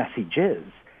this message is,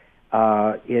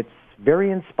 it's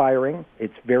very inspiring,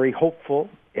 it's very hopeful,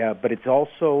 but it's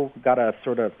also got a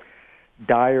sort of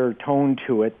dire tone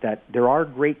to it that there are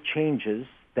great changes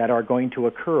that are going to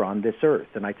occur on this earth.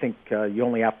 And I think you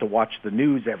only have to watch the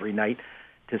news every night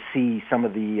to see some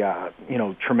of the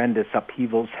tremendous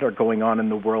upheavals that are going on in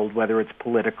the world, whether it's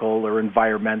political or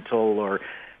environmental or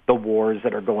the wars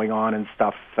that are going on and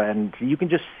stuff. And you can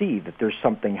just see that there's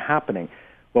something happening.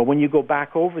 Well, when you go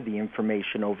back over the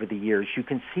information over the years, you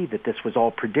can see that this was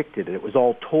all predicted. It was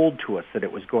all told to us that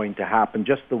it was going to happen,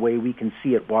 just the way we can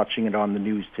see it watching it on the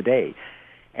news today.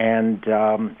 And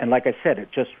like I said,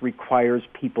 it just requires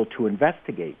people to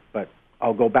investigate. But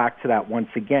I'll go back to that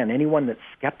once again. Anyone that's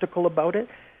skeptical about it,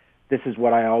 this is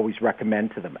what I always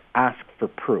recommend to them. Ask for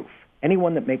proof.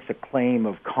 Anyone that makes a claim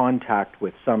of contact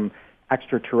with some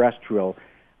extraterrestrial,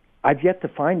 I've yet to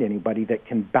find anybody that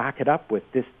can back it up with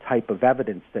this type of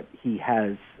evidence that he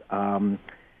has,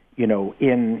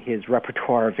 in his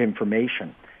repertoire of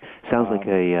information. Sounds like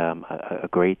a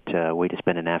great way to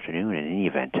spend an afternoon in any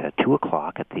event. 2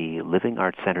 o'clock at the Living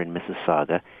Arts Center in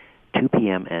Mississauga, 2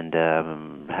 p.m., and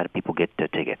how do people get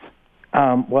tickets?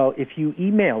 Well, if you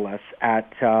email us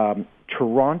at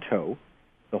Toronto,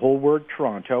 the whole word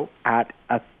Toronto, at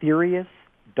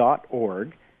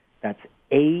aetherius.org, that's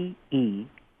AETHERIUS,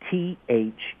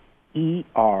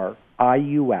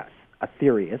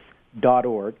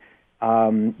 aetherius.org.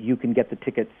 You can get the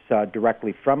tickets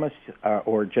directly from us,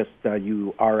 or just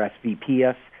you RSVP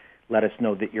us. Let us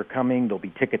know that you're coming. There'll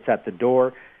be tickets at the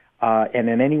door. And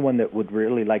then anyone that would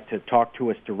really like to talk to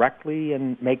us directly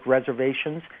and make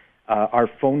reservations, our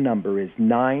phone number is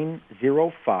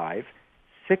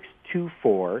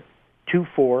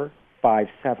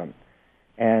 905-624-2457.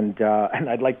 And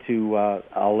I'd like to,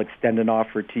 I'll extend an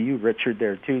offer to you, Richard,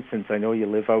 there too, since I know you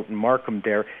live out in Markham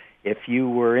there. If you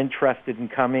were interested in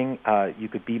coming, you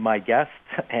could be my guest,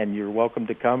 and you're welcome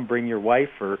to come. Bring your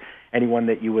wife or anyone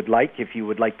that you would like. If you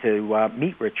would like to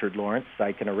meet Richard Lawrence,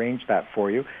 I can arrange that for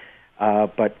you.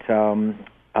 But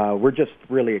we're just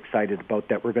really excited about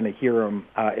that. We're going to hear him,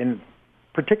 and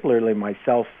particularly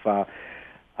myself,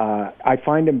 I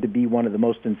find him to be one of the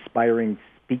most inspiring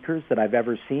speakers that I've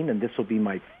ever seen, and this will be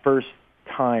my first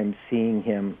time seeing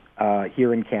him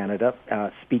here in Canada,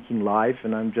 speaking live,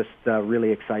 and I'm just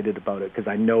really excited about it because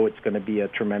I know it's going to be a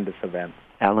tremendous event.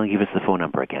 Alan, give us the phone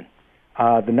number again.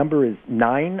 The number is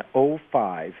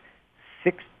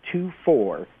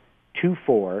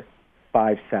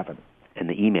 905-624-2457. And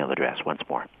the email address once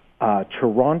more.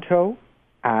 Toronto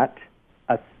at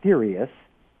Aetherius,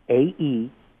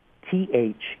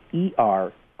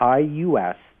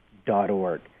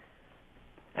 AETHERIUS.org.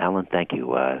 Alan, thank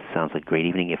you. Sounds like a great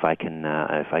evening. If I can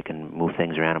move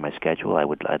things around in my schedule,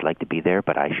 I'd like to be there,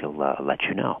 but I shall let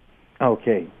you know.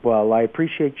 Okay. Well, I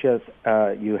appreciate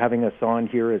you having us on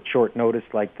here at short notice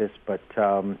like this, but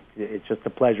it's just a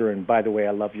pleasure. And by the way,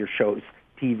 I love your shows,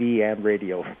 TV and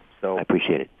radio. So I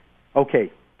appreciate it.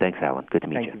 Okay. Thanks, Alan. Good to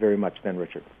meet you. Thank you very much, then,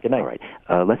 Richard. Good night. All right.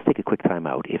 Let's take a quick time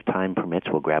out. If time permits,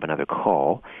 we'll grab another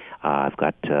call. I've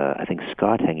got, I think,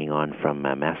 Scott hanging on from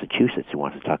Massachusetts who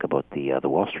wants to talk about the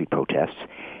Wall Street protests.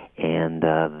 And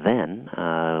then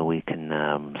we can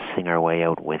sing our way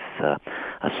out with a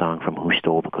song from Who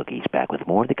Stole the Cookies. Back with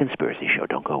more of The Conspiracy Show.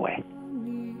 Don't go away.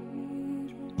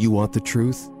 You want the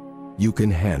truth? You can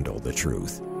handle the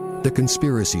truth. The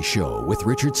Conspiracy Show with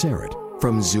Richard Syrett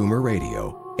from Zoomer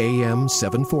Radio. AM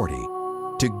 740.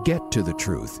 To get to the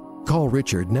truth, call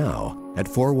Richard now at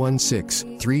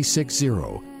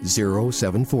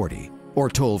 416-360-0740 or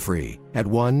toll free at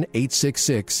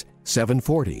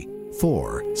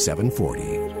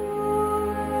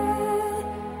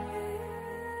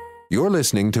 1-866-740-4740. You're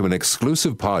listening to an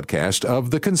exclusive podcast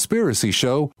of The Conspiracy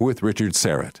Show with Richard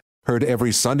Syrett. Heard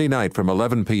every Sunday night from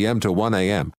 11 p.m. to 1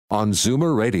 a.m. on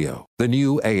Zoomer Radio, the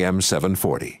new AM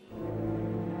 740.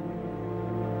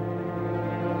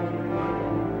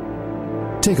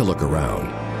 Take a look around.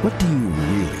 What do you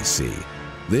really see?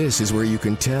 This is where you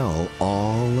can tell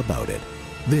all about it.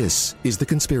 This is The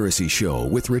Conspiracy Show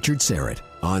with Richard Syrett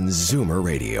on Zoomer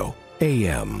Radio,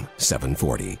 AM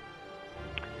 740.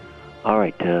 All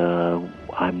right.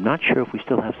 I'm not sure if we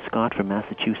still have Scott from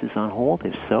Massachusetts on hold.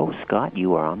 If so, Scott,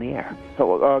 you are on the air.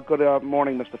 Hello. Good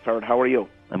morning, Mr. Ferret. How are you?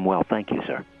 I'm well, thank you,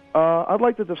 sir. I'd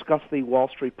like to discuss the Wall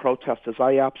Street protesters.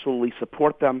 I absolutely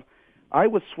support them. I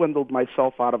was swindled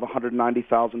myself out of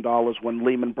 $190,000 when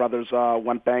Lehman Brothers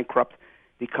went bankrupt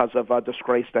because of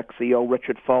disgraced ex-CEO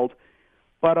Richard Fuld.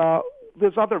 But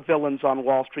there's other villains on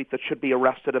Wall Street that should be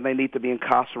arrested and they need to be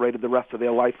incarcerated the rest of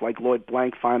their life, like Lloyd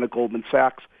Blankfein of Goldman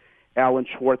Sachs, Alan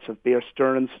Schwartz of Bear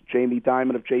Stearns, Jamie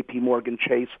Dimon of J.P. Morgan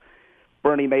Chase,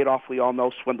 Bernie Madoff, we all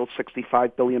know, swindled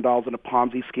 $65 billion in a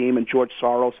Ponzi scheme, and George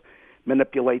Soros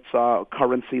manipulates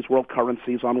currencies, world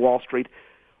currencies on Wall Street.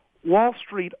 Wall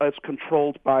Street is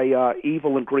controlled by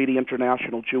evil and greedy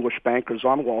international Jewish bankers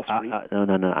on Wall Street.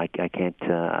 No, I can't.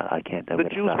 The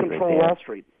Jews control Wall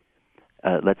Street.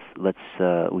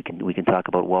 We can talk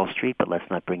about Wall Street, but let's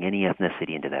not bring any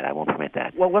ethnicity into that. I won't permit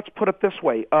that. Well, let's put it this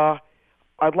way.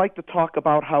 I'd like to talk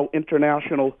about how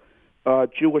international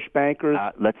Jewish bankers.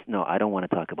 No, I don't want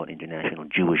to talk about international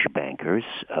Jewish bankers.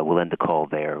 We'll end the call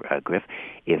there, Griff.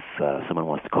 If someone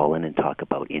wants to call in and talk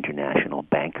about international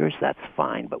bankers, that's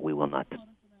fine, but we will not.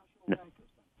 No.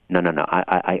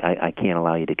 I can't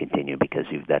allow you to continue because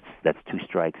that's two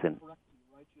strikes and.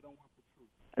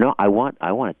 No, I want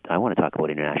to talk about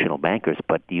international bankers,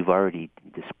 but you've already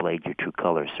displayed your true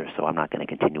colors, sir. So I'm not going to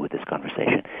continue with this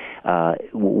conversation.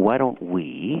 Why don't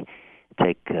we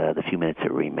take the few minutes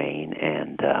that remain,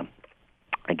 and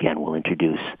again, we'll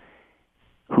introduce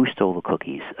Who Stole the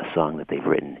Cookies, a song that they've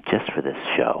written just for this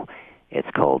show.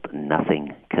 It's called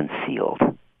Nothing Concealed.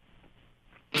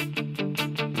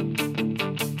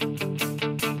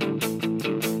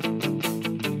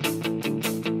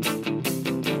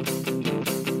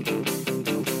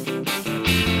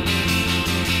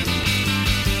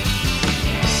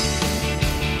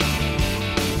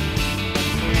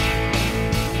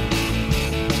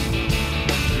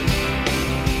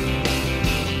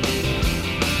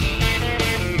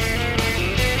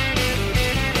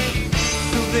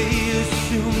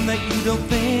 Don't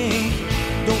think,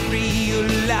 don't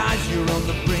realize you're on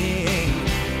the brink.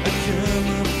 A germ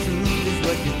of truth is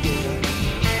what you get,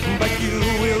 but you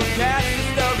will catch the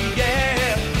story,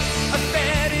 yeah. A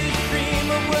fetish dream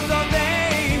of words all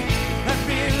day that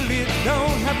really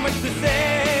don't have much to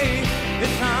say.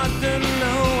 It's hard to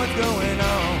know what's going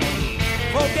on.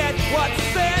 Forget what's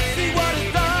said, see what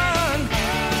is done.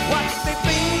 What they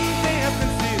think they have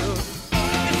concealed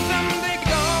is someday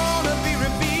gonna be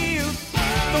revealed.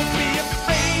 Don't be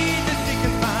afraid to seek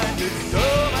and find it. So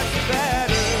much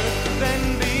better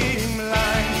than being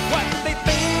blind. What they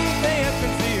think they have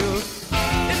concealed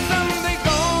is someday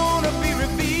gonna be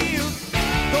revealed.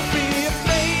 Don't be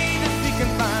afraid to seek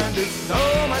and find it. So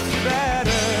much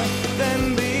better than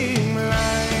being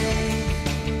blind.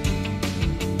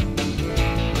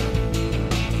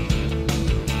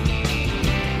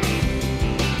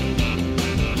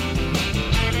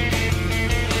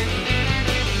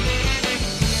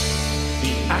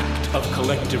 The act of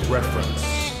collective reference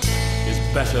is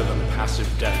better than passive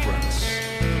deference.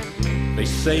 They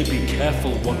say be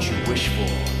careful what you wish for,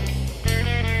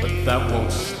 but that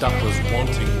won't stop us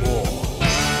wanting more.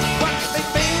 What they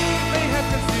think they have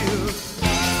concealed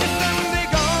is someday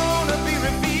gonna be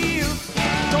revealed.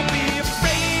 Don't be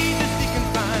afraid to seek and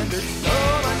find it. So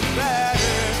much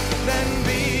better than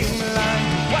being blind.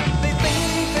 What they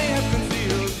think they have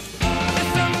concealed is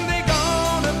someday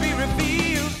gonna be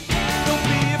revealed. Don't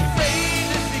be afraid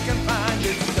to seek and find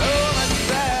it. So much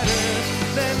better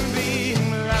than being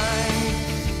blind.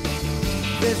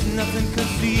 There's nothing concealed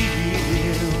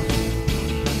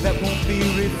that won't be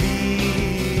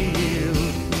revealed.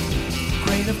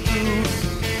 Grain of truth,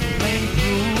 plain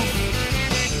proof.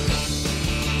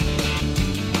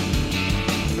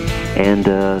 And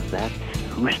that's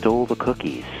Who Stole the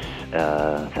Cookies.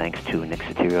 Thanks to Nick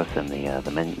Soterios and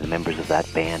the members of that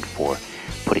band for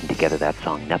putting together that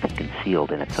song, Nothing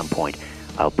Concealed. And at some point,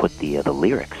 I'll put the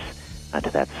lyrics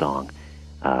to that song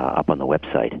up on the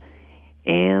website.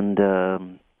 And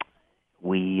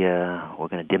we're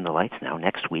going to dim the lights now.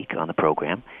 Next week on the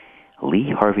program, Lee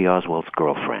Harvey Oswald's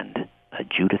girlfriend,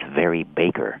 Judith Very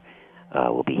Baker,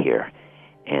 will be here.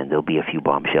 And there'll be a few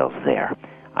bombshells there,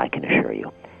 I can assure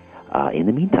you. In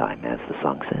the meantime, as the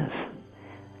song says,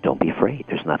 don't be afraid.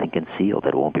 There's nothing concealed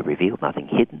that won't be revealed, nothing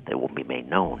hidden that won't be made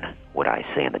known. What I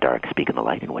say in the dark, speak in the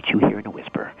light, and what you hear in a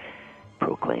whisper,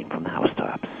 proclaim from the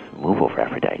housetops. Move over,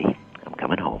 Aphrodite. I'm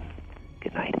coming home.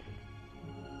 Good night.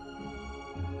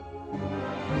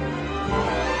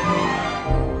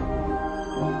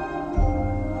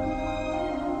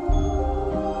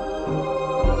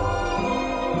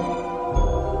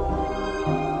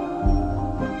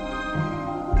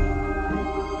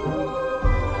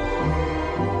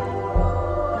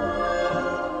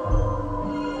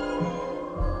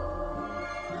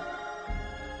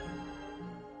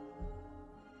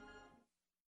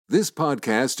 This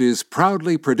podcast is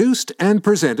proudly produced and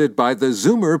presented by the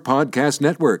Zoomer Podcast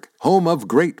Network, home of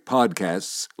great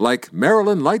podcasts like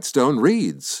Marilyn Lightstone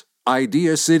Reads,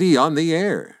 Idea City on the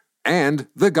Air, and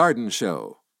The Garden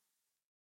Show.